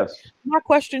 Okay. Yes. My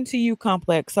question to you,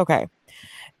 Complex. Okay.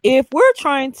 If we're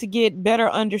trying to get better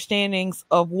understandings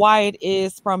of why it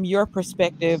is from your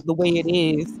perspective the way it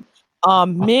is,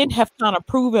 men have kind of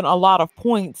proven a lot of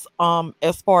points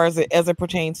as far as it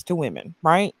pertains to women,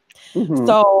 right? Mm-hmm.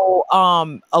 So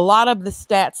a lot of the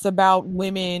stats about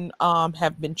women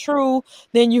have been true.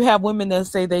 Then you have women that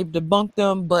say they've debunked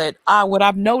them, but what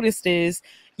I've noticed is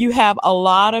you have a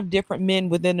lot of different men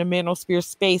within the manosphere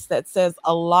space that says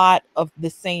a lot of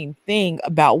the same thing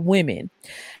about women.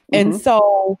 Mm-hmm. And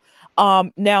so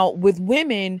now with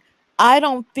women, I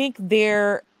don't think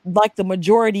they're like the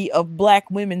majority of Black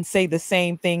women say the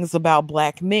same things about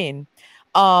Black men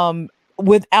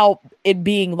without it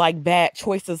being like bad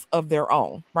choices of their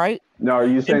own, right? Now, are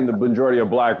you saying the majority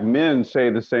of Black men say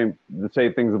the same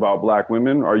things about Black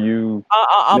women? Are you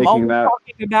I'm making that?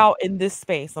 Talking about in this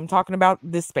space. I'm talking about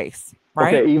this space,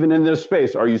 right? Okay, even in this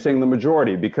space, are you saying the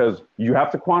majority? Because you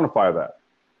have to quantify that.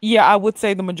 Yeah, I would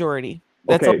say the majority.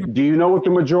 Do you know what the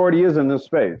majority is in this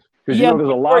space? Because you know there's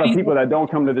a lot of people that don't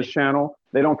come to this channel.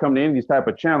 They don't come to any of these type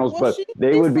of channels, but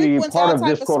they would be part of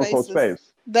this quote unquote space.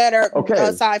 That are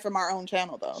aside from our own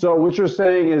channel, though. So what you're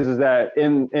saying is that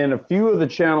in a few of the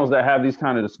channels that have these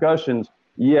kind of discussions,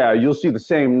 yeah, you'll see the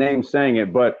same name saying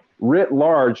it, but writ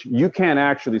large, you can't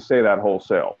actually say that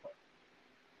wholesale.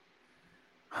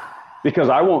 Because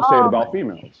I won't say it about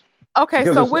females. Okay,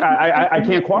 because so I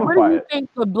can't quantify it. What do you think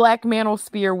the Black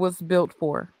manosphere was built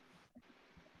for?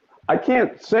 I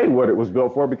can't say what it was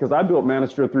built for because I built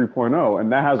Manosphere 3.0 and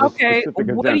that has a specific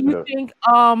agenda. What do you think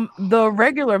the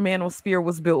regular manosphere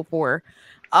was built for?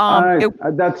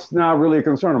 That's not really a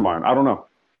concern of mine. I don't know.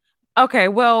 Okay,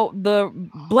 well, the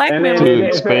Black manosphere,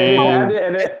 if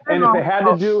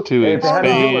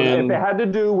it had to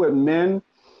do with men,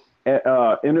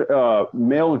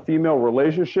 male and female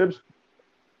relationships,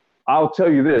 I'll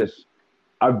tell you this: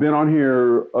 I've been on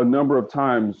here a number of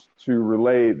times to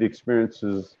relay the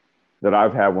experiences that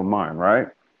I've had with mine, right?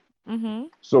 Mm-hmm.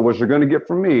 So what you're going to get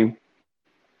from me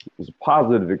is a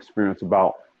positive experience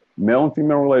about male and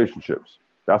female relationships.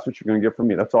 That's what you're going to get from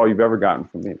me. That's all you've ever gotten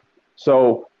from me.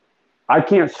 So I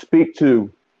can't speak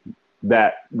to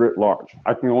that writ large.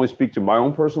 I can only speak to my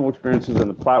own personal experiences and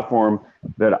the platform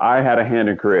that I had a hand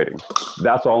in creating.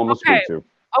 That's all I'm going to speak to.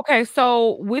 Okay,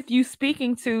 so with you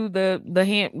speaking to the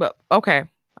hand, but okay,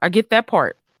 I get that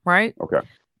part, right? Okay.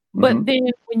 But then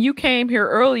when you came here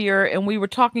earlier and we were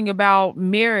talking about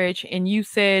marriage and you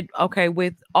said, okay,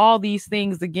 with all these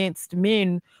things against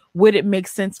men, would it make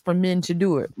sense for men to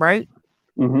do it, right?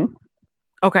 Mm-hmm.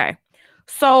 Okay.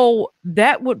 So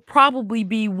that would probably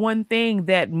be one thing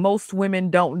that most women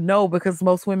don't know because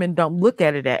most women don't look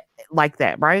at it like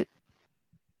that, right?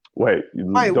 Wait,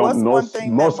 what's one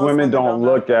thing most women don't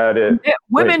look at it.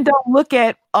 Women don't look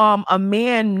at a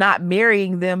man not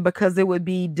marrying them because it would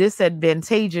be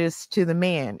disadvantageous to the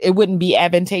man. It wouldn't be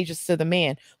advantageous to the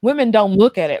man. Women don't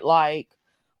look at it like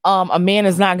a man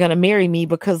is not going to marry me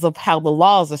because of how the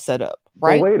laws are set up,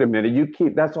 right? Well, wait a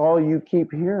minute. That's all you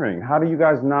keep hearing. How do you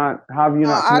guys not? How have you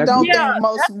not? I don't think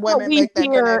most women make that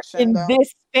connection in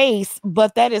this space,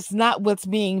 but that is not what's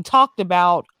being talked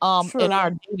about in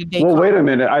our day-to-day. Well, wait a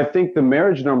minute. I think the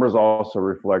marriage numbers also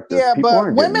reflect this. Yeah, people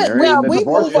but women, we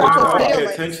move on to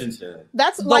feelings.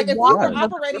 That's like if we were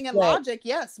operating in logic,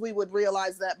 yes, we would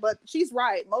realize that. But she's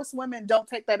right. Most women don't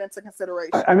take that into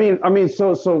consideration. I mean,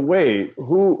 so wait.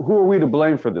 Who are we to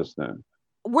blame for this then?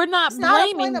 We're not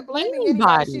blaming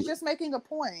anybody. She's just making a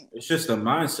point. It's just a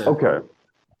mindset. Okay.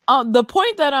 The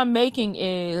point that I'm making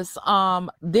is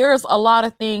there's a lot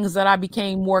of things that I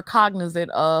became more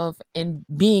cognizant of in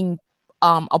being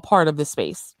a part of the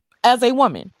space as a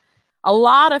woman. A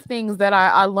lot of things that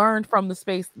I learned from the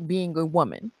space being a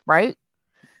woman, right?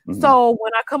 Mm-hmm. So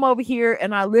when I come over here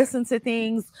and I listen to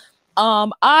things,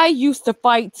 I used to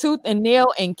fight tooth and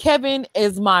nail, and Kevin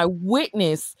is my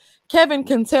witness. Kevin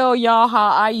can tell y'all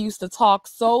how I used to talk.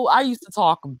 So I used to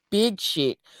talk big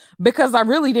shit because I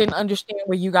really didn't understand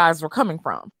where you guys were coming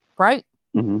from, right?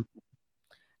 Mm-hmm.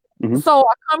 Mm-hmm. So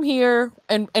I come here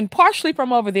and partially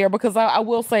from over there because I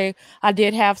will say I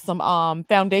did have some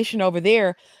foundation over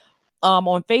there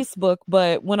on Facebook.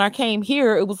 But when I came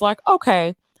here, it was like,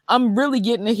 okay, I'm really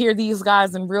getting to hear these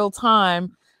guys in real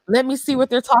time. Let me see what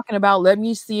they're talking about. Let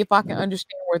me see if I can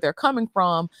understand where they're coming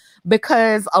from,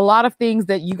 because a lot of things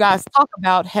that you guys talk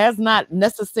about has not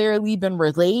necessarily been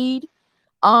relayed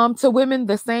to women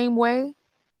the same way.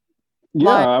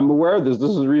 Yeah, I'm aware of this. This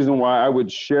is the reason why I would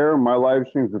share my live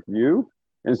streams with you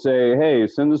and say, hey,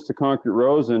 send this to Concrete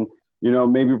Rose and,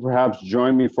 maybe perhaps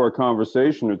join me for a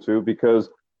conversation or two, because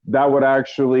that would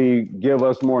actually give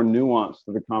us more nuance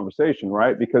to the conversation,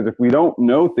 right? Because if we don't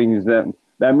know things, that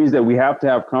means that we have to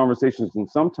have conversations, and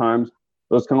sometimes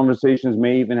those conversations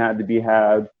may even have to be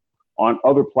had on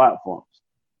other platforms.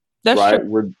 That's right,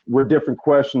 true. where different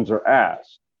questions are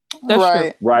asked. That's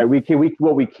right. True. Right.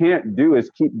 What we can't do is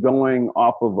keep going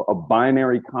off of a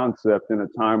binary concept in a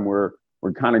time where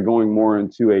we're kind of going more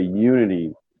into a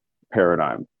unity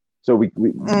paradigm. So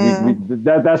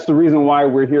that's the reason why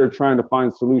we're here trying to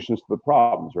find solutions to the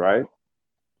problems, right?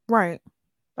 Right.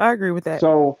 I agree with that.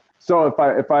 So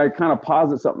if I kind of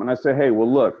posit something and I say, hey,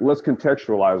 well, look, let's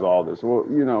contextualize all this. Well,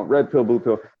 red pill, blue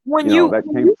pill. When you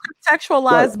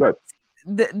contextualize,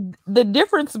 the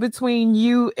difference between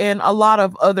you and a lot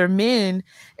of other men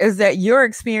is that your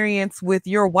experience with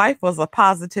your wife was a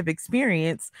positive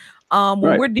experience. When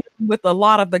we're dealing with a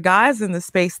lot of the guys in the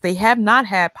space, they have not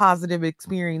had positive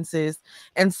experiences.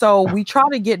 And so we try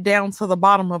to get down to the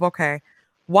bottom of, okay,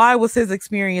 why was his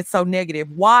experience so negative?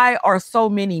 Why are so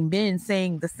many men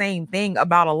saying the same thing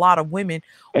about a lot of women?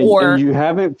 And you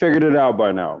haven't figured it out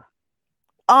by now?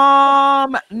 No,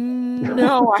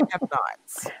 I have not.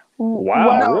 Wow,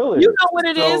 well, really? You know what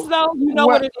it is, though. You know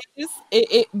what it is.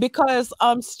 It because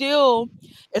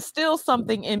it's still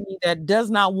something in me that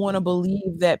does not want to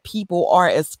believe that people are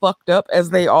as fucked up as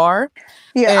they are.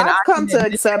 Yeah, and I've come to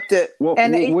accept it,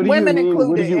 and women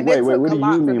included. Wait, what do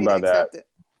you mean by that?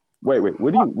 Wait,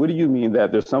 what do you mean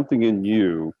that there's something in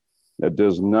you that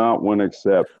does not want to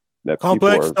accept that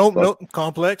complex?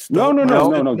 Complex. No, dead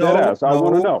ass. I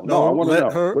want to know. No, I want to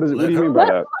know. What do you mean by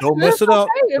that? Don't mess it up.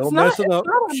 Don't mess it up.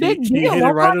 She hit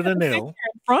it right at the nail. In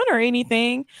front or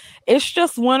anything. It's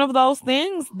just one of those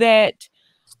things that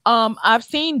I've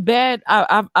seen bad.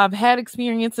 I've had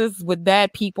experiences with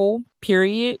bad people.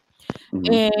 Period.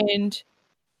 Mm-hmm.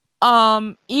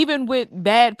 And even with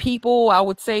bad people, I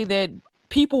would say that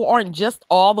people aren't just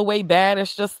all the way bad.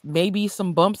 It's just maybe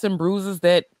some bumps and bruises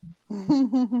that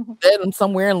then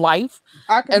somewhere in life.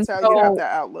 I can tell you have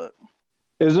that outlook.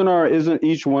 Isn't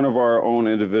each one of our own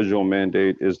individual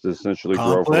mandate is to essentially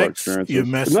grow from our experiences? You're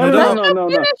messing it up. No.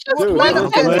 Dude,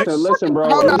 listen, bro.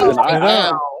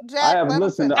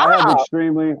 Listen, I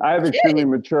have extremely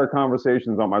mature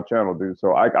conversations on my channel, dude.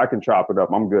 So I can chop it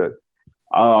up. I'm good.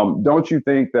 Don't you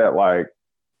think that like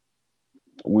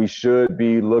we should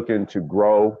be looking to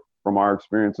grow from our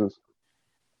experiences?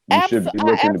 We should be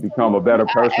looking to become a better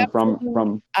person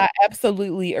from. I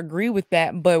absolutely agree with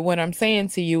that. But what I'm saying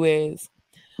to you is,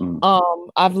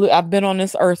 I've been on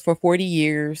this earth for 40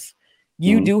 years.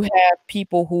 You do have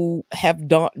people who have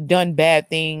done bad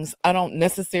things. I don't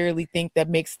necessarily think that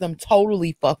makes them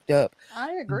totally fucked up.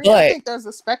 I agree. I think there's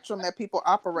a spectrum that people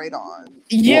operate on.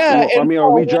 Yeah. I mean,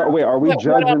 are we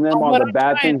judging them on the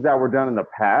bad things that were done in the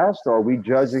past, or are we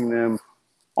judging them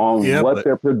on what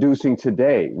they're producing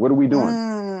today? What are we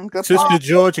doing? Sister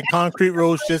George and Concrete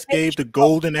Rose just gave the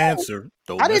golden answer.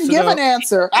 I didn't give an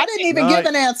answer. I didn't even give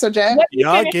an answer, Jack.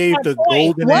 Y'all gave the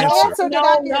golden answer.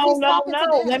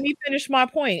 No. Let me finish my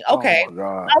point. Okay.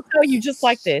 I'll tell you just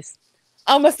like this.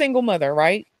 I'm a single mother,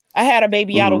 right? I had a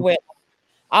baby out of wedlock.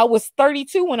 I was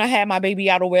 32 when I had my baby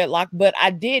out of wedlock, but I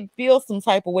did feel some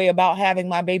type of way about having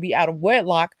my baby out of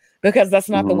wedlock because that's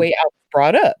not the way I was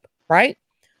brought up, right?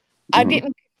 I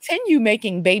didn't continue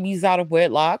making babies out of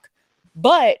wedlock,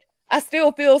 but I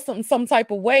still feel some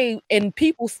type of way, and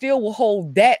people still will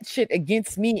hold that shit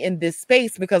against me in this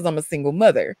space because I'm a single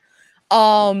mother.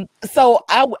 So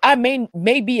I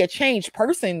may be a changed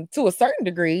person to a certain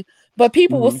degree, but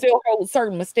people will still hold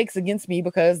certain mistakes against me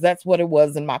because that's what it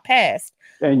was in my past.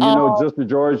 And Sister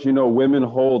George, women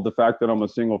hold the fact that I'm a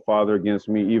single father against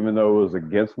me, even though it was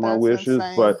against my wishes.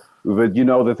 Insane. But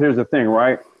that here's the thing,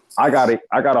 right? I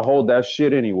gotta hold that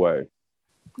shit anyway.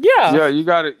 Yeah, you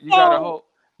gotta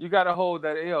hold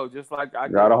that L, just like I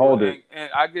gotta hold it.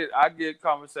 And I get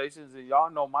conversations, and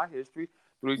y'all know my history.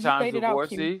 3 times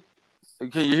divorcee.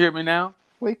 Can you hear me now?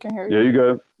 We can hear you. Yeah, you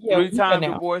good. 3 times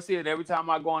divorcee, and every time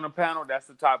I go on a panel, that's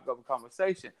the topic of a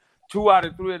conversation. 2 out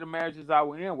of 3 of the marriages I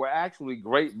was in were actually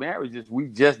great marriages. We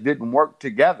just didn't work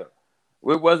together.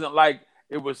 It wasn't like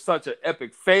it was such an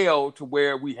epic fail to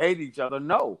where we hate each other.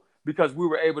 No, because we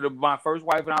were able to. My first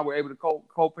wife and I were able to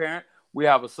co-parent. We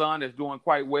have a son that's doing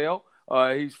quite well.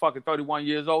 He's fucking 31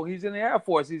 years old. He's in the Air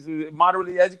Force. He's a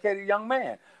moderately educated young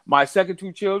man. My second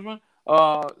 2 children,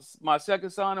 my second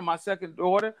son and my second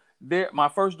daughter, my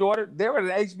first daughter, they're at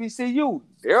an HBCU.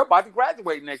 They're about to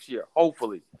graduate next year,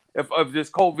 hopefully, if this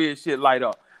COVID shit light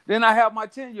up. Then I have my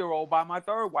 10-year-old by my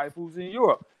third wife who's in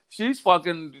Europe. She's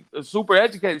fucking super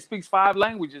educated, speaks 5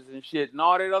 languages and shit and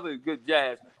all that other good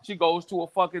jazz. She goes to a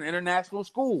fucking international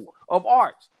school of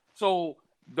arts. So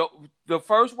the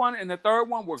first one and the third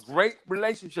one were great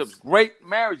relationships, great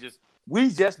marriages. We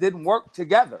just didn't work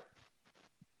together.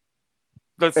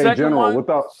 The second one,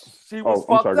 she was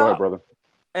fucked up. Go ahead, brother.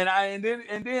 And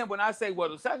then when I say, well,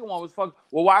 the second one was fucked.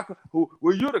 Well, why?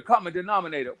 Were you the common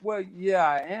denominator? Well, yeah,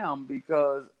 I am,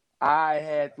 because I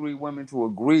had 3 women to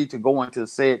agree to go into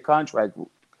said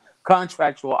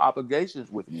contractual obligations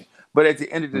with me. But at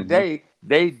the end of the day,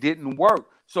 they didn't work.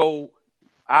 So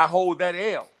I hold that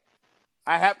L.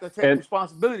 I have to take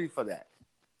responsibility for that.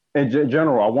 And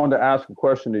General, I wanted to ask a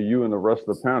question to you and the rest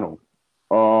of the panel.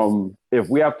 If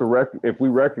we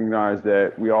recognize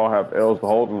that we all have L's to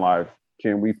hold in life,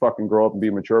 can we fucking grow up and be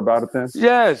mature about it then?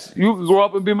 Yes, you can grow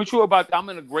up and be mature about it. I'm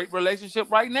in a great relationship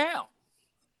right now.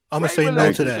 I'm gonna say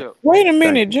no to that. Wait a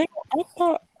minute,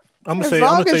 General. I'm gonna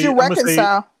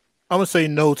say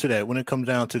no to that when it comes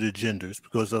down to the genders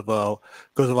because of our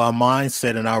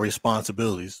mindset and our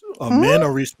responsibilities. Men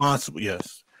are responsible.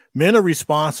 Yes, men are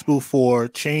responsible for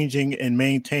changing and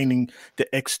maintaining the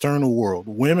external world.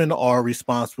 Women are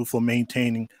responsible for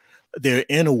maintaining their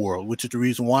inner world, which is the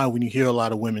reason why when you hear a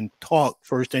lot of women talk,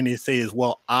 first thing they say is,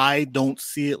 "Well, I don't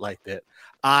see it like that.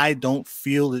 I don't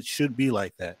feel it should be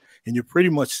like that." And you're pretty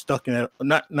much stuck in that.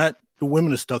 Not the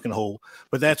women are stuck in a hole,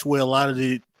 but that's where a lot of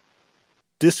the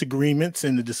disagreements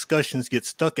and the discussions get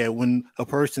stuck at when a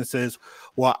person says,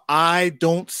 well, I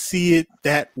don't see it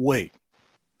that way.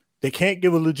 They can't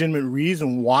give a legitimate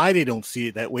reason why they don't see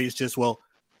it that way. It's just, well,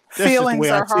 that's feelings just the way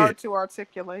are hard to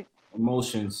articulate.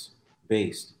 Emotions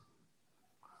based.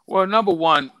 Well, number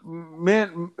one,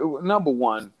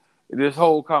 this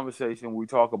whole conversation we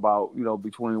talk about,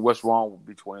 between what's wrong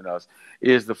between us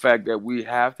is the fact that we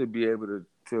have to be able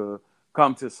to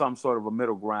come to some sort of a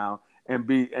middle ground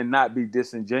and not be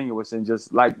disingenuous and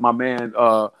just like my man,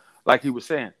 like he was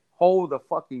saying, hold the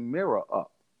fucking mirror up.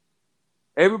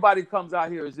 Everybody comes out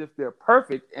here as if they're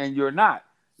perfect and you're not.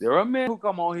 There are men who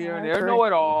come on here and they're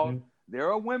know-it-alls. There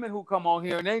are women who come on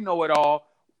here and they know it all.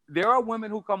 There are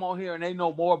women who come on here and they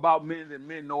know more about men than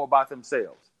men know about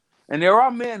themselves. And there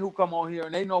are men who come on here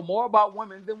and they know more about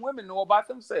women than women know about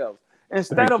themselves.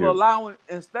 Instead of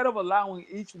allowing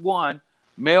each one,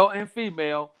 male and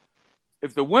female,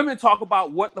 if the women talk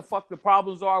about what the fuck the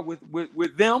problems are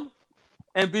with them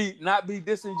and not be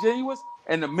disingenuous,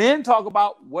 and the men talk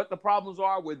about what the problems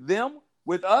are with them,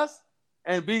 with us,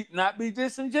 and not be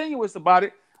disingenuous about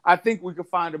it, I think we could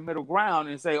find a middle ground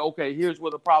and say, okay, here's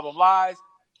where the problem lies.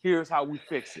 Here's how we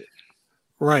fix it.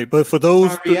 Right, but for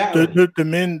those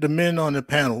the men on the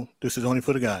panel, this is only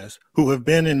for the guys who have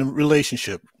been in a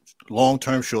relationship, long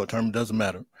term, short term, doesn't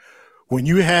matter. When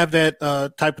you have that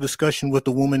type of discussion with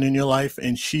the woman in your life,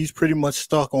 and she's pretty much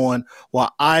stuck on,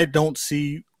 well, I can't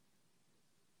see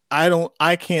what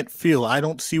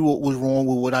was wrong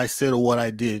with what I said or what I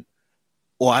did,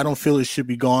 or I don't feel it should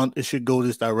be gone. It should go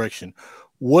this direction.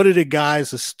 What are the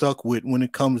guys are stuck with when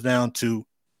it comes down to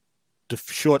the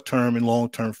short-term and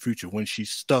long-term future, when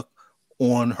she's stuck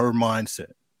on her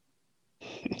mindset?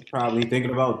 Probably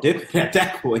thinking about dipping at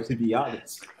that point, to be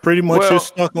honest. Pretty much you're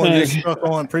stuck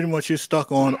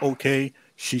on, okay,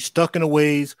 she's stuck in the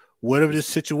ways, whatever the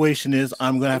situation is,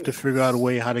 I'm going to have to figure out a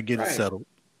way how to get it settled.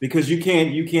 Because you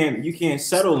can't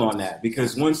settle on that,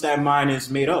 because once that mind is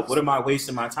made up, what am I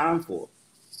wasting my time for?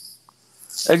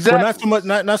 Exactly. Well,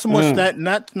 not so much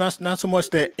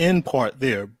that end part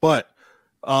there, but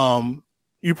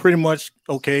you pretty much,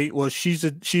 okay, well, she's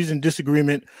in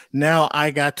disagreement. Now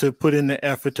I got to put in the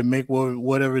effort to make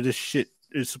whatever this shit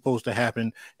is supposed to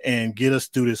happen and get us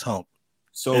through this hump.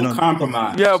 So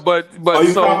compromise. Yeah, but are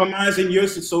you compromising?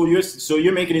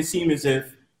 You're making it seem as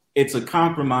if it's a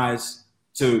compromise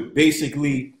to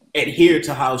basically adhere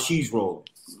to how she's rolling.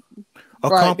 A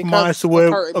compromise to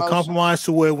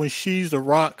where when she's the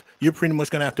rock, you're pretty much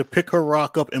gonna have to pick her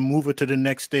rock up and move her to the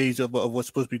next stage of what's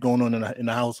supposed to be going on in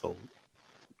the household.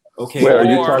 Okay, are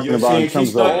you talking about in terms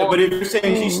of? But if you're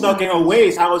saying she's stuck in her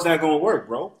ways, how is that going to work,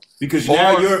 bro? Because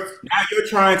now you're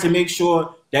trying to make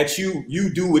sure that you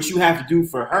do what you have to do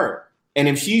for her, and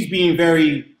if she's being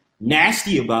very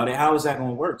nasty about it, how is that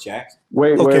going to work, Jack?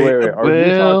 Wait.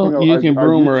 You can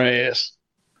broom her ass.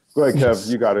 Go ahead, Kev.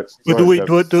 You got it.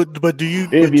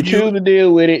 If you choose to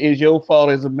deal with it, it's your fault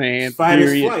as a man.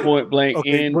 Period. Point blank.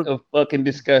 End of fucking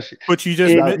discussion. But you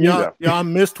just y'all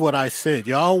missed what I said.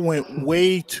 Y'all went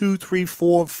way 2, 3,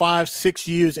 4, 5, 6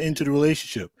 years into the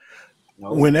relationship.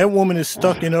 No. When that woman is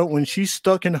stuck in her, when she's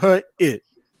stuck in her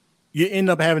you end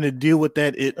up having to deal with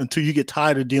that until you get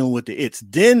tired of dealing with the its.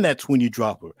 Then that's when you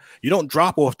drop her. You don't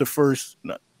drop off the first.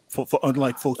 For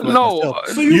unlike folks like myself.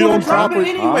 So you don't drop her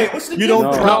anyway. What's the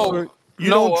difference? You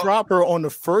don't drop her on the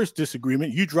first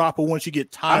disagreement. You drop her once you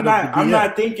get tired of the I'm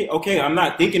not thinking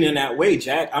in that way,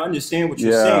 Jack. I understand what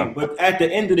you're saying, but at the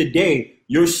end of the day,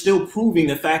 you're still proving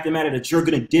the fact of the matter that you're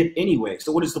gonna dip anyway.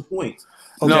 So what is the point?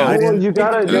 Okay, I'm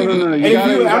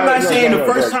not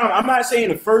saying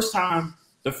the first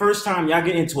time y'all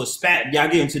get into a spat, y'all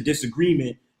get into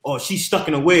disagreement, or she's stuck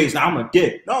in her ways, now I'm a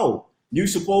dip. No. You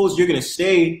suppose you're going to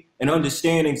stay and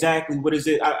understand exactly what is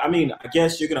it? I mean, I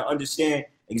guess you're going to understand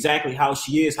exactly how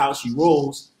she is, how she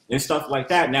rolls, and stuff like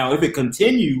that. Now, if it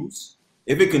continues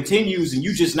and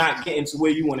you just not getting to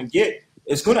where you want to get,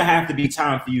 it's going to have to be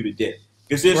time for you to dip.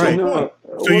 Because there's no point.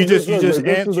 So you just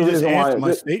answered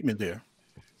my statement there.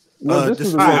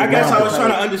 I guess I was trying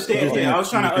to understand. Yeah, I was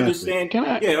trying to understand.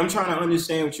 I'm trying to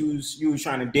understand what you was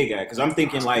trying to dig at. Because I'm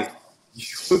thinking like,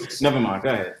 never mind. Go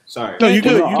ahead. Sorry. No, you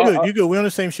good. We're on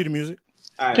the same sheet of music.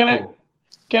 Right,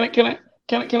 can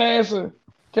I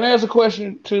ask a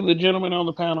question to the gentleman on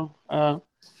the panel?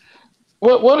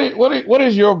 What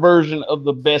is your version of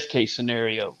the best case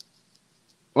scenario?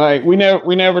 Like we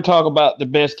never talk about the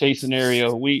best case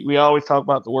scenario. We always talk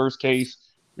about the worst case.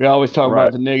 We always talk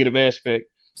about the negative aspect.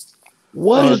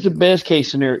 What is the best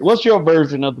case scenario? What's your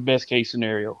version of the best case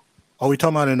scenario? Are we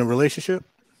talking about in a relationship?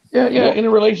 Yeah, in a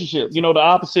relationship. You know, the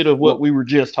opposite of what we were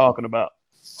just talking about.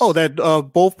 Oh, that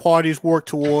both parties work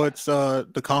towards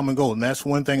the common goal. And that's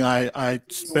one thing I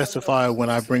specify when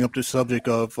I bring up the subject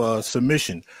of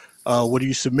submission. What are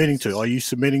you submitting to? Are you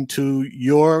submitting to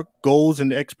your goals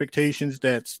and expectations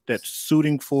that's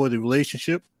suiting for the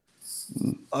relationship?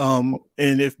 And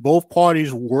if both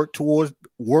parties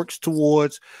works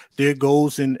towards their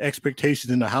goals and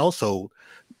expectations in the household,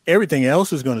 everything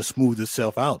else is going to smooth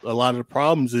itself out. A lot of the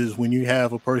problems is when you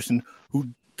have a person who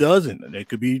doesn't. It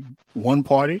could be one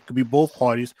party, it could be both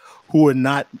parties who are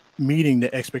not meeting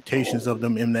the expectations of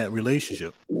them in that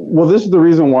relationship. Well, this is the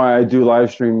reason why I do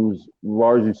live streams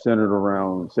largely centered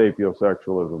around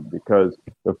sapiosexualism, because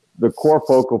the core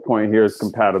focal point here is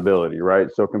compatibility, right?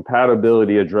 So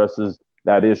compatibility addresses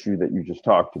that issue that you just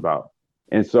talked about.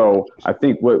 And so I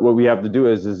think what we have to do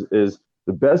is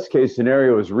the best case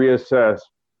scenario is reassess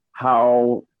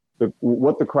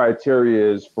what the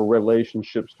criteria is for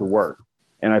relationships to work.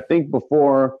 And I think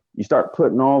before you start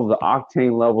putting all the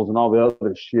octane levels and all the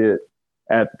other shit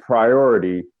at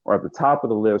priority or at the top of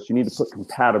the list, you need to put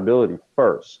compatibility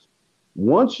first.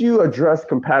 Once you address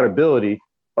compatibility,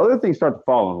 other things start to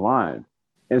fall in line.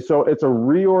 And so it's a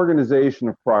reorganization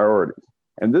of priorities.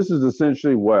 And this is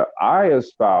essentially what I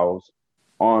espouse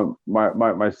on my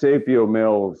Sapio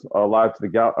Males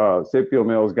Sapio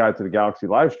Males Guide to the Galaxy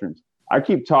live streams. I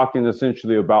keep talking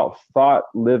essentially about thought,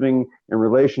 living, and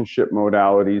relationship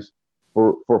modalities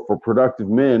for productive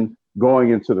men going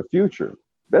into the future.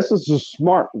 This is a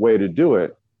smart way to do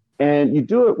it. And you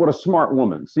do it with a smart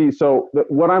woman. See, so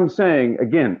what I'm saying,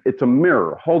 again, it's a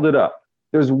mirror. Hold it up.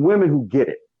 There's women who get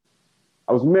it.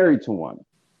 I was married to one.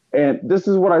 And this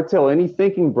is what I tell any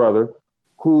thinking brother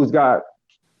who's got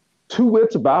two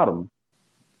wits about him.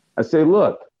 I say,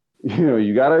 look,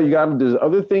 you gotta, there's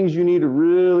other things you need to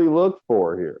really look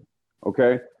for here.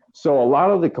 Okay. So a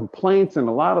lot of the complaints and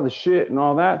a lot of the shit and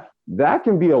all that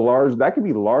can be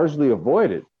largely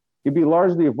avoided. It can be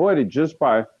largely avoided just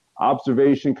by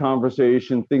observation,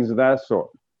 conversation, things of that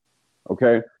sort.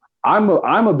 Okay. I'm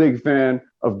a big fan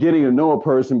of getting to know a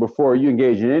person before you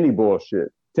engage in any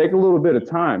bullshit. Take a little bit of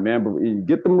time, man, but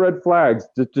get them red flags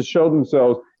to show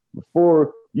themselves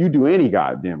before you do any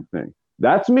goddamn thing.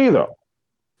 That's me though.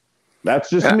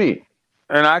 That's just me.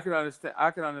 And I can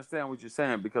understand what you're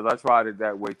saying, because I tried it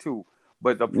that way too.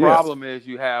 But the problem is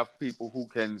you have people who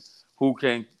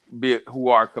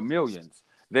are chameleons.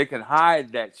 They can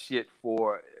hide that shit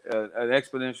for an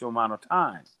exponential amount of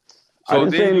time. So I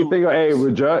didn't say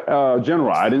anything.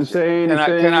 General, I didn't say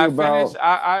anything. Can I finish?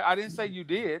 I didn't say you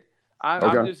did.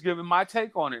 I'm just giving my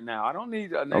take on it now. I don't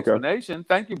need an explanation.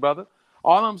 Thank you, brother.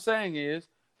 All I'm saying is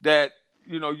that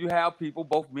you have people,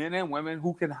 both men and women,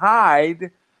 who can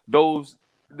hide those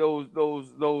not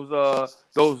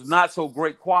so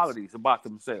great qualities about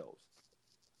themselves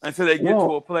until they get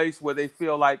to a place where they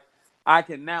feel like I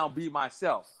can now be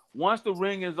myself. Once the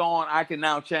ring is on, I can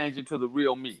now change into the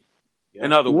real me.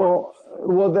 In other words.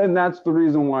 Well, then that's the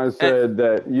reason why I said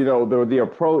that the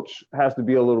approach has to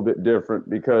be a little bit different,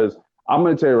 because I'm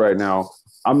going to tell you right now,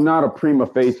 I'm not a prima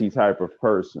facie type of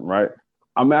person, right?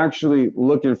 I'm actually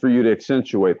looking for you to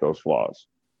accentuate those flaws.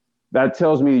 That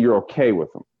tells me you're okay with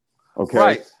them. Okay.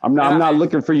 Right. I'm not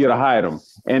looking for you to hide them.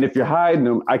 And if you're hiding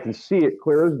them, I can see it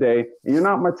clear as day, and you're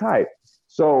not my type.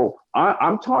 So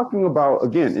I'm talking about,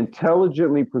 again,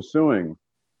 intelligently pursuing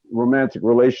romantic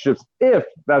relationships, if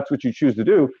that's what you choose to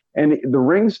do. And the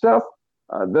ring stuff,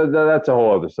 that's a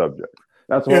whole other subject.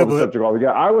 That's a whole other subject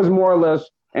altogether. I was more or less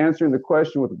answering the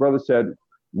question what the brother said.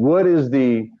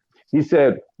 He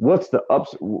said, what's the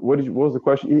ups? What was the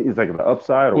question? He's like the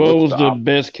upside, or what was the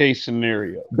best case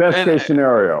scenario? Case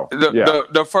scenario.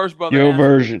 The first brother. Your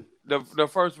version. The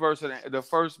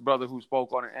first brother who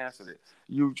spoke on it answered it.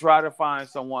 You try to find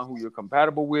someone who you're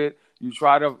compatible with. You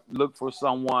try to look for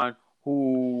someone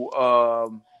who's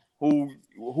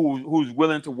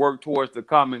willing to work towards the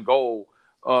common goal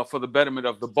for the betterment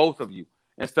of the both of you,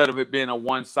 instead of it being a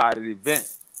one-sided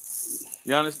event.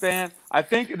 You understand? I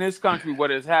think in this country what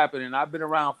has happened, and I've been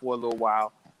around for a little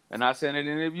while, and I said it,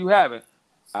 and if you haven't,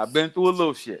 I've been through a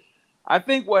little shit. I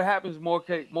think what happens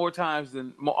oftentimes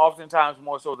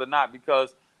more so than not,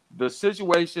 because the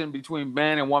situation between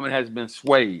man and woman has been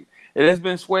swayed. It has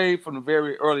been swayed from the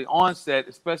very early onset,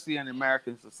 especially in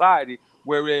American society,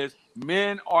 whereas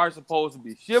men are supposed to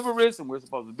be chivalrous and we're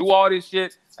supposed to do all this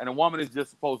shit, and a woman is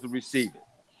just supposed to receive it,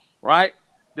 right?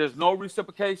 There's no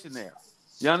reciprocation there.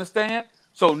 You understand?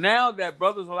 So now that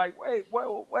brothers are like, wait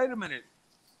a minute.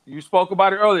 You spoke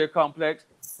about it earlier, Complex,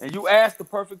 and you asked the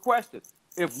perfect question.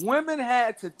 If women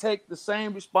had to take the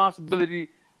same responsibility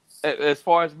as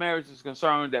far as marriage is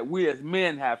concerned that we as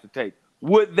men have to take,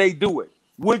 would they do it?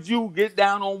 Would you get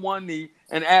down on one knee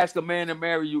and ask a man to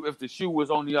marry you if the shoe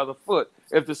was on the other foot,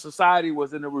 if the society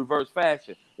was in a reverse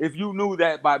fashion? If you knew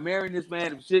that by marrying this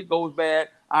man, if shit goes bad,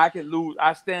 I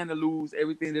stand to lose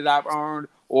everything that I've earned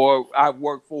or I've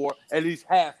worked for, at least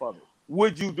half of it.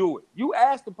 Would you do it? You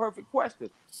asked the perfect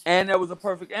question, and there was a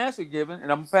perfect answer given.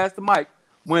 And I'm gonna pass the mic.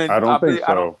 I don't think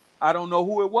so. I don't know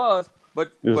who it was,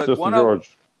 but Sister one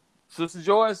George. Sister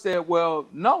George said, "Well,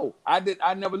 no, I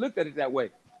never looked at it that way."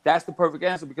 That's the perfect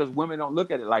answer, because women don't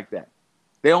look at it like that.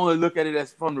 They only look at it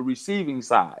as from the receiving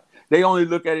side. They only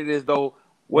look at it as though,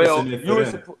 well,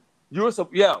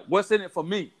 what's in it for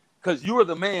me? Because you're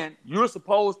the man. You're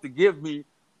supposed to give me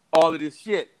all of this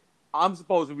shit. I'm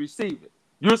supposed to receive it.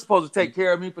 You're supposed to take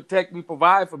care of me, protect me,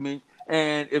 provide for me.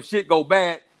 And if shit go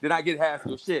bad, then I get half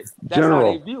your shit. That's how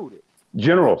they viewed it.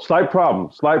 General, slight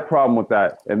problem with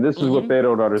that. And this is what they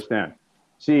don't understand.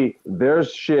 See,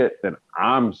 there's shit that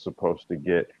I'm supposed to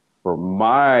get for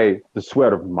the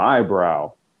sweat of my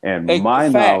brow and my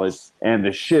knowledge and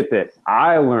the shit that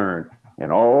I learned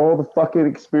and all the fucking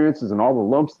experiences and all the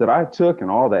lumps that I took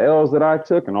and all the L's that I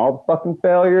took and all the fucking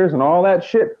failures and all that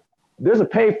shit. There's a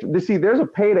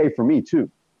payday for me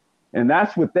too. And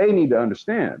that's what they need to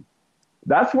understand.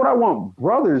 That's what I want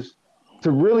brothers to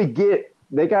really get.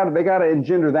 They gotta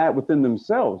engender that within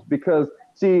themselves, because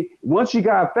see, once you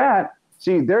got that,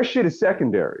 see, their shit is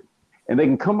secondary and they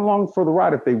can come along for the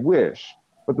ride if they wish.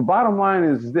 But the bottom line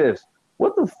is this: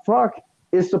 what the fuck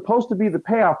is supposed to be the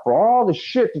payoff for all the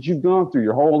shit that you've gone through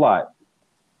your whole life?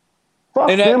 Fuck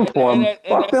them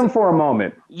for a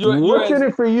moment. What's in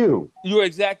it for you? You're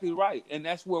exactly right. And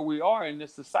that's where we are in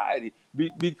this society.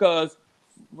 Because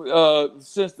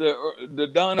since the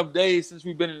dawn of days, since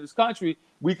we've been in this country,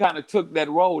 we kind of took that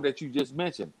role that you just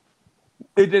mentioned.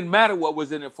 It didn't matter what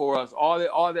was in it for us.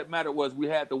 All that mattered was we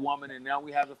had the woman, and now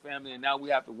we have the family, and now we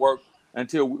have to work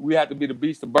until we have to be the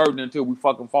beast of burden until we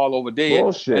fucking fall over dead.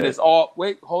 Bullshit. And it's all,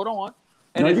 wait, hold on.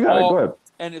 And go ahead.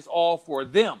 And it's all for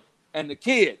them and the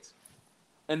kids.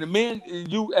 And the men,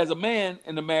 you as a man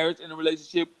in the marriage, in the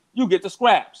relationship, you get the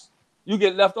scraps. You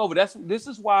get left over. This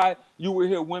is why you will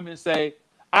hear women say,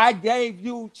 I gave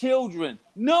you children.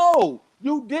 No,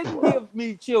 you didn't give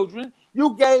me children.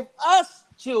 You gave us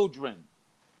children.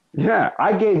 Yeah,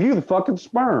 I gave you the fucking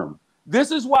sperm. This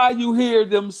is why you hear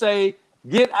them say,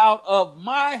 get out of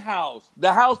my house.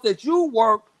 The house that you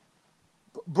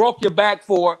broke your back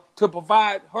for to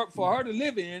provide for her to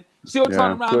live in. She'll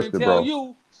turn around and tell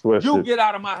you, you get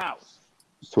out of my house.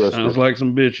 Sounds like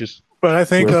some bitches. But I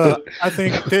think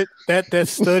that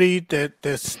study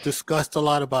that's discussed a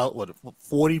lot about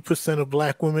 40% of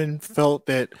black women felt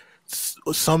that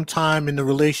sometime in the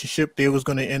relationship they was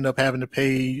going to end up having to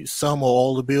pay some or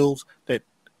all the bills. That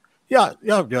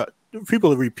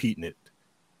people are repeating it.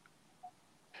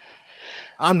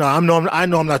 I know I'm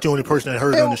not the only person that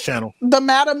heard it on this channel. The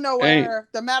Madam Nowhere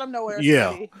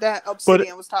study that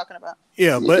Obsidian was talking about.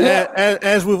 Yeah, but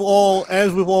as we've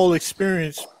all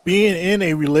experienced being in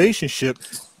a relationship,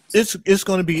 it's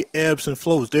going to be ebbs and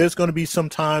flows. There's going to be some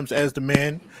times as the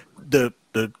man, the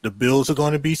bills are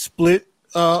going to be split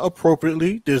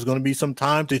appropriately. There's going to be some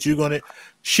times that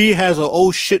she has a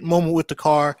oh shit moment with the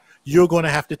car. You're going to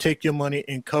have to take your money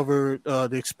and cover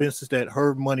the expenses that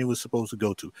her money was supposed to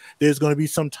go to. There's going to be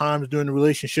some times during the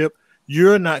relationship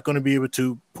you're not going to be able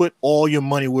to put all your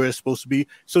money where it's supposed to be,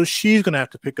 so she's going to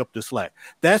have to pick up the slack.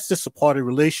 That's just a part of the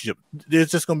relationship.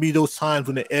 There's just going to be those times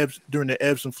when during the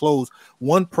ebbs and flows,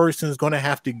 one person is going to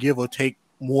have to give or take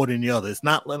more than the other. It's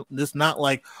not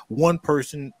like one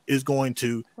person is going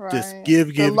to just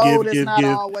give. The load is not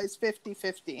always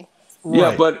 50-50.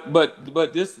 Yeah, right.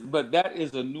 but that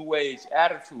is a new age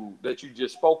attitude that you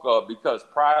just spoke of, because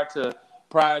prior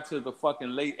to the fucking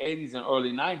late 80s and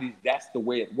early 90s, that's the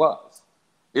way it was.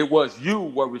 It was you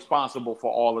were responsible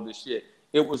for all of this shit.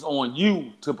 It was on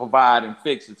you to provide and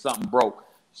fix if something broke.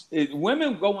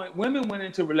 Women went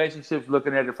into relationships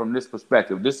looking at it from this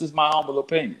perspective. This is my humble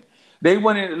opinion. They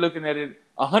went in looking at it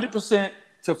 100%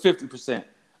 to 50%.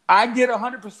 I get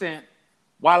 100%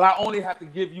 while I only have to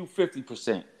give you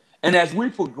 50%. And as we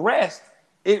progressed,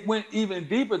 it went even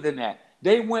deeper than that.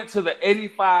 They went to the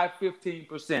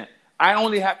 85-15%. I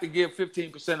only have to give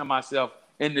 15% of myself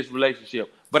in this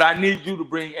relationship, but I need you to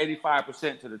bring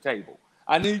 85% to the table.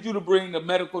 I need you to bring the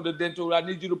medical, the dental. I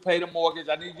need you to pay the mortgage.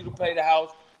 I need you to pay the house,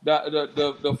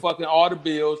 the fucking all the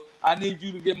bills. I need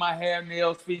you to get my hair,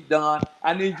 nails, feet done.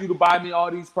 I need you to buy me all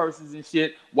these purses and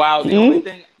shit. While the only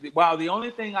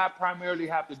thing I primarily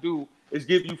have to do is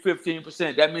give you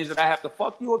 15%. That means that I have to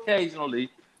fuck you occasionally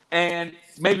and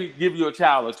maybe give you a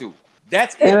child or two.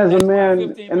 That's it. And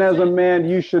as a man,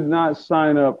 you should not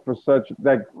sign up for such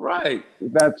that. Right.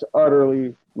 That's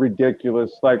utterly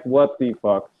ridiculous. Like, what the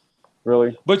fuck,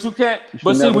 really? But you can't.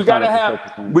 But see, you gotta have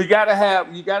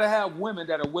women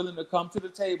that are willing to come to the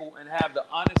table and have the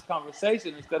honest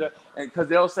conversation because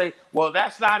they'll say, well,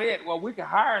 that's not it. Well, we can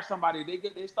hire somebody.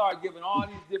 They start giving all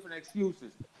these different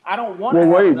excuses. I don't want to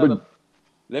have another.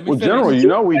 Well, General, you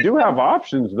know, we do have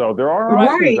options, though. There are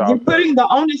options out You're there. putting the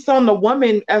onus on the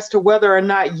woman as to whether or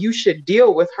not you should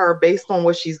deal with her based on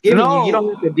what she's giving you. You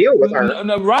don't have to deal with her.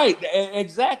 No, right,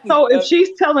 exactly. So if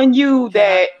she's telling you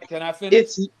that can I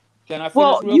finish? Can I finish?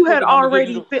 Well, real you quick? had I'm gonna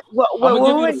already give you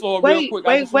the floor real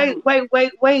quick.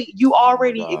 wait. You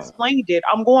already explained it.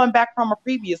 I'm going back from a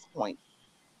previous point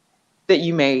that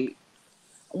you made.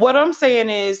 What I'm saying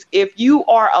is, if you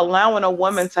are allowing a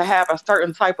woman to have a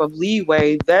certain type of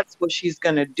leeway, that's what she's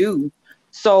going to do.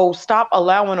 So stop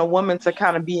allowing a woman to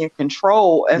kind of be in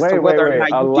control as to whether or not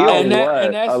you deal with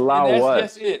it. That's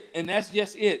just it. And that's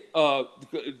just it.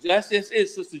 That's just it,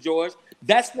 Sister George.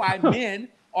 That's why men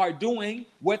are doing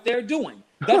what they're doing.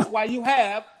 That's why you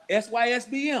have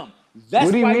SYSBM.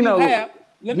 That's why you have.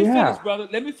 Let me finish, brother.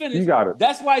 Let me finish. You got it.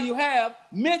 That's why you have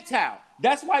MGTOW.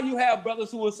 That's why you have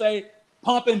brothers who will say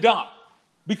pump and dump,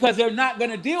 because they're not going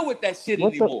to deal with that shit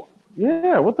anymore.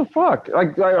 What the fuck?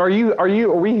 Like are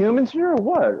we humans here or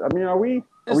what? I mean, are we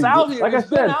out here. Like I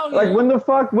said, like when the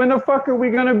fuck are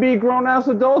we gonna be grown ass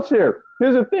adults here?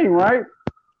 Here's the thing, right?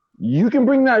 You can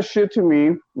bring that shit to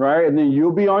me, right? And then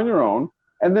you'll be on your own,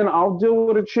 and then I'll deal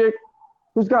with a chick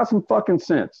who's got some fucking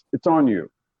sense. It's on you.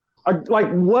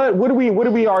 Like what are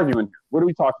we arguing here? What are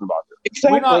we talking about here?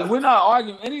 Exactly. We're not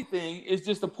arguing anything. It's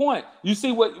just a point. You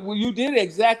see what you did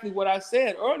exactly what I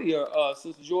said earlier,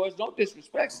 Sister George. Don't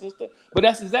disrespect, sister, but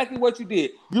that's exactly what you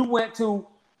did. You went to,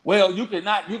 well, you can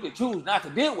choose not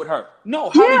to deal with her. No,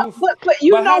 but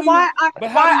you know why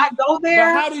I go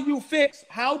there. But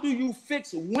how do you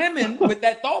fix women with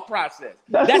that thought process?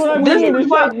 That's what I'm going to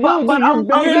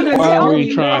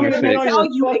tell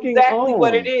you exactly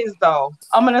what it is, though.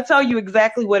 I'm going to tell you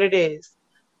exactly what it is.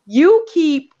 You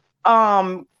keep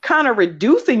kind of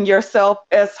reducing yourself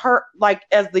as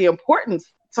the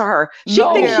importance to her. She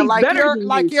thinks she's better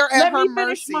than you. You're at her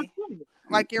mercy.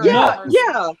 Like you're at her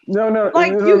mercy. No.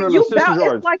 Like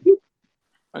it's like you.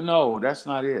 No, that's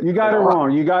not it. You got it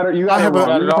wrong. You got it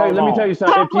wrong. Let me tell you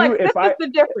something. Complex, this is the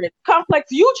difference.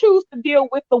 Complex, you choose to deal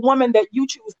with the woman that you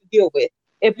choose to deal with.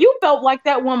 If you felt like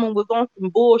that woman was on some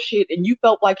bullshit and you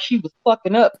felt like she was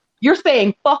fucking up, you're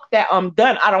saying, fuck that, I'm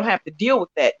done. I don't have to deal with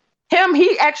that.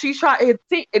 He actually it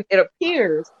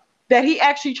appears that he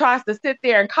actually tries to sit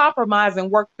there and compromise and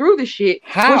work through the shit,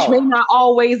 which may not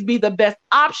always be the best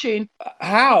option.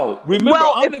 How? Remember,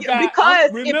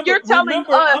 if you're telling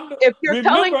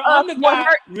us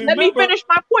let me finish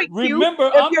my point, Q.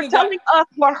 If you're telling us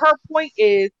what her point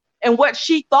is and what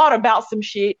she thought about some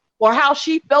shit or how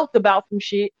she felt about some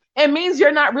shit, it means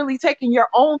you're not really taking your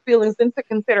own feelings into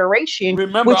consideration.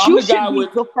 Remember, which you should be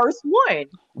the first one.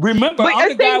 Remember, but I'm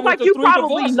the guy with the you 3 probably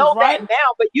divorces, know right? that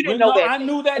now, but you didn't know that. I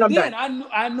knew that then.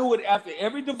 I knew it after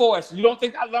every divorce. You don't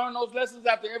think I learned those lessons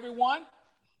after every one?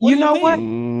 You know what?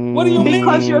 What do you mean?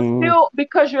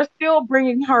 Because you're still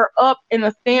bringing her up in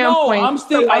a standpoint. No, I'm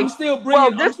still bringing.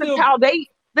 Well, this is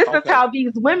how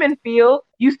these women feel.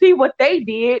 You see what they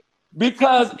did.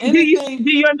 Because anything,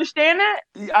 do you understand that?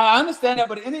 I understand that,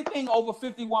 but anything over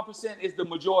 51% is the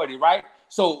majority, right?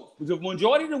 So the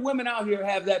majority of the women out here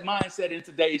have that mindset in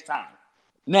today's time.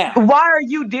 Now, why are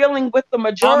you dealing with the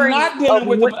majority? I'm not dealing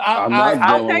with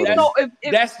them.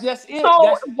 That's just it.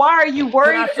 So why are you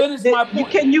worried? Can I finish my point?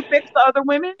 Can you fix the other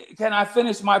women? Can I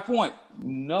finish my point?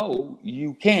 No,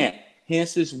 you can't.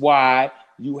 Hence is why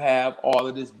you have all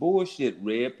of this bullshit: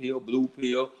 red pill, blue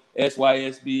pill,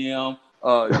 SYSBM.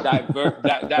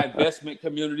 Divestment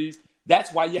communities.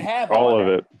 That's why you have all of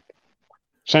it.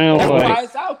 That's why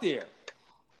it's out there.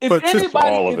 If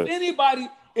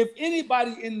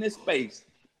anybody in this space,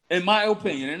 in my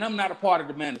opinion, and I'm not a part of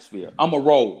the manosphere, I'm a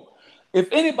rogue. If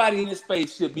anybody in this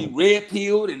space should be red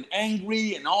pilled and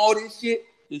angry and all this shit,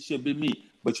 it should be me.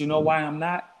 But you know why I'm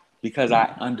not? Because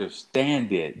I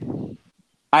understand it.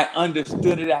 I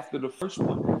understood it after the first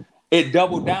one. It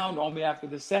doubled down on me after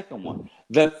the second one.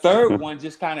 The third one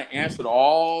just kind of answered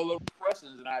all the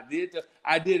questions, and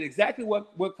I did exactly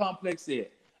what Complex said.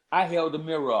 I held the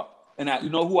mirror up, and you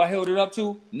know who I held it up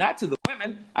to? Not to the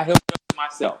women. I held it up to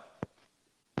myself.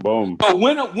 Boom. So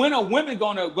when are women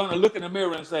gonna look in the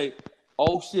mirror and say,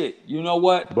 "Oh shit, you know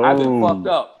what? I've been fucked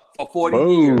up for 40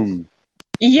 years."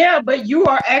 Yeah, but you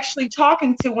are actually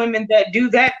talking to women that do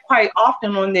that quite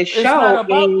often on this show. It's not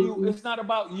about you. It's not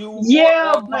about you.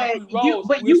 Yeah,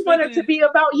 but you want it to be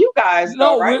about you guys.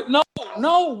 No, though, right?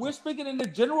 No. We're speaking in the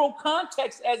general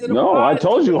context as it applies. No, I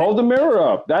told you, hold the mirror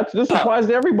up. This applies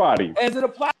to everybody. As it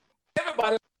applies to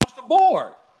everybody across the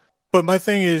board. But my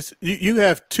thing is, you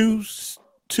have two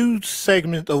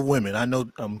segments of women. I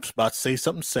know I'm about to say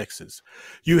something sexist.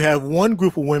 You have one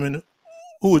group of women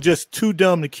who are just too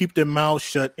dumb to keep their mouths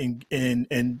shut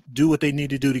and do what they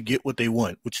need to do to get what they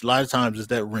want, which a lot of times is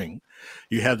that ring.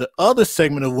 You have the other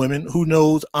segment of women who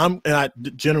knows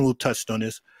General touched on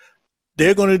this.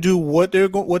 They're going to do what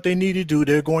they need to do.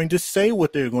 They're going to say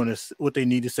what they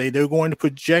need to say. They're going to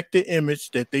project the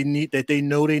image that they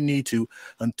know they need to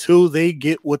until they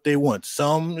get what they want.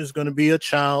 Some is going to be a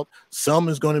child. Some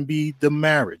is going to be the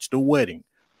marriage, the wedding,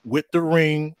 with the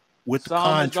ring, with the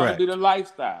contract. Some is going to be the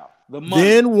lifestyle, the money.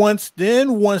 Then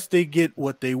once they get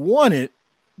what they wanted,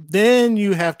 then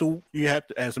you have to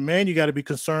as a man, you got to be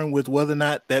concerned with whether or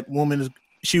not that woman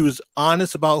she was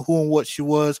honest about who and what she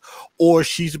was, or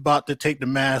she's about to take the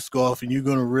mask off and you're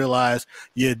going to realize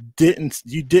you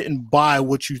didn't buy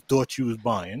what you thought you was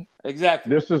buying.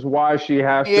 Exactly. This is why she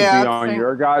has to be on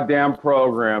your goddamn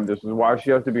program. This is why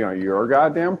she has to be on your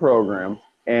goddamn program.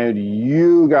 And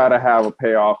you got to have a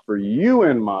payoff for you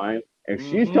in mind. If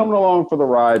she's coming along for the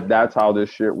ride, that's how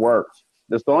this shit works.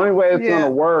 That's the only way it's going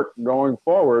to work going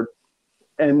forward.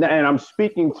 And I'm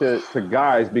speaking to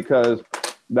guys because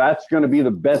that's going to be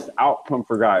the best outcome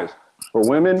for guys. For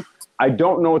women, I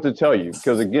don't know what to tell you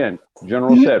because, again,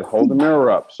 General said, hold the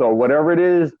mirror up. So whatever it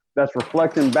is that's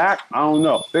reflecting back, I don't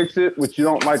know. Fix it, what you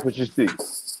don't like, what you see.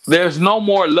 There's no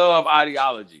more love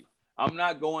ideology. I'm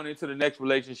not going into the next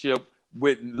relationship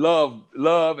with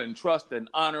love and trust and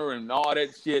honor and all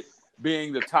that shit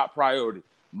being the top priority.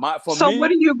 What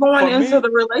are you going into the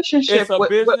relationship?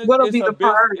 What'll be the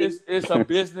priority? It's a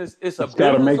business. It's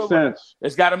got to make sense.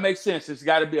 It's got to make sense. It's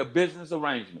got to be a business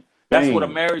arrangement. That's what a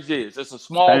marriage is. It's a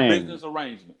small business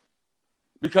arrangement.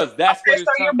 Because that's what it's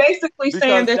so you're basically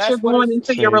saying that you're going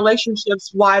into your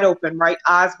relationships wide open, right?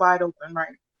 Eyes wide open,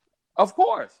 right? Of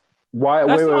course. Wait.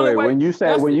 When you say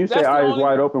eyes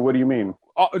wide open, what do you mean?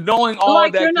 Knowing all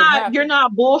like that you're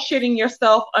not bullshitting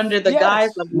yourself under the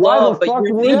guise of love, but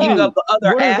you're thinking of the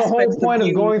other aspects. What is the whole point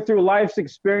of going through life's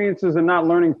experiences and not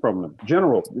learning from them?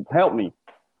 General, help me.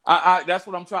 That's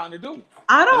what I'm trying to do.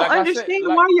 I don't understand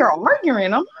why you're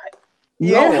arguing. I'm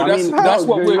not.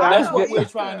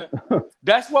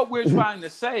 That's what we're trying to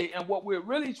say, and what we're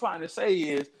really trying to say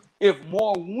is, if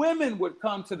more women would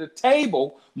come to the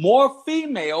table, more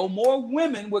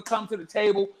women would come to the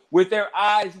table with their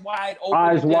eyes wide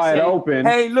open.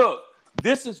 Hey, look,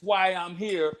 this is why I'm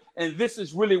here, and this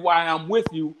is really why I'm with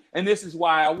you, and this is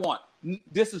why I want.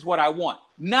 This is what I want.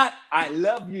 Not I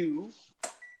love you.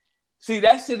 See,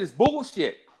 that shit is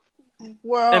bullshit.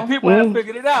 Well, and people have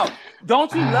figured it out.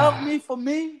 Don't you love me for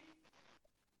me?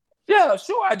 Yeah,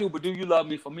 sure I do, but do you love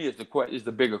me for me is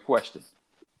the bigger question.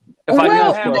 If I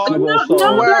didn't have all not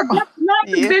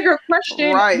the bigger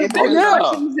question. Right. The bigger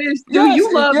question is, do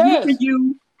you love you for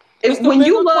you? When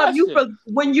you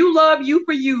love you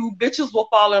for you, bitches will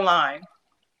fall in line.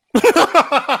 There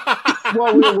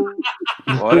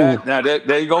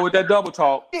you go with that double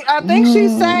talk. I think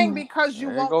she's saying because you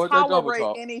won't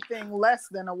tolerate anything less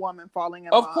than a woman falling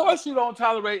in line. Of course you don't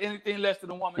tolerate anything less than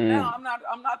a woman. Now I'm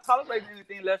not tolerating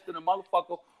anything less than a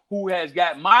motherfucker who has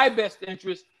got my best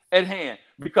interest at hand,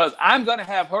 because I'm gonna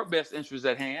have her best interest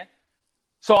at hand.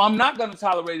 So I'm not gonna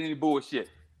tolerate any bullshit.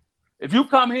 If you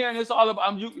come here and it's all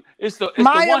about it's the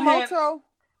one hand.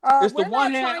 It's the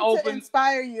one hand open. To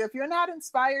inspire you. If you're not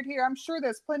inspired here, I'm sure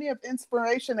there's plenty of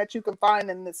inspiration that you can find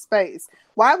in this space.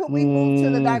 Why would we move to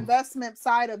the divestment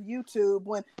side of YouTube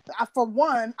when, for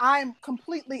one, I'm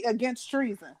completely against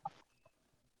treason?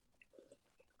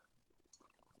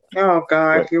 Oh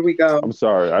God, here we go. I'm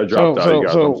sorry, I dropped out. You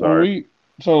guys. I'm sorry.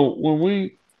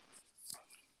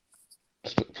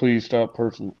 Please stop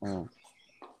personal.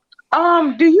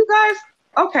 Do you guys?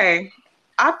 Okay.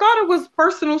 I thought it was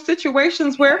personal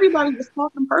situations where everybody was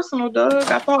talking personal, Doug.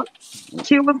 I thought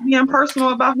Q was being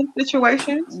personal about his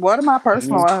situation. What am I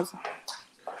personalizing?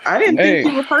 I didn't think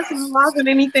you were personalizing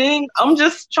anything. I'm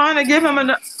just trying to give him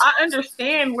I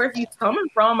understand where he's coming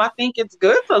from. I think it's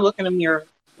good to look in the mirror.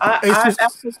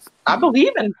 I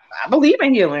believe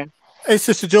in healing. Hey,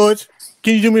 Sister George,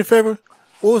 can you do me a favor?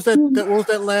 What was that? What was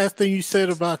that last thing you said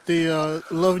about the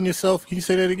loving yourself? Can you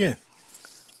say that again?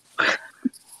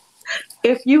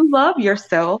 If you love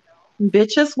yourself,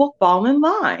 bitches will fall in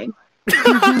line.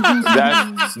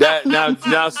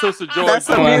 Now, Sister George, that's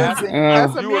amazing.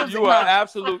 You are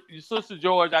absolute, Sister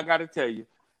George. I got to tell you,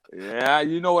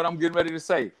 you know what I'm getting ready to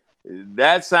say.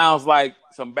 That sounds like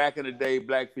some back in the day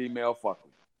black female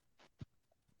fucking.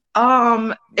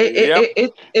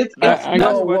 It's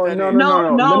no.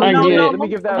 Let me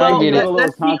give that a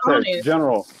little context.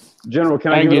 General,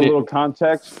 can I give it a little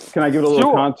context? Can I give it a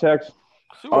little context?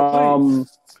 Sure,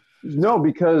 no,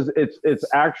 because it's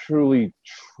actually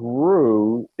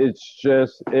true. It's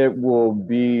just it will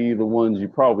be the ones you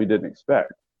probably didn't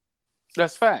expect.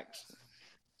 That's facts.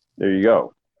 There you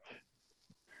go.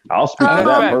 I'll speak to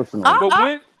that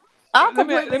personally. I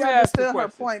completely understood her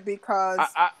point because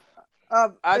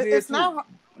it's not.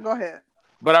 Go ahead.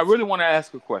 But I really want to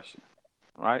ask a question,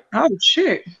 right? Oh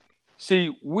shit!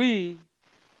 See, we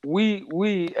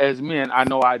as men, I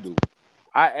know I do.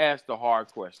 I ask the hard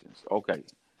questions. Okay,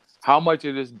 how much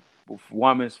of this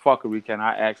woman's fuckery can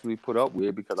I actually put up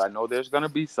with? Because I know there's gonna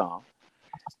be some.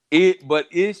 But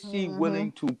is she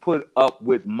willing to put up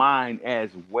with mine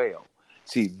as well?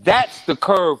 See, that's the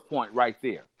curve point right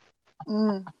there.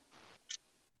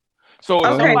 So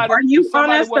okay, are you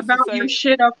honest about your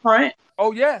shit up front?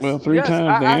 Oh yes. Well, three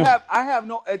times. I have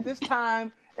no at this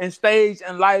time and stage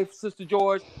in life, Sister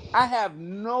George. I have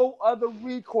no other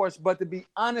recourse but to be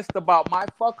honest about my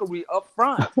fuckery up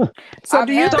front. So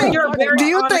do you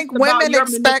think women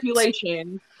expect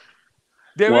manipulation?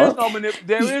 There is no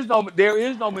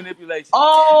manipulation.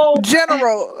 Oh,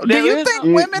 General, do you think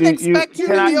women expect you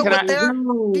to deal with their?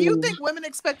 Do you think women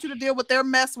expect you to deal with their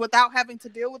mess without having to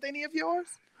deal with any of yours?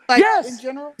 Like, yes. In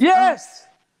general. Yes.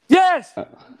 Yes.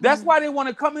 That's why they want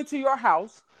to come into your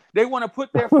house. They want to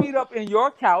put their feet up in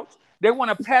your couch. They want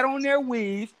to pat on their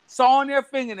weaves, saw on their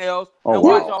fingernails, and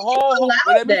watch a whole.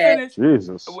 Let me finish.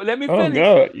 Jesus. Let me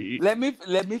finish.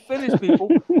 Let me finish, people,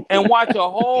 and watch a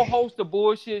whole host of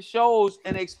bullshit shows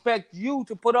and expect you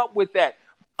to put up with that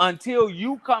until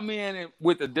you come in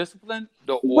with the discipline,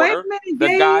 the order,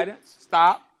 the guidance.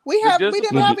 Stop. We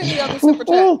didn't have any other super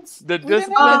chats. The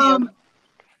discipline.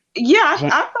 Yeah,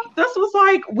 I thought this was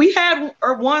like we had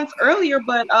once earlier,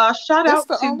 but shout out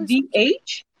to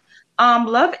DH.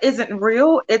 Love isn't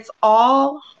real. It's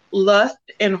all lust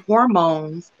and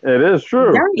hormones. It is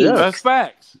true. Yes. That's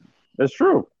facts. It's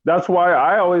true. That's why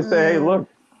I always say, hey, look,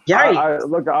 I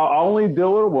only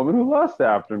deal with a woman who lusts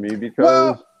after me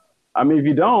because, I mean, if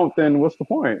you don't, then what's the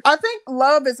point? I think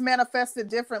love is manifested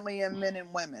differently in men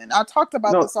and women. I talked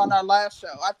about this on our last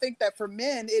show. I think that for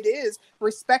men, it is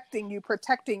respecting you,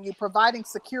 protecting you, providing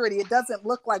security. It doesn't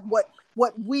look like what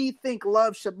we think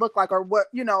love should look like, or what,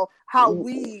 how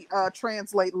we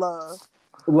translate love.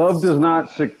 Love does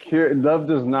not secure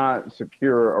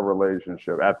a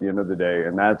relationship at the end of the day,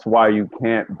 and that's why you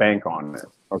can't bank on it.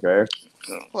 Okay,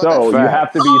 so you have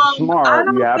to be smart. I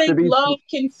don't think love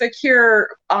can secure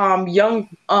young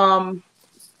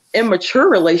immature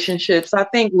relationships. I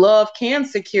think love can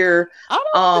secure. I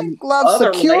don't think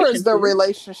love secures the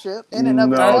relationship in and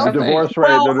of itself. The divorce rate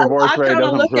doesn't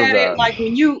look prove at that. it like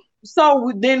when you.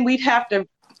 So then we'd have to,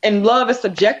 and love is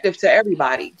subjective to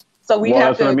everybody. So we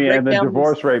have to. That's what I mean, and the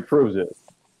divorce rate proves it.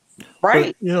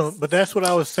 Right. But that's what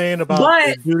I was saying about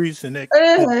the duties and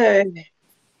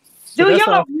do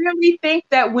y'all really think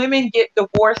that women get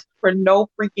divorced for no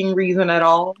freaking reason at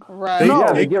all? Right.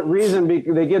 They get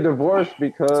they get divorced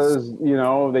because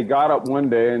they got up one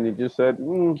day and they just said,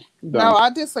 no, I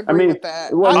disagree with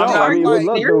that. Well, the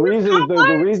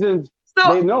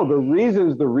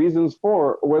reasons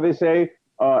for where they say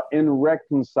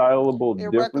irreconcilable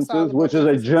differences, which is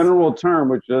a general term,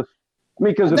 which just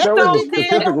because if there was a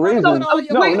specific reason,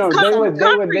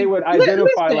 they would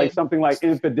identify like something like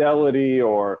infidelity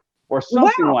or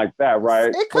something like that,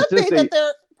 right? It could be that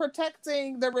they're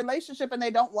protecting the relationship and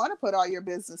they don't want to put all your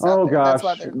business out there. Gosh,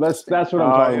 that's what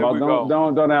I'm talking about.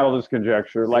 Don't add all this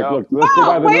conjecture. Like, look, let's go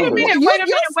by the numbers. Wait a minute.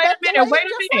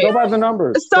 Go by the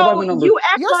numbers. So you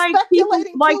act like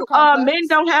men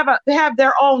don't have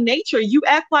their own nature. You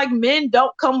act like men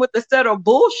don't come with a set of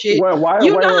bullshit. How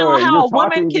a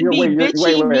woman can be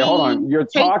bitchy, mean, hold on. You're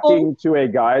talking to a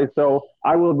guy, so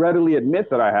I will readily admit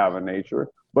that I have a nature.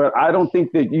 But I don't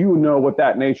think that you know what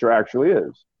that nature actually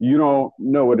is. You don't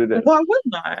know what it is. Why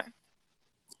wouldn't I?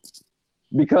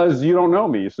 Because you don't know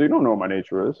me, so you don't know what my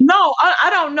nature is. No, I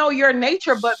don't know your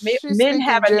nature, but men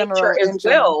have a nature as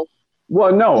well.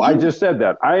 Well, no, I just said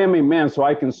that. I am a man, so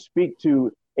I can speak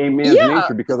to a man's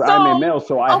nature because I'm a male,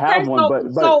 so I have one.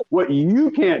 But what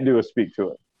you can't do is speak to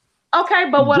it. Okay,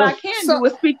 but what I can do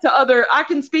is speak to I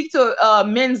can speak to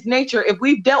men's nature if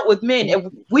we've dealt with men. If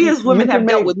we as women have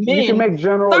dealt with men, you can make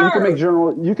general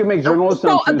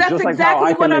assumptions. So that's just exactly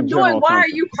like what I'm doing. Why are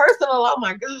you personal? Oh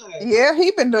my god! Yeah,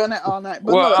 he's been doing it all night.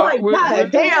 But God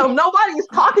damn, nobody's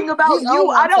talking about you.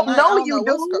 I don't know you,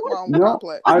 dude. No,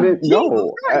 I didn't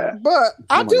know. But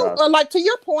I do like to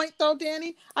your point though,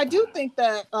 Danny. I do think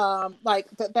that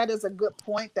that is a good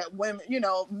point that women,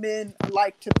 men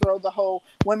like to throw the whole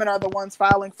women are the ones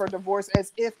filing for divorce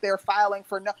as if they're filing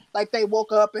for like they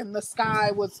woke up and the sky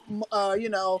was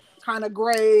kind of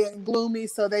gray and gloomy,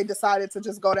 so they decided to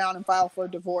just go down and file for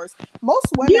divorce. Most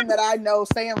women that I know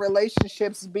stay in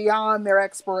relationships beyond their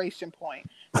expiration point.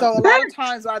 So a lot of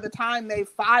times, by the time they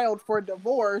filed for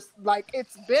divorce, like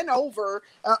it's been over.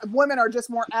 Women are just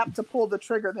more apt to pull the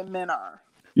trigger than men are.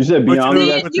 You said beyond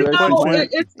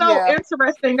it's so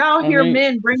interesting. I don't hear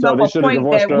men bring up a point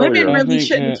that women really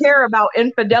shouldn't care about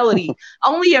infidelity.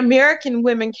 Only American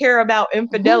women care about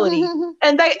infidelity.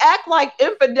 And they act like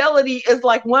infidelity is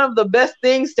like one of the best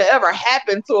things to ever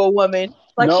happen to a woman.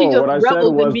 Like no, she just what I said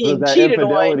was that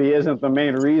infidelity on. isn't the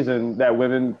main reason that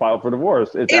women file for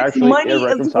divorce. It's actually money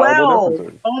irreconcilable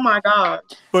differences. Oh my God.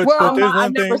 But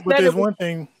there's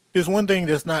one thing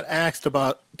that's not asked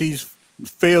about these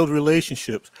failed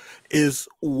relationships is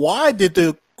why did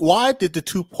the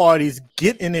two parties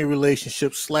get in a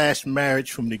relationship /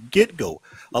 marriage from the get-go?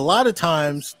 A lot of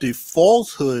times the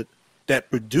falsehood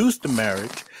that produced the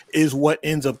marriage is what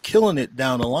ends up killing it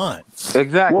down the line.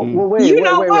 Exactly. Well, wait.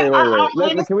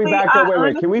 Can we back up?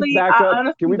 Can we back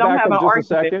up? Can we back up just a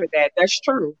second? That's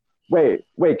true. Wait.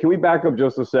 Can we back up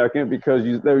just a second? Because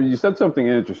you said something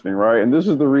interesting, right? And this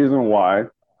is the reason why.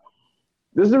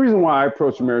 This is the reason why I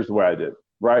approached marriage the way I did,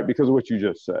 right? Because of what you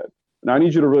just said. Now I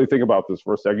need you to really think about this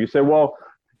for a second. You say, well,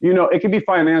 it can be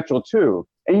financial too.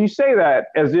 And you say that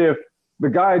as if the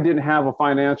guy didn't have a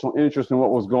financial interest in what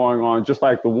was going on, just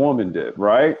like the woman did,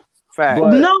 right? Fact.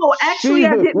 No, actually,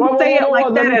 I didn't say it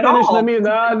like that at all.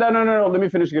 No. Let me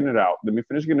finish getting it out.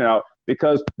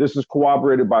 Because this is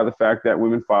corroborated by the fact that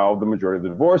women file the majority of the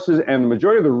divorces, and the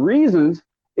majority of the reasons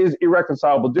is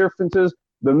irreconcilable differences.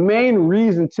 The main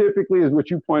reason typically is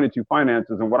what you pointed to,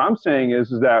 finances. And what I'm saying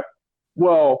is that,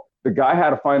 well, the guy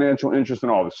had a financial interest in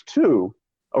all this too.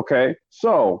 Okay,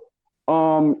 so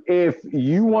if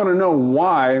you want to know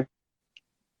why,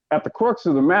 at the crux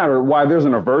of the matter, why there's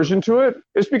an aversion to it,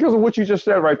 it's because of what you just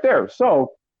said right there.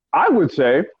 So I would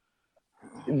say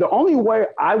the only way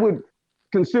I would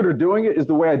consider doing it is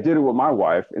the way I did it with my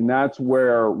wife. And that's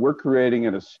where we're creating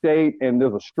an estate and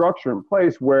there's a structure in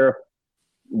place where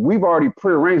we've already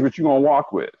prearranged what you're going to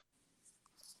walk with.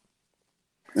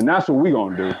 And that's what we're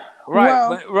going to do.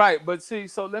 Right. But see,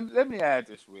 so let me add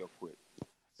this real quick.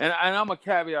 And I'm going to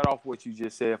caveat off what you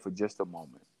just said for just a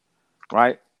moment.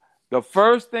 Right? The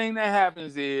first thing that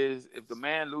happens is if the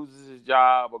man loses his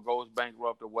job or goes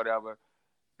bankrupt or whatever,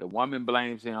 the woman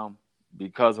blames him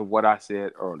because of what I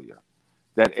said earlier,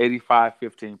 that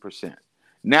 85-15%.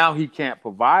 Now he can't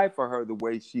provide for her the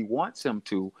way she wants him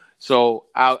to, so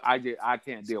I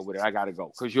can't deal with it. I got to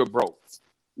go because you're broke.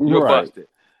 You're busted.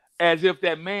 As if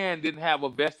that man didn't have a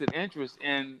vested interest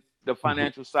in the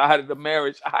financial side of the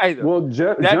marriage either. Well,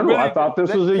 General, I thought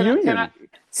this was a union. Can I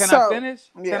finish?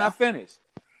 Yeah. Can I finish?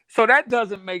 So that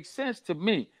doesn't make sense to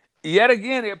me. Yet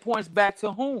again, it points back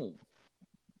to whom?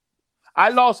 I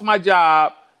lost my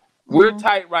job. We're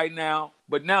tight right now,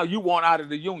 but now you want out of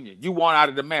the union. You want out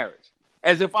of the marriage.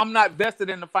 As if I'm not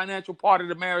vested in the financial part of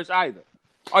the marriage either.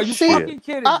 Are you fucking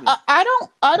kidding me? I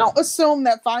don't assume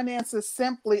that finances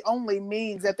simply only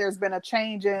means that there's been a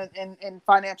change in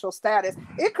financial status.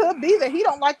 It could be that he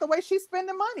don't like the way she's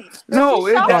spending money. No,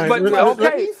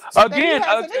 okay. Again,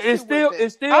 it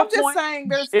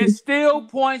still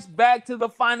points back to the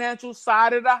financial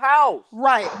side of the house.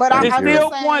 Right, but it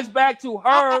still points back to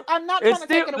her. I'm not trying to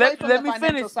take it away from the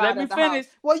financial side of the house.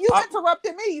 Well, you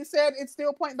interrupted me. You said it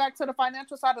still point back to the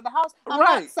financial side of the house. I'm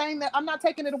not saying that. I'm not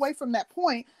taking it away from that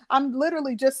point. I'm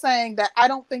literally just saying that I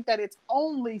don't think that it's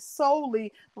only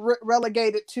solely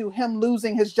relegated to him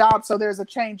losing his job, so there's a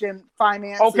change in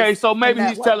finances. Okay, so maybe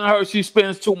he's telling her she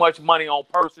spends too much money on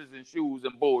purses and shoes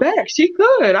and bullshit. Heck, she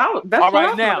could. All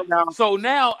right, now. So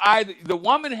now the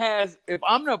woman has. If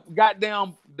I'm the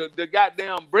goddamn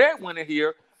breadwinner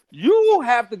here, you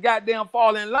have to goddamn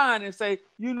fall in line and say,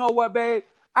 you know what, babe,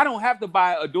 I don't have to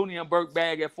buy a Dooney and Burke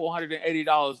bag at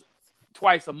 $480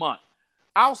 twice a month.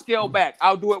 I'll scale back.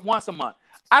 I'll do it once a month.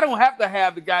 I don't have to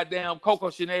have the goddamn Coco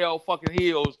Chanel fucking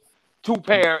heels 2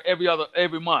 pair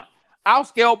every month. I'll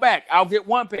scale back. I'll get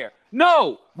 1 pair.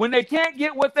 No, when they can't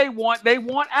get what they want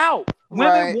out.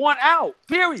 Women want out.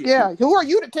 Period. Yeah. Who are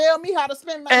you to tell me how to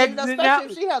spend my money? Now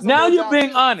you're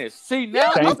being honest. See,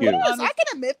 now I can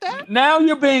admit that. Now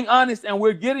you're being honest, and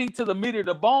we're getting to the meat of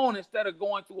the bone instead of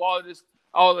going through all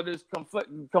of this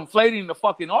conflating the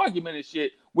fucking argument and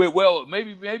shit with, well,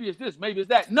 maybe it's this, maybe it's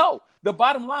that. No, the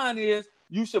bottom line is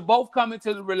you should both come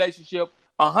into the relationship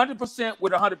 100%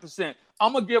 with 100%.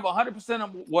 I'm going to give 100%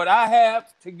 of what I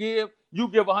have to give. You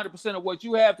give 100% of what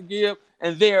you have to give.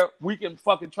 And there we can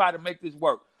fucking try to make this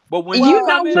work. But when you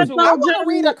come into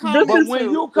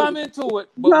it,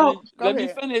 let me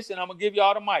finish and I'm going to give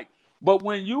y'all the mic. But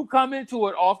when you come into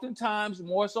it, oftentimes,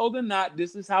 more so than not,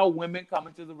 this is how women come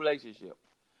into the relationship.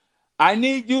 I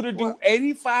need you to do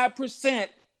 85%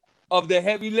 of the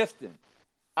heavy lifting.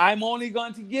 I'm only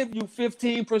going to give you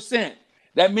 15%.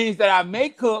 That means that I may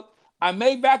cook, I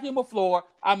may vacuum a floor,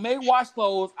 I may wash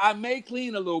clothes, I may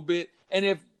clean a little bit. And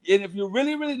if you're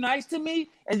really, really nice to me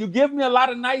and you give me a lot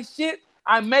of nice shit,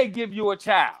 I may give you a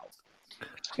child.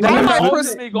 That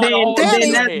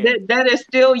is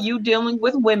still you dealing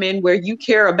with women where you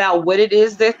care about what it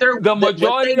is that they're the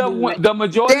majority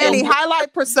Danny,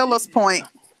 highlight Priscilla's point.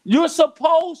 You're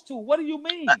supposed to. What do you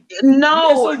mean?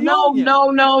 No. You're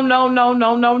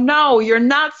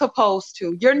not supposed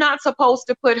to. You're not supposed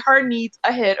to put her needs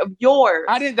ahead of yours.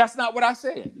 That's not what I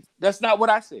said. That's not what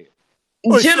I said.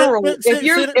 In general, if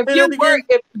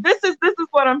this is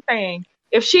what I'm saying.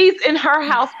 If she's in her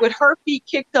house with her feet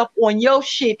kicked up on your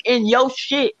shit,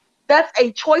 that's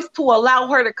a choice to allow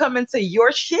her to come into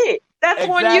your shit. That's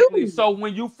on you. So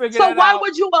when you figure that out. So why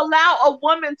would you allow a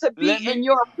woman to be in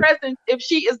your presence if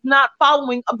she is not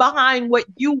following behind what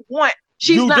you want?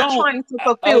 She's not trying to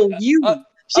fulfill you.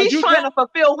 She's trying to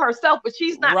fulfill herself, but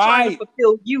she's not trying to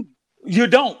fulfill you. You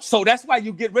don't. So that's why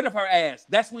you get rid of her ass.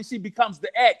 That's when she becomes the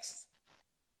ex.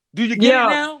 Do you get it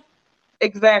now?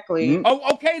 Exactly.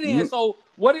 Oh, okay then. So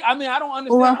what? I mean, I don't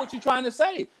understand what you're trying to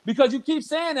say because you keep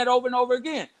saying that over and over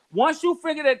again. Once you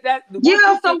figure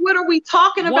so what are we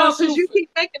talking about? Because you keep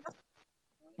making.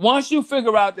 Once you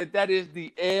figure out that is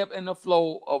the ebb and the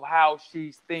flow of how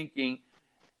she's thinking,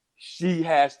 she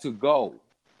has to go.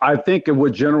 I think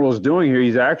what General's doing here,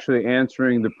 he's actually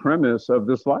answering the premise of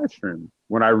this live stream.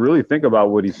 When I really think about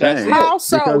what he's saying, how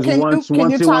so? Because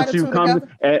once you come,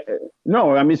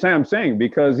 no, I mean, I'm saying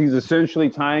because he's essentially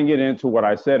tying it into what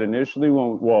I said initially,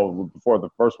 before the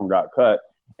first one got cut,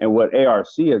 and what ARC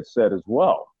had said as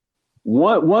well.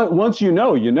 Once you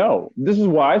know. This is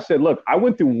why I said, look, I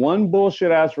went through one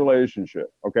bullshit ass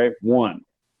relationship. Okay, one.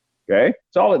 Okay,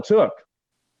 it's all it took.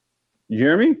 You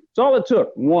hear me? It's all it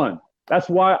took. One. That's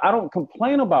why I don't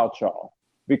complain about y'all,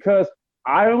 because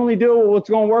I only deal with what's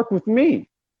going to work with me.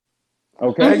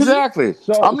 Okay. Exactly.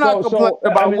 So I'm not complaining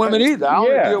about women either. I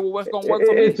only deal with what's going to work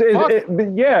for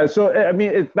me. So I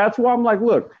mean, that's why I'm like,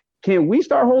 look, can we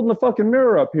start holding the fucking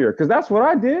mirror up here? Because that's what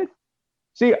I did.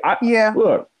 See,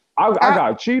 look. I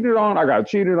got cheated on.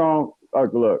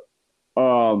 Look,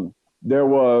 there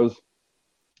was,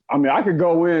 I mean, I could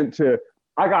go into,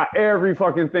 I got every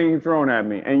fucking thing thrown at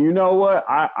me. And you know what?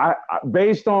 I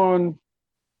based on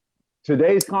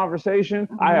today's conversation,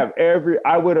 I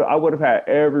would have had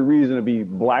every reason to be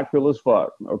black pill as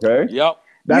fuck. Okay. Yep.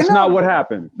 That's not what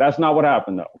happened. That's not what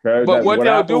happened though. Okay. But what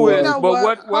they'll do is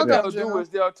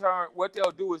they'll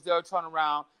turn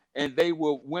around and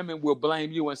women will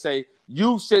blame you and say,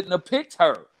 you shouldn't have picked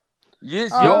her.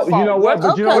 It's your fault. You know what?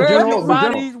 But where you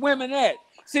find these women at?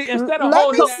 See, instead of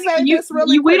holding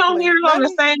we don't hear it on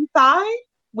the same side.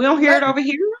 We don't hear it over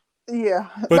here. Yeah.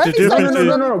 But the difference is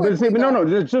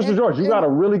no, Sister George, you got a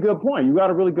really good point.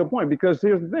 Because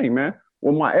here's the thing, man.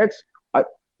 Well, my ex,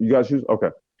 you guys choose? Okay.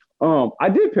 I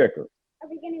did pick her. Are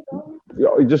we gonna go?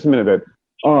 Just a minute, babe.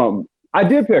 I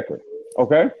did pick her.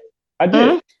 Okay. I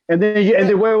did. And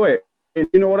then wait. And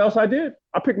you know what else I did?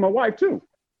 I picked my wife too.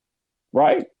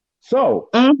 Right? So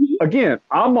again,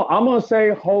 I'm gonna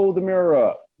say hold the mirror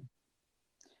up.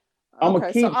 I'm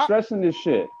gonna keep stressing this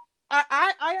shit.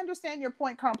 I understand your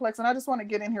point, Complex, and I just want to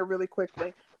get in here really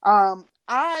quickly.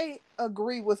 I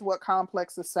agree with what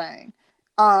Complex is saying.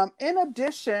 In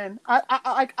addition,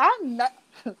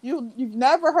 you've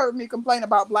never heard me complain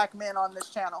about black men on this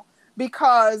channel,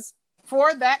 because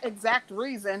for that exact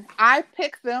reason, I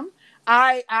picked them.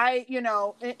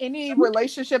 Any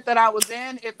relationship that I was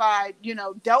in, if I,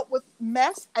 dealt with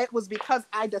mess, it was because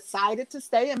I decided to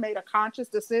stay and made a conscious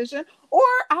decision, or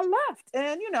I left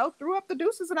and, threw up the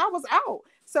deuces and I was out.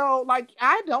 So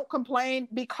I don't complain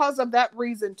because of that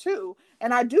reason too.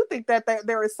 And I do think that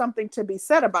there is something to be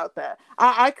said about that.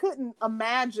 I couldn't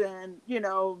imagine,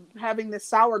 having this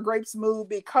sour grapes mood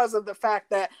because of the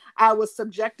fact that I was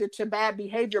subjected to bad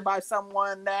behavior by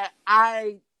someone that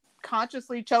I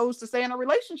consciously chose to stay in a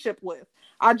relationship with.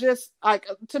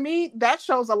 To me, that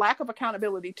shows a lack of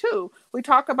accountability too. We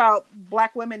talk about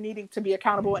black women needing to be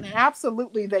accountable, and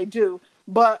absolutely they do.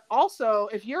 But also,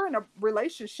 if you're in a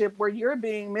relationship where you're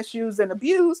being misused and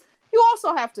abused, you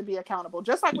also have to be accountable.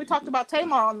 Just like we talked about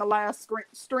Tamar on the last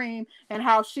stream, and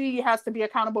how she has to be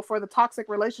accountable for the toxic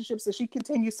relationships that she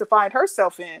continues to find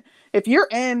herself in. If you're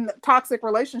in toxic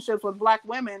relationships with black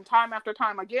women time after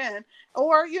time again,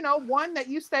 or, one that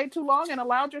you stayed too long and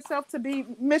allowed yourself to be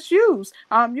misused,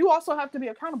 you also have to be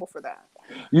accountable for that.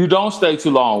 You don't stay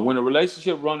too long. When a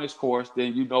relationship runs its course,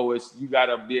 then you got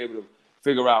to be able to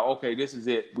figure out, okay, this is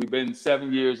it. We've been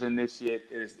 7 years in this shit.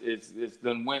 It's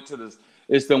done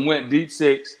went deep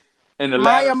 6, in the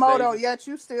latter Miyamoto, stages. yet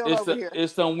you still over here.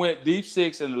 It's done went deep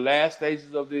six in the last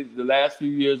stages of the last few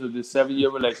years of this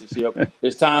 7-year relationship.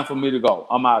 It's time for me to go.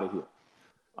 I'm out of here.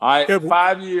 All right, Yeah,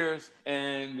 5 years,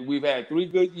 and we've had 3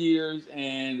 good years,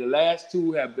 and the last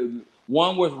 2 have been.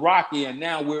 One was rocky, and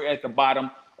now we're at the bottom.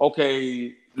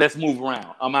 Okay, let's move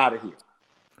around. I'm out of here.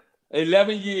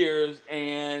 11 years,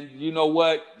 and you know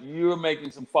what? You're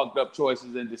making some fucked up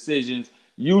choices and decisions.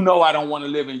 You know I don't want to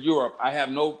live in Europe. I have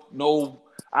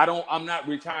I'm not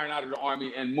retiring out of the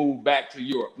army and move back to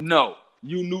Europe. No.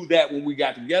 You knew that when we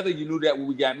got together. You knew that when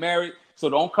we got married. So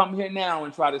don't come here now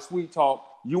and try to sweet talk.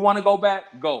 You want to go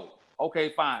back? Go. Okay,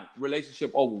 fine.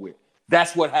 Relationship over with.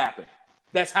 That's what happened.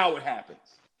 That's how it happens.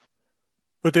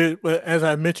 But as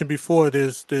I mentioned before,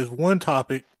 there's one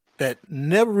topic that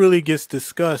never really gets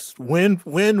discussed when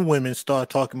women start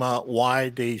talking about why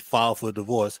they file for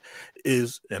divorce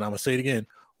is, and I'm gonna say it again,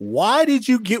 why did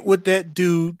you get with that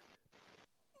dude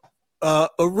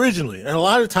originally? And a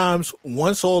lot of times,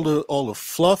 once all the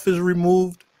fluff is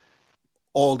removed,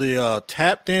 all the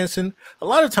tap dancing, a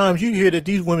lot of times you hear that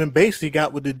these women basically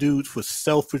got with the dudes for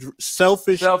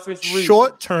selfish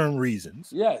short-term reasons.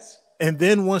 Yes. And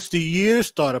then once the years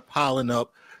started piling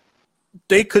up,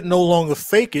 they could no longer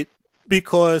fake it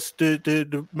because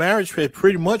the marriage had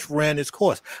pretty much ran its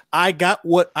course. I got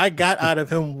out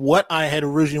of him what I had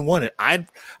originally wanted.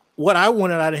 What I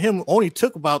wanted out of him only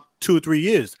took about 2 or 3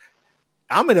 years.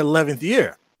 I'm in the 11th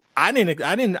year. I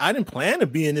didn't plan to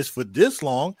be in this for this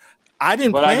long. I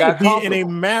didn't plan to be in a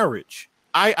marriage.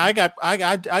 I got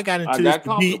into this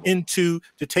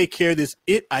to take care of this.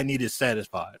 I needed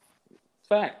satisfied.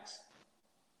 Facts.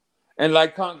 And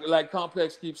like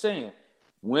Complex keeps saying,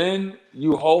 when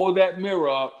you hold that mirror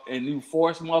up and you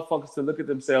force motherfuckers to look at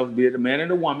themselves, be it the man or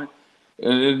the woman,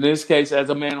 and in this case, as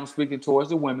a man, I'm speaking towards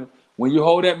the women. When you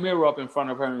hold that mirror up in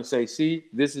front of her and say, see,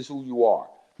 this is who you are.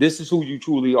 This is who you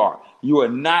truly are. You are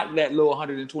not that little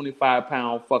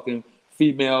 125-pound fucking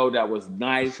female that was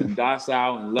nice and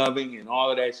docile and loving and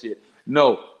all of that shit.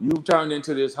 No, you turned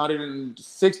into this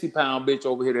 160-pound bitch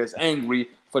over here that's angry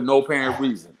for no apparent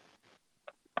reason.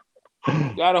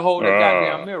 You gotta hold that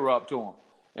goddamn mirror up to them.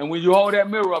 And when you hold that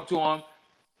mirror up to them,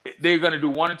 they're gonna do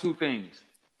one or two things.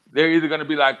 They're either gonna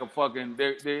be like a fucking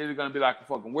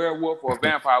werewolf or a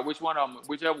vampire,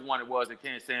 whichever one it was that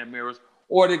can't stand mirrors,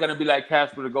 or they're gonna be like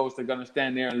Casper the Ghost. They're gonna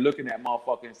stand there and look at that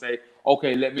motherfucker and say,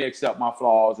 okay, let me accept my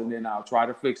flaws and then I'll try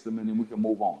to fix them and then we can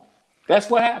move on. That's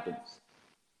what happens.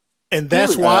 And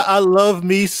that's why I love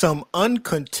me some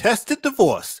uncontested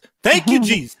divorce. Thank you,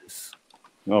 Jesus.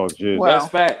 Oh, geez. Well,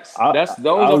 that's facts.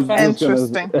 Those are facts.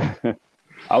 Interesting.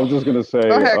 I was just gonna say,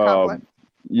 go ahead,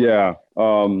 yeah.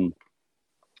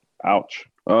 Ouch.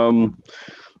 Ooh,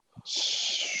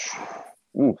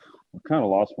 I kind of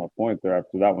lost my point there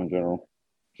after that one, General.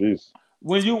 Jeez.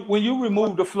 When you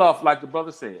remove the fluff, like the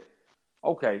brother said,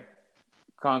 okay,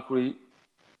 concrete,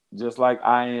 just like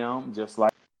I am, just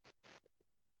like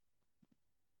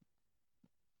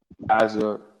guys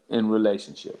are in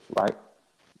relationships, right?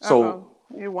 So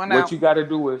what you got to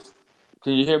do is,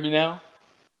 can you hear me now?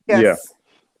 Yes. Yeah.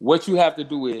 What you have to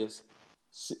do is,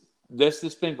 let's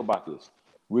just think about this.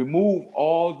 Remove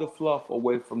all the fluff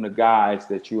away from the guys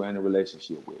that you're in a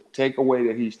relationship with. Take away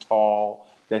that he's tall,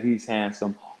 that he's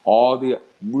handsome,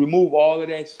 remove all of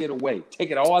that shit away. Take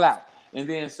it all out. And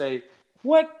then say,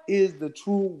 what is the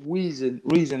true reason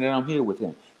that I'm here with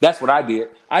him? That's what I did.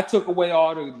 I took away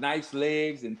all the nice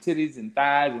legs and titties and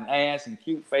thighs and ass and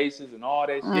cute faces and all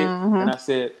that shit. And I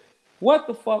said, what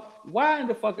the fuck? Why in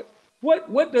the fuck?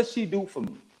 What does she do for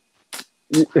me?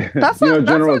 That's a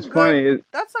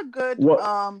good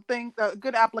thing, a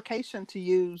good application to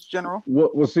use, General.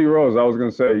 Well, see, Rose, I was going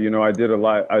to say, I did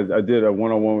I did a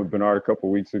one-on-one with Bernard a couple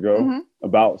of weeks ago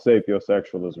about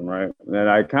sapiosexualism, right? And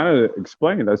I kind of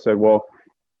explained, I said, well,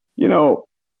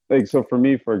 like, so for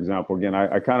me, for example, again,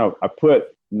 I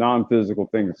put non-physical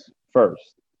things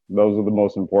first. Those are the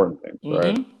most important things,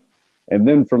 right? And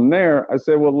then from there, I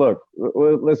said, well, look,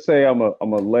 let's say I'm a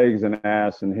legs and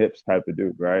ass and hips type of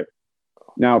dude, right?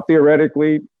 Now,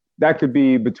 theoretically, that could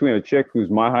be between a chick who's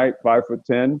my height,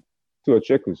 5'10", to a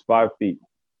chick who's 5 feet.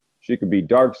 She could be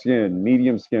dark skin,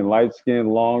 medium skin, light skin,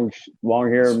 long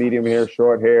hair, medium hair,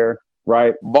 short hair,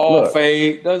 right? Bald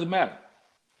fade, doesn't matter.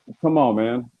 Come on,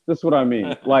 man. This is what I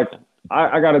mean. Like,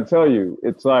 I got to tell you,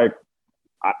 it's like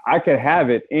I could have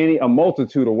it a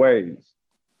multitude of ways,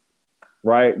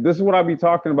 right? This is what I be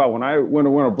talking about when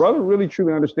a brother really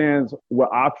truly understands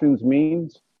what options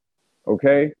means,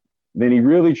 okay? Then he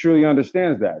really truly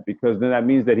understands that, because then that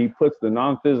means that he puts the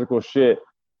non-physical shit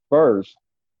first.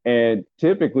 And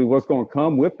typically what's going to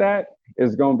come with that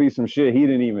is going to be some shit he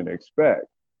didn't even expect.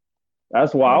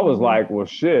 That's why I was like, well,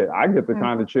 shit, I get the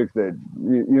kind of chicks that,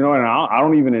 you know, and I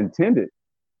don't even intend it.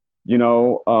 You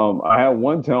know, I had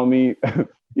one tell me,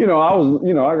 you know, I was,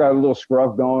 you know, I got a little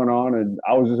scruff going on and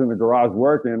I was just in the garage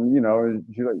working, you know, and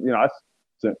she, you know, I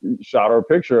shot her a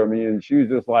picture of me and she was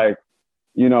just like,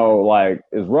 you know, like,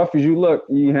 as rough as you look,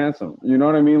 you handsome. You know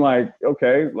what I mean? Like,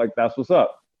 okay, like that's what's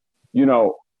up. You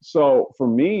know, so for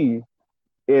me,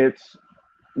 it's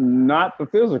not the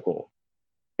physical.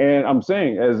 And I'm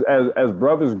saying, as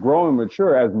brothers grow and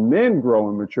mature, as men grow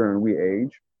and mature and we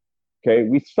age, okay,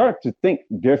 we start to think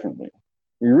differently.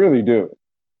 We really do.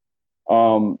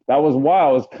 That was why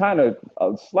I was kind of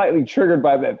slightly triggered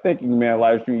by that thinking, man,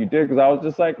 live stream you did, because I was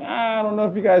just like, I don't know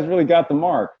if you guys really got the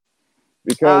mark,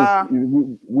 because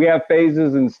we have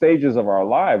phases and stages of our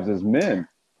lives as men.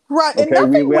 Right, okay?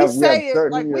 And nothing we say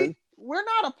is like we're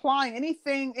not applying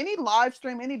anything, any live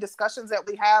stream, any discussions that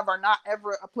we have are not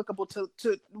ever applicable to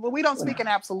well, we don't speak in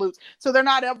absolutes, so they're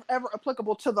not ever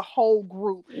applicable to the whole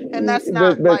group, and that's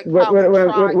not here's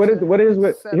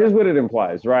what it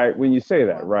implies, right? When you say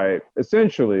that, right?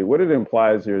 Essentially, what it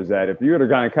implies here is that if you were to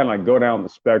kind of like go down the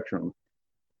spectrum,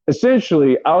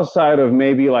 essentially outside of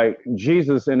maybe like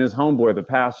Jesus and his homeboy, the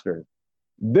pastor,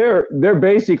 there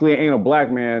basically ain't a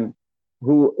black man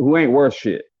who ain't worth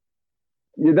shit.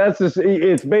 That's just,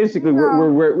 it's basically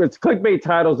it's clickbait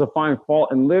titles to find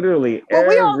fault in literally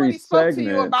every we already spoke to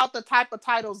you about the type of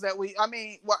titles that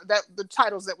the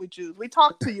titles that we choose. We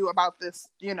talked to you about this,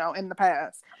 you know, in the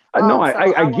past. No,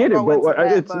 I get it,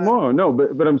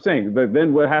 but I'm saying, but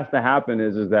then what has to happen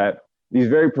is that these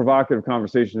very provocative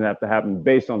conversations have to happen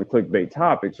based on the clickbait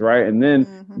topics, right? And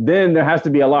then there has to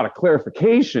be a lot of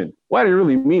clarification. Why do you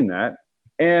really mean that?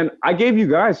 And I gave you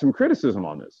guys some criticism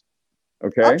on this.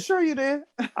 Okay. I'm sure you did.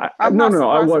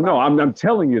 I'm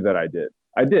telling you that I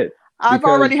did. I've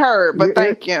already heard, but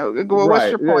thank you. Well,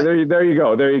 what's your point? There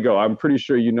you go. I'm pretty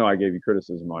sure you know I gave you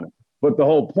criticism on it. But the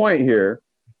whole point here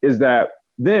is that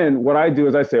then what I do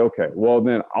is I say, okay, well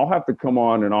then I'll have to come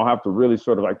on and I'll have to really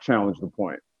sort of like challenge the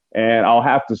point. And I'll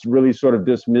have to really sort of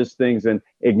dismiss things and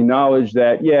acknowledge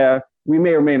that, yeah, we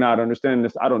may or may not understand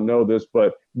this. I don't know this,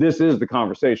 but this is the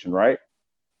conversation, right?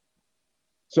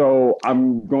 So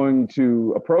I'm going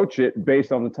to approach it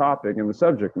based on the topic and the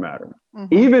subject matter,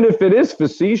 even if it is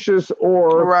facetious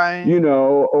or, you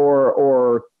know,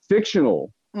 or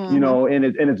fictional, you know, in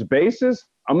its basis.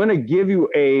 I'm going to give you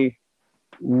a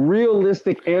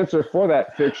realistic answer for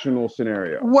that fictional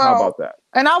scenario. Well, how about that?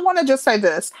 And I want to just say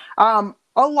this.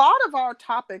 A lot of our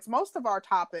topics, most of our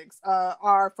topics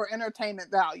are for entertainment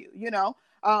value, you know.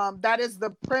 That is the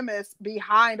premise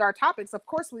behind our topics. Of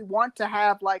course, we want to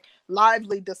have like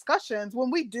lively discussions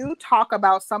when we do talk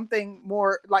about something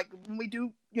more, like when we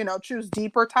do, you know, choose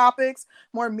deeper topics,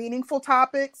 more meaningful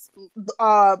topics.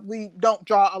 We don't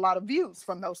draw a lot of views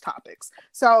from those topics.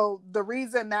 So the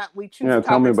reason that we choose the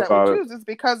topics that we choose is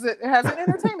because it has an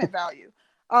entertainment value.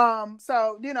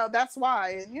 So, you know, that's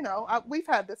why, you know, we've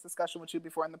had this discussion with you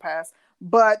before in the past,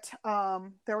 but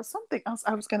there was something else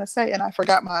I was going to say and I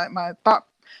forgot my thought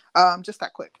just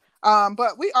that quick.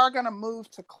 But we are going to move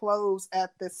to close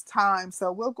at this time.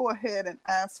 So we'll go ahead and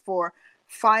ask for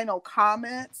final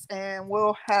comments and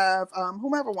we'll have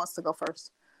whomever wants to go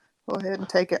first. Go ahead and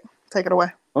take it away.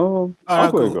 I'll go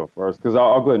ahead and go first because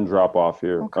I'll go ahead and drop off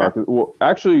here. Okay. Well,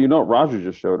 actually, you know, Roger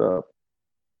just showed up.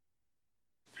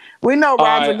 We know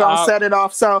Roger gonna set it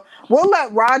off, so we'll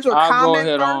let Roger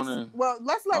comment first. Well,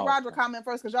 let's let Roger comment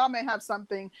first because y'all may have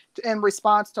something in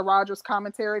response to Roger's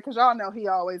commentary because y'all know he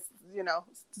always, you know,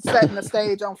 setting the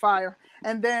stage on fire.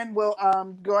 And then we'll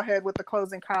go ahead with the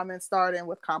closing comments, starting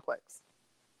with Complex.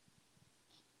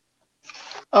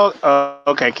 Oh,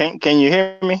 okay. Can you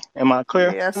hear me? Am I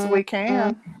clear? Yes, we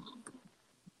can.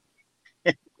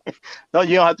 No,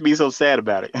 you don't have to be so sad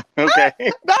about it. Okay.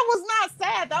 That was not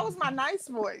sad. That was my nice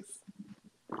voice.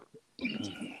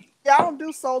 Yeah, I don't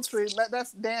do sultry.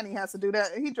 That's Danny has to do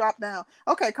that. He dropped down.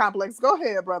 Okay, Complex. Go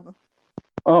ahead, brother.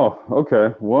 Oh,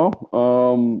 okay.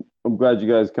 Well, I'm glad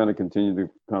you guys kind of continued the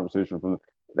conversation from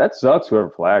that. Sucks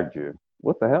whoever flagged you.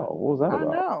 What the hell? What was that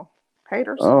about? I know.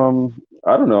 Haters.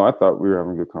 I don't know. I thought we were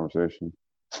having a good conversation.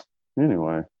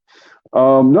 Anyway.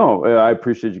 No, I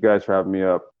appreciate you guys for having me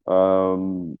up.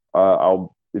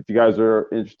 I'll, if you guys are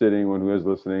interested, anyone who is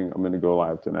listening, I'm going to go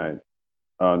live tonight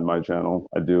on my channel.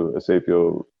 I do a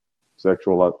sapio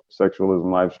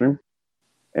sexualism live stream.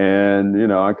 And, you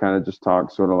know, I kind of just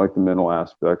talk sort of like the mental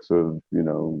aspects of, you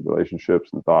know, relationships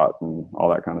and thought and all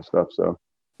that kind of stuff. So,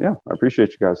 yeah, I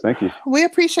appreciate you guys. Thank you. We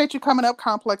appreciate you coming up,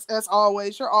 Complex. As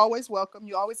always, you're always welcome.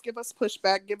 You always give us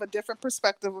pushback, give a different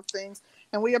perspective of things.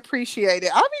 and we appreciate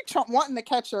it. I'll be wanting to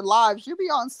catch your lives. You be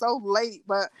on so late,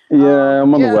 but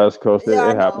I'm on the West Coast. It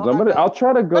happens. I'll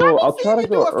try to go. I'll try to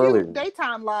go early.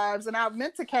 Daytime lives, and I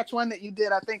meant to catch one that you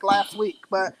did, I think, last week.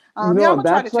 But I'm gonna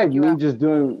try to check you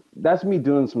out. That's me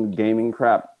doing some gaming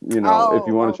crap. If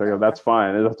you want to check it out, that's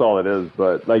fine. That's all it is.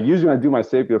 But like usually when I do my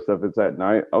Sapio stuff, it's at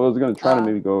night. I was gonna try to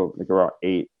maybe go like around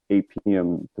 8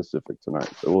 p.m. Pacific tonight.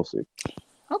 So we'll see.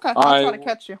 Okay, I'll try to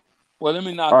catch you. Well, let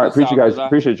me knock. All right, appreciate you guys.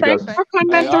 Appreciate you guys. Thanks for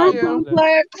coming through,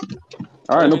 Complex.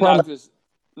 All right, no problem.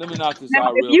 Let me knock this now,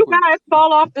 out real quick. If you guys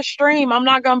fall off the stream, I'm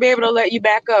not gonna be able to let you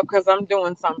back up because I'm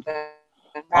doing something.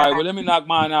 All right, well, let me knock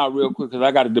mine out real quick because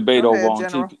I got a debate over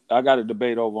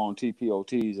on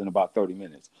TPOTs in about 30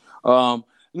 minutes.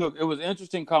 Look, it was an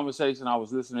interesting conversation. I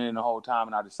was listening in the whole time,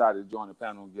 and I decided to join the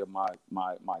panel and give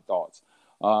my thoughts.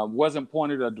 Wasn't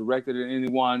pointed or directed at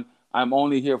anyone. I'm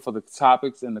only here for the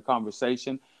topics and the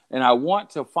conversation, and I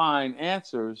want to find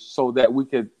answers so that we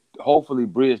could hopefully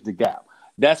bridge the gap.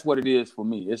 That's what it is for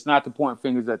me. It's not to point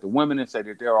fingers at the women and say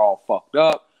that they're all fucked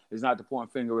up. It's not to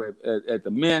point finger at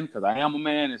the men, because I am a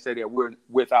man, and say that we're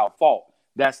without fault.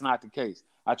 That's not the case.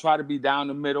 I try to be down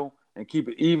the middle and keep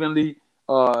it evenly,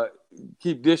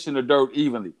 keep dishing the dirt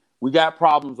evenly. We got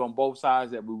problems on both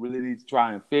sides that we really need to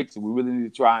try and fix, and we really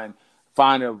need to try and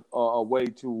find a way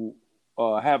to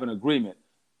have an agreement.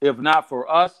 If not for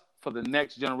us, for the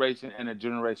next generation and a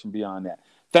generation beyond that.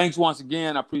 Thanks once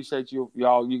again. I appreciate you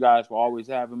guys for always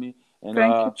having me. And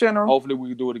thank you, General. Hopefully we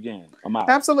can do it again. I'm out.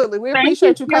 Absolutely. We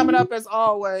appreciate you coming up as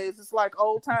always. It's like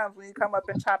old times when you come up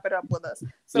and chop it up with us.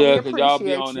 So yeah, because y'all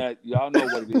be on that. Y'all know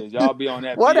what it is. Y'all be on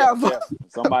that. Whatever. BFF.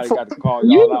 Somebody got to call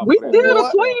y'all out. We still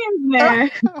the twins,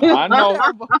 man. I know.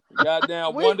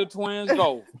 Goddamn Wonder Twins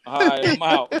go. All right, I'm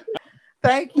out.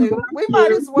 Thank you. We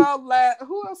might as well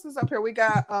who else is up here? We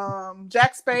got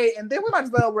Jack Spade, and then we might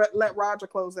as well let Roger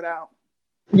close it out.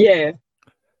 Yeah.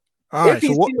 All right. If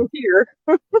he's still here.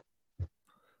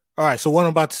 All right, so what I'm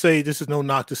about to say, this is no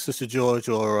knock to Sister George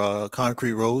or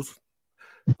Concrete Rose.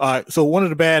 All right, so one of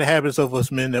the bad habits of us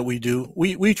men that we do,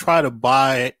 we try to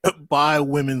buy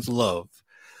women's love.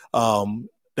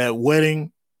 That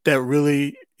wedding that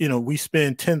really, we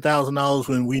spend $10,000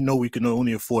 when we know we can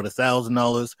only afford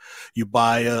 $1,000. You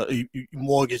buy you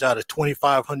mortgage out a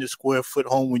 2,500 square foot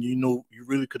home when you know you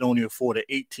really could only afford an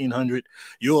 1,800.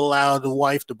 You allow the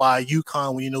wife to buy a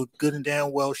Yukon when you know good and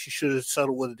damn well she should have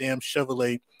settled with a damn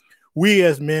Chevrolet. We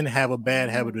as men have a bad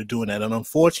habit of doing that. And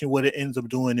unfortunately, what it ends up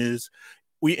doing is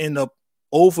we end up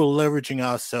over leveraging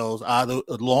ourselves, either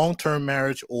a long-term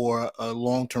marriage or a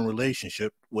long-term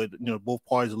relationship with, both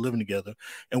parties are living together.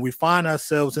 And we find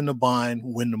ourselves in the bind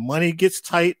when the money gets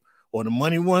tight or the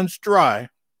money runs dry.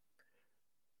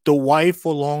 The wife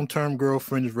or long-term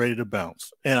girlfriend is ready to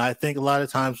bounce. And I think a lot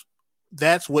of times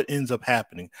that's what ends up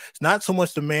happening. It's not so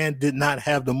much the man did not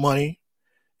have the money.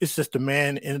 It's just the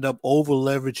man ended up over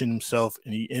leveraging himself,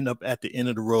 and he ended up at the end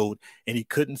of the road, and he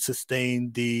couldn't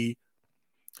sustain the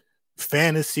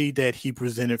fantasy that he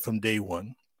presented from day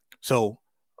one. So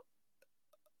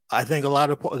I think a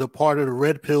lot of the part of the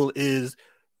red pill is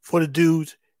for the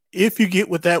dudes. If you get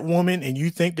with that woman and you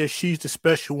think that she's the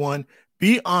special one,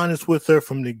 be honest with her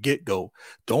from the get-go.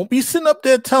 Don't be sitting up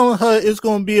there telling her it's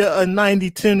going to be a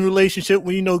 90-10 relationship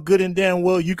when you know good and damn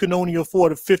well you can only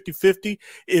afford a 50-50.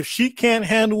 If she can't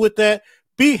handle with that,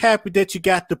 be happy that you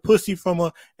got the pussy from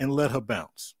her and let her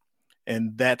bounce.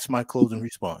 And that's my closing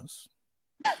response.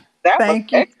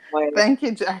 Thank you. Thank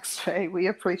you, Jack Stray. We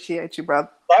appreciate you,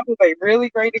 brother. That was a really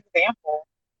great example.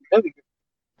 Really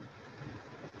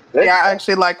good. Yeah, I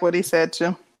actually like what he said,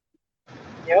 too.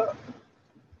 Yep.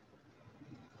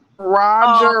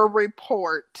 Roger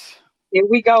report. Here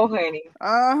we go, honey.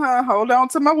 Hold on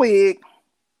to my wig.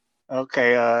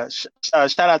 Okay.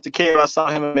 Shout out to Kev. I saw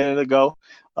him a minute ago.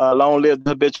 Long live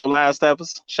the habitual line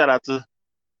steppers. Shout out to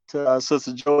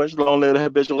Sister George. Long live the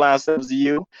habitual line steppers to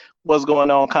you. What's going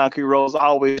on, Concrete Rose?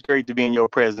 Always great to be in your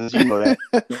presence. You know that.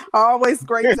 Always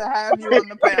great to have you on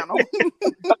the panel.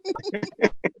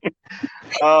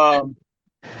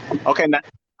 Okay, now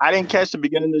I didn't catch the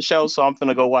beginning of the show, so I'm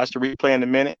gonna go watch the replay in a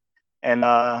minute. And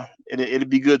it'll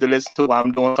be good to listen to while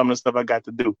I'm doing some of the stuff I got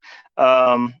to do.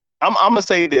 I'm gonna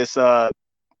say this at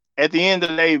the end of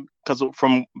the day, because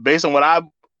based on what I've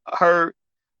heard,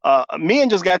 men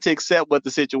just got to accept what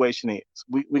the situation is.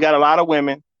 We got a lot of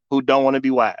women who don't want to be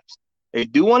wives. They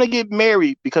do want to get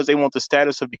married because they want the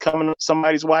status of becoming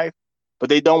somebody's wife, but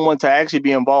they don't want to actually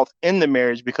be involved in the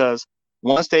marriage because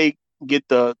once they get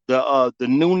the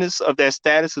newness of that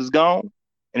status is gone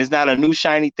and it's not a new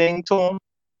shiny thing to them,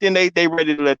 then they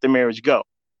ready to let the marriage go.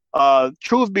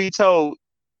 Truth be told,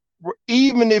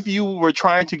 even if you were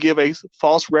trying to give a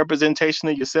false representation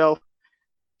of yourself,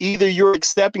 either you're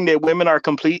accepting that women are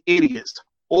complete idiots,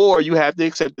 or you have to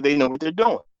accept that they know what they're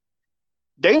doing.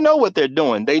 They know what they're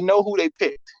doing. They know who they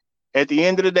picked. At the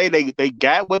end of the day, they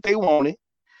got what they wanted.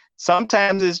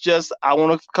 Sometimes it's just, I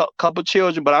want a couple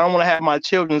children, but I don't want to have my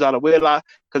children out of wedlock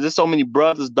because there's so many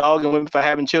brothers dogging women for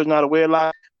having children out of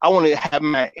wedlock. I want to have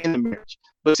mine in the marriage.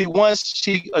 But see, once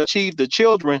she achieved the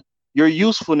children, your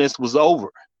usefulness was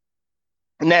over.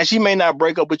 Now, she may not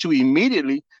break up with you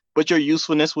immediately, but your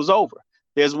usefulness was over.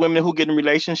 There's women who get in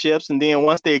relationships, and then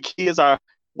once their kids are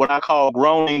what I call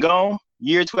grown and gone,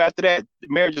 year or two after that, the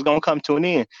marriage is going to come to an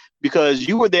end because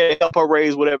you were there to help her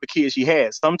raise whatever kids she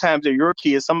has. Sometimes they're your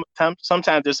kids,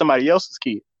 sometimes they're somebody else's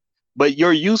kid. But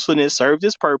your usefulness served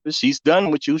its purpose. She's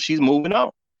done with you. She's moving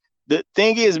on. The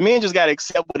thing is, men just got to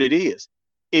accept what it is.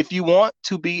 If you want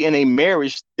to be in a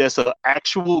marriage that's an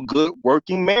actual good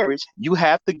working marriage, you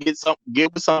have to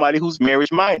get with somebody who's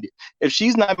marriage minded. If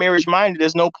she's not marriage minded,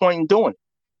 there's no point in doing it.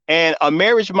 And a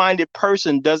marriage minded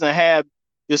person doesn't have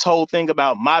this whole thing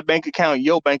about my bank account,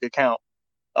 your bank account.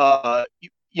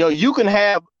 You can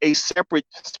have a separate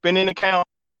spending account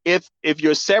if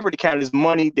your separate account is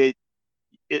money that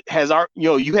it has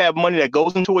you have money that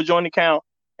goes into a joint account,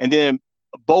 and then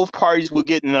both parties will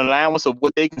get an allowance of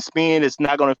what they can spend. It's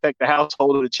not going to affect the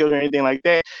household or the children or anything like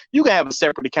that. You can have a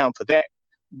separate account for that.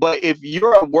 But if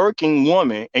you're a working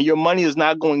woman and your money is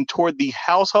not going toward the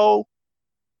household,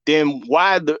 then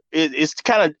it's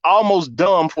kind of almost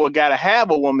dumb for a guy to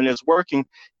have a woman that's working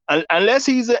unless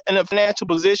he's in a financial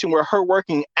position where her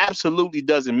working absolutely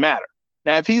doesn't matter.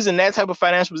 Now, if he's in that type of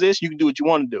financial position, you can do what you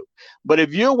want to do. But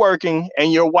if you're working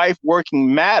and your wife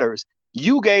working matters,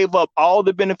 you gave up all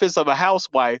the benefits of a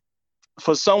housewife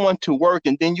for someone to work,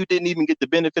 and then you didn't even get the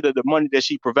benefit of the money that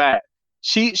she provides.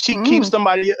 She keeps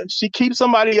somebody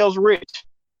else rich,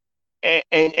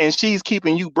 and she's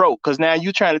keeping you broke because now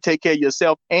you're trying to take care of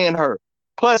yourself and her,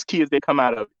 plus kids that come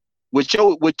out of it. With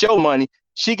your money,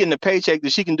 she getting a paycheck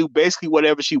that she can do basically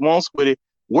whatever she wants with it.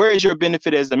 Where is your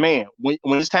benefit as a man? When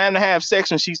it's time to have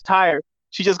sex and she's tired,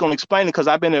 she's just gonna explain it because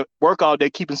I've been at work all day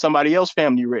keeping somebody else's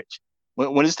family rich.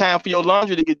 When it's time for your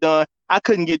laundry to get done, I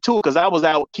couldn't get to it because I was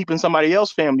out keeping somebody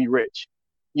else's family rich.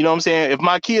 You know what I'm saying? If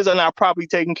my kids are not properly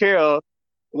taken care of,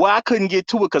 well, I couldn't get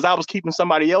to it because I was keeping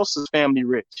somebody else's family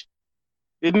rich.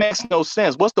 It makes no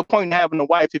sense. What's the point in having a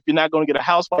wife if you're not going to get a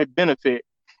housewife benefit?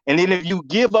 And then if you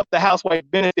give up the housewife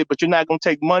benefit, but you're not going to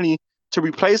take money to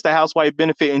replace the housewife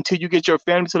benefit until you get your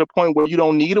family to the point where you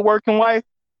don't need a working wife,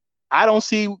 I don't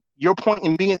see your point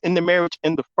in being in the marriage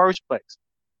in the first place.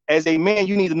 As a man,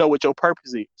 you need to know what your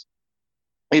purpose is.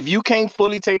 If you can't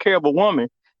fully take care of a woman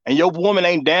and your woman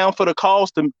ain't down for the cause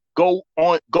to go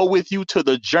with you to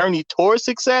the journey towards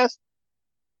success,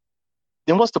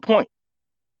 then what's the point?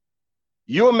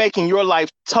 You're making your life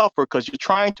tougher because you're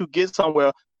trying to get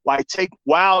somewhere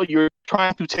while you're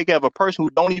trying to take care of a person who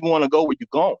don't even want to go where you're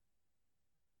going.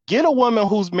 Get a woman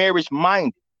who's marriage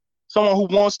minded, someone who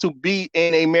wants to be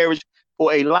in a marriage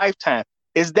for a lifetime.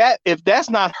 If that's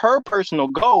not her personal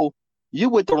goal, you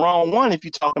with the wrong one if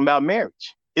you're talking about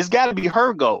marriage. It's got to be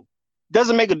her goal.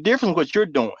 Doesn't make a difference what you're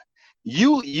doing.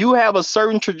 You have a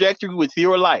certain trajectory with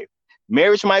your life.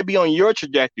 Marriage might be on your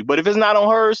trajectory, but if it's not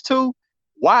on hers too,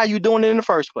 why are you doing it in the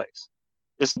first place?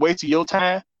 It's a waste of your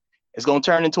time. It's going to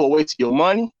turn into a waste of your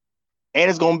money. And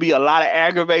it's going to be a lot of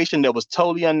aggravation that was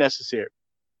totally unnecessary.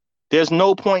 There's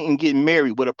no point in getting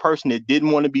married with a person that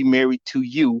didn't want to be married to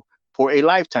you for a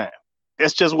lifetime.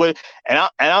 That's just what, and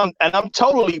I'm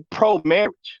totally pro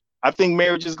marriage. I think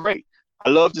marriage is great. I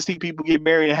love to see people get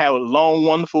married and have long,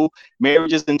 wonderful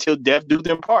marriages until death do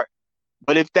them part.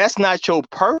 But if that's not your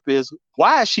purpose,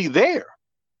 why is she there?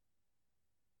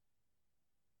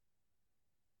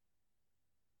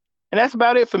 And that's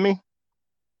about it for me.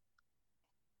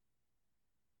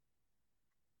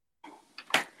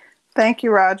 Thank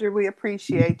you, Roger. We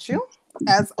appreciate you,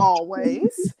 as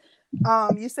always.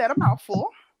 You said a mouthful.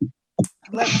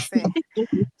 Let me see.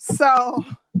 So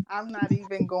I'm not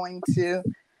even going to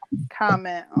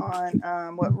comment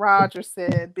on what Roger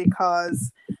said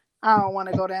because I don't want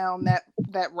to go down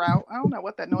that route. I don't know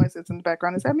what that noise is in the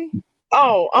background. Is that me?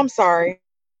 Oh, I'm sorry.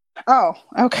 Oh,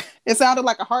 okay. It sounded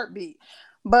like a heartbeat.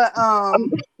 But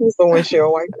it's the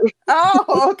windshield wiper.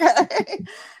 Oh, okay.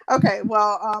 Okay.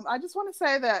 Well, I just want to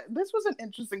say that this was an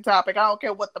interesting topic. I don't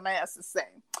care what the mass is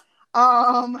saying.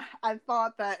 I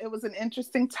thought that it was an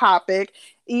interesting topic,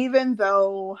 even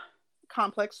though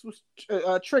Complex was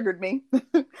triggered me.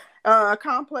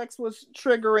 Complex was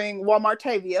triggering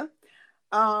Walmartavia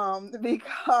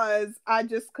because I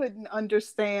just couldn't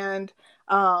understand.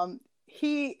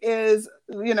 He is,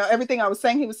 everything I was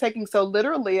saying, he was taking so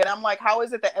literally. And I'm like, how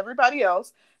is it that everybody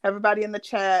else everybody in the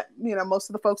chat, most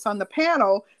of the folks on the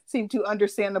panel seem to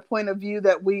understand the point of view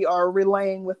that we are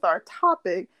relaying with our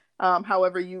topic.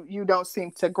 However, you don't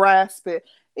seem to grasp it.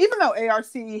 Even though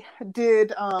ARC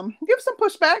did give some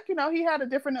pushback, he had a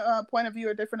different point of view,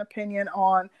 a different opinion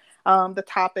on the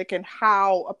topic and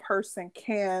how a person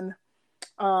can,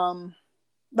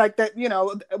 like that,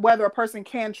 whether a person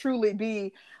can truly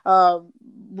be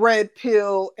red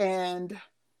pill and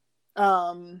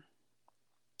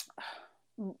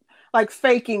like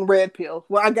faking red pill.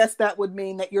 Well, I guess that would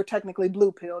mean that you're technically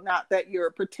blue pill, not that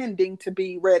you're pretending to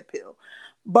be red pill.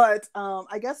 But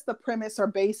I guess the premise or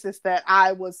basis that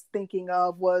I was thinking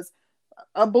of was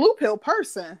a blue pill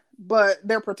person, but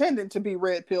they're pretending to be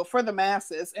red pill for the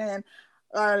masses. And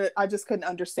I just couldn't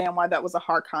understand why that was a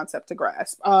hard concept to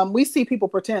grasp. We see people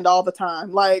pretend all the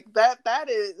time. Like that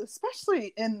is,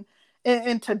 especially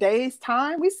in today's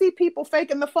time, we see people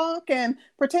faking the funk and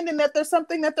pretending that there's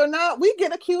something that they're not. We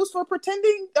get accused for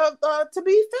pretending to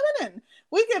be feminine.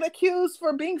 We get accused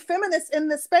for being feminist in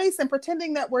this space and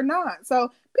pretending that we're not.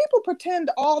 So people pretend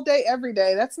all day, every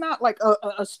day. That's not like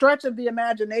a stretch of the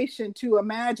imagination to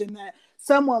imagine that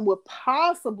someone would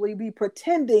possibly be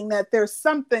pretending that there's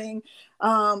something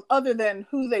other than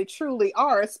who they truly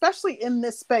are, especially in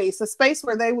this space, a space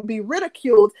where they would be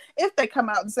ridiculed if they come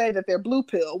out and say that they're blue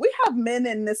pill. We have men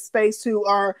in this space who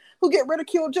get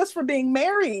ridiculed just for being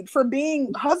married, for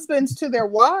being husbands to their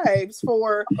wives,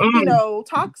 for,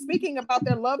 speaking about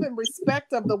their love and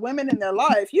respect of the women in their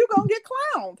life. You're going to get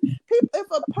clowned. If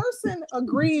a person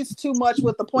agrees too much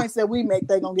with the points that we make,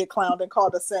 they're going to get clowned and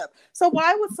called a simp. So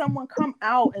why would someone come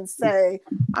out and say,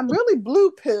 I'm really blue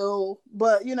pill,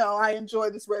 but, I enjoy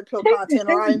this red pill content,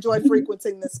 or I enjoy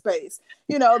frequenting this space?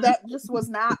 That just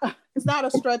it's not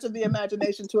a stretch of the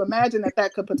imagination to imagine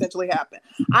that could potentially happen.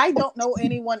 I don't know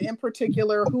anyone in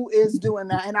particular who is doing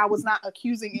that, and I was not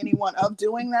accusing anyone of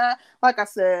doing that. Like I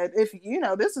said, if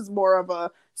this is more of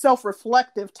a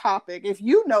self-reflective topic. If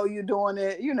you're doing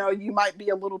it, you might be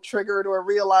a little triggered or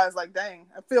realize like, dang,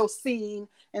 I feel seen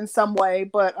in some way.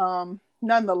 But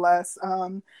nonetheless,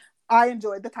 I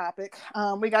enjoyed the topic.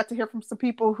 We got to hear from some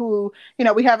people who,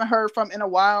 we haven't heard from in a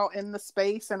while in the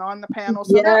space and on the panel.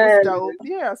 So that was dope.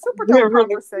 Yeah, super dope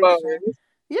conversation.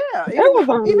 Yeah,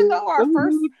 even though our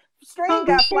first stream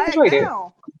got flagged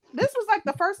down. This was like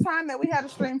the first time that we had a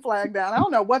stream flag down. I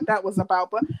don't know what that was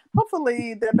about, but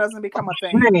hopefully that doesn't become a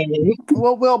thing.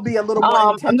 We'll be a little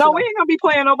more intentional. No, we ain't gonna be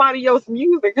playing nobody else's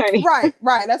music, honey.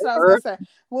 Right. That's what I was gonna say.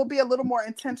 We'll be a little more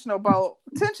intentional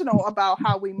about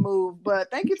how we move.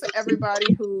 But thank you to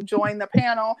everybody who joined the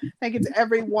panel. Thank you to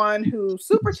everyone who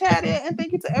super chatted, and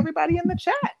thank you to everybody in the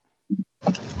chat.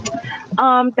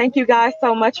 Thank you guys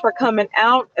so much for coming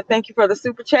out. Thank you for the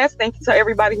super chats. Thank you to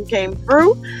everybody who came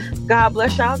through. God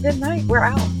bless y'all. Good night. We're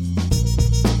out.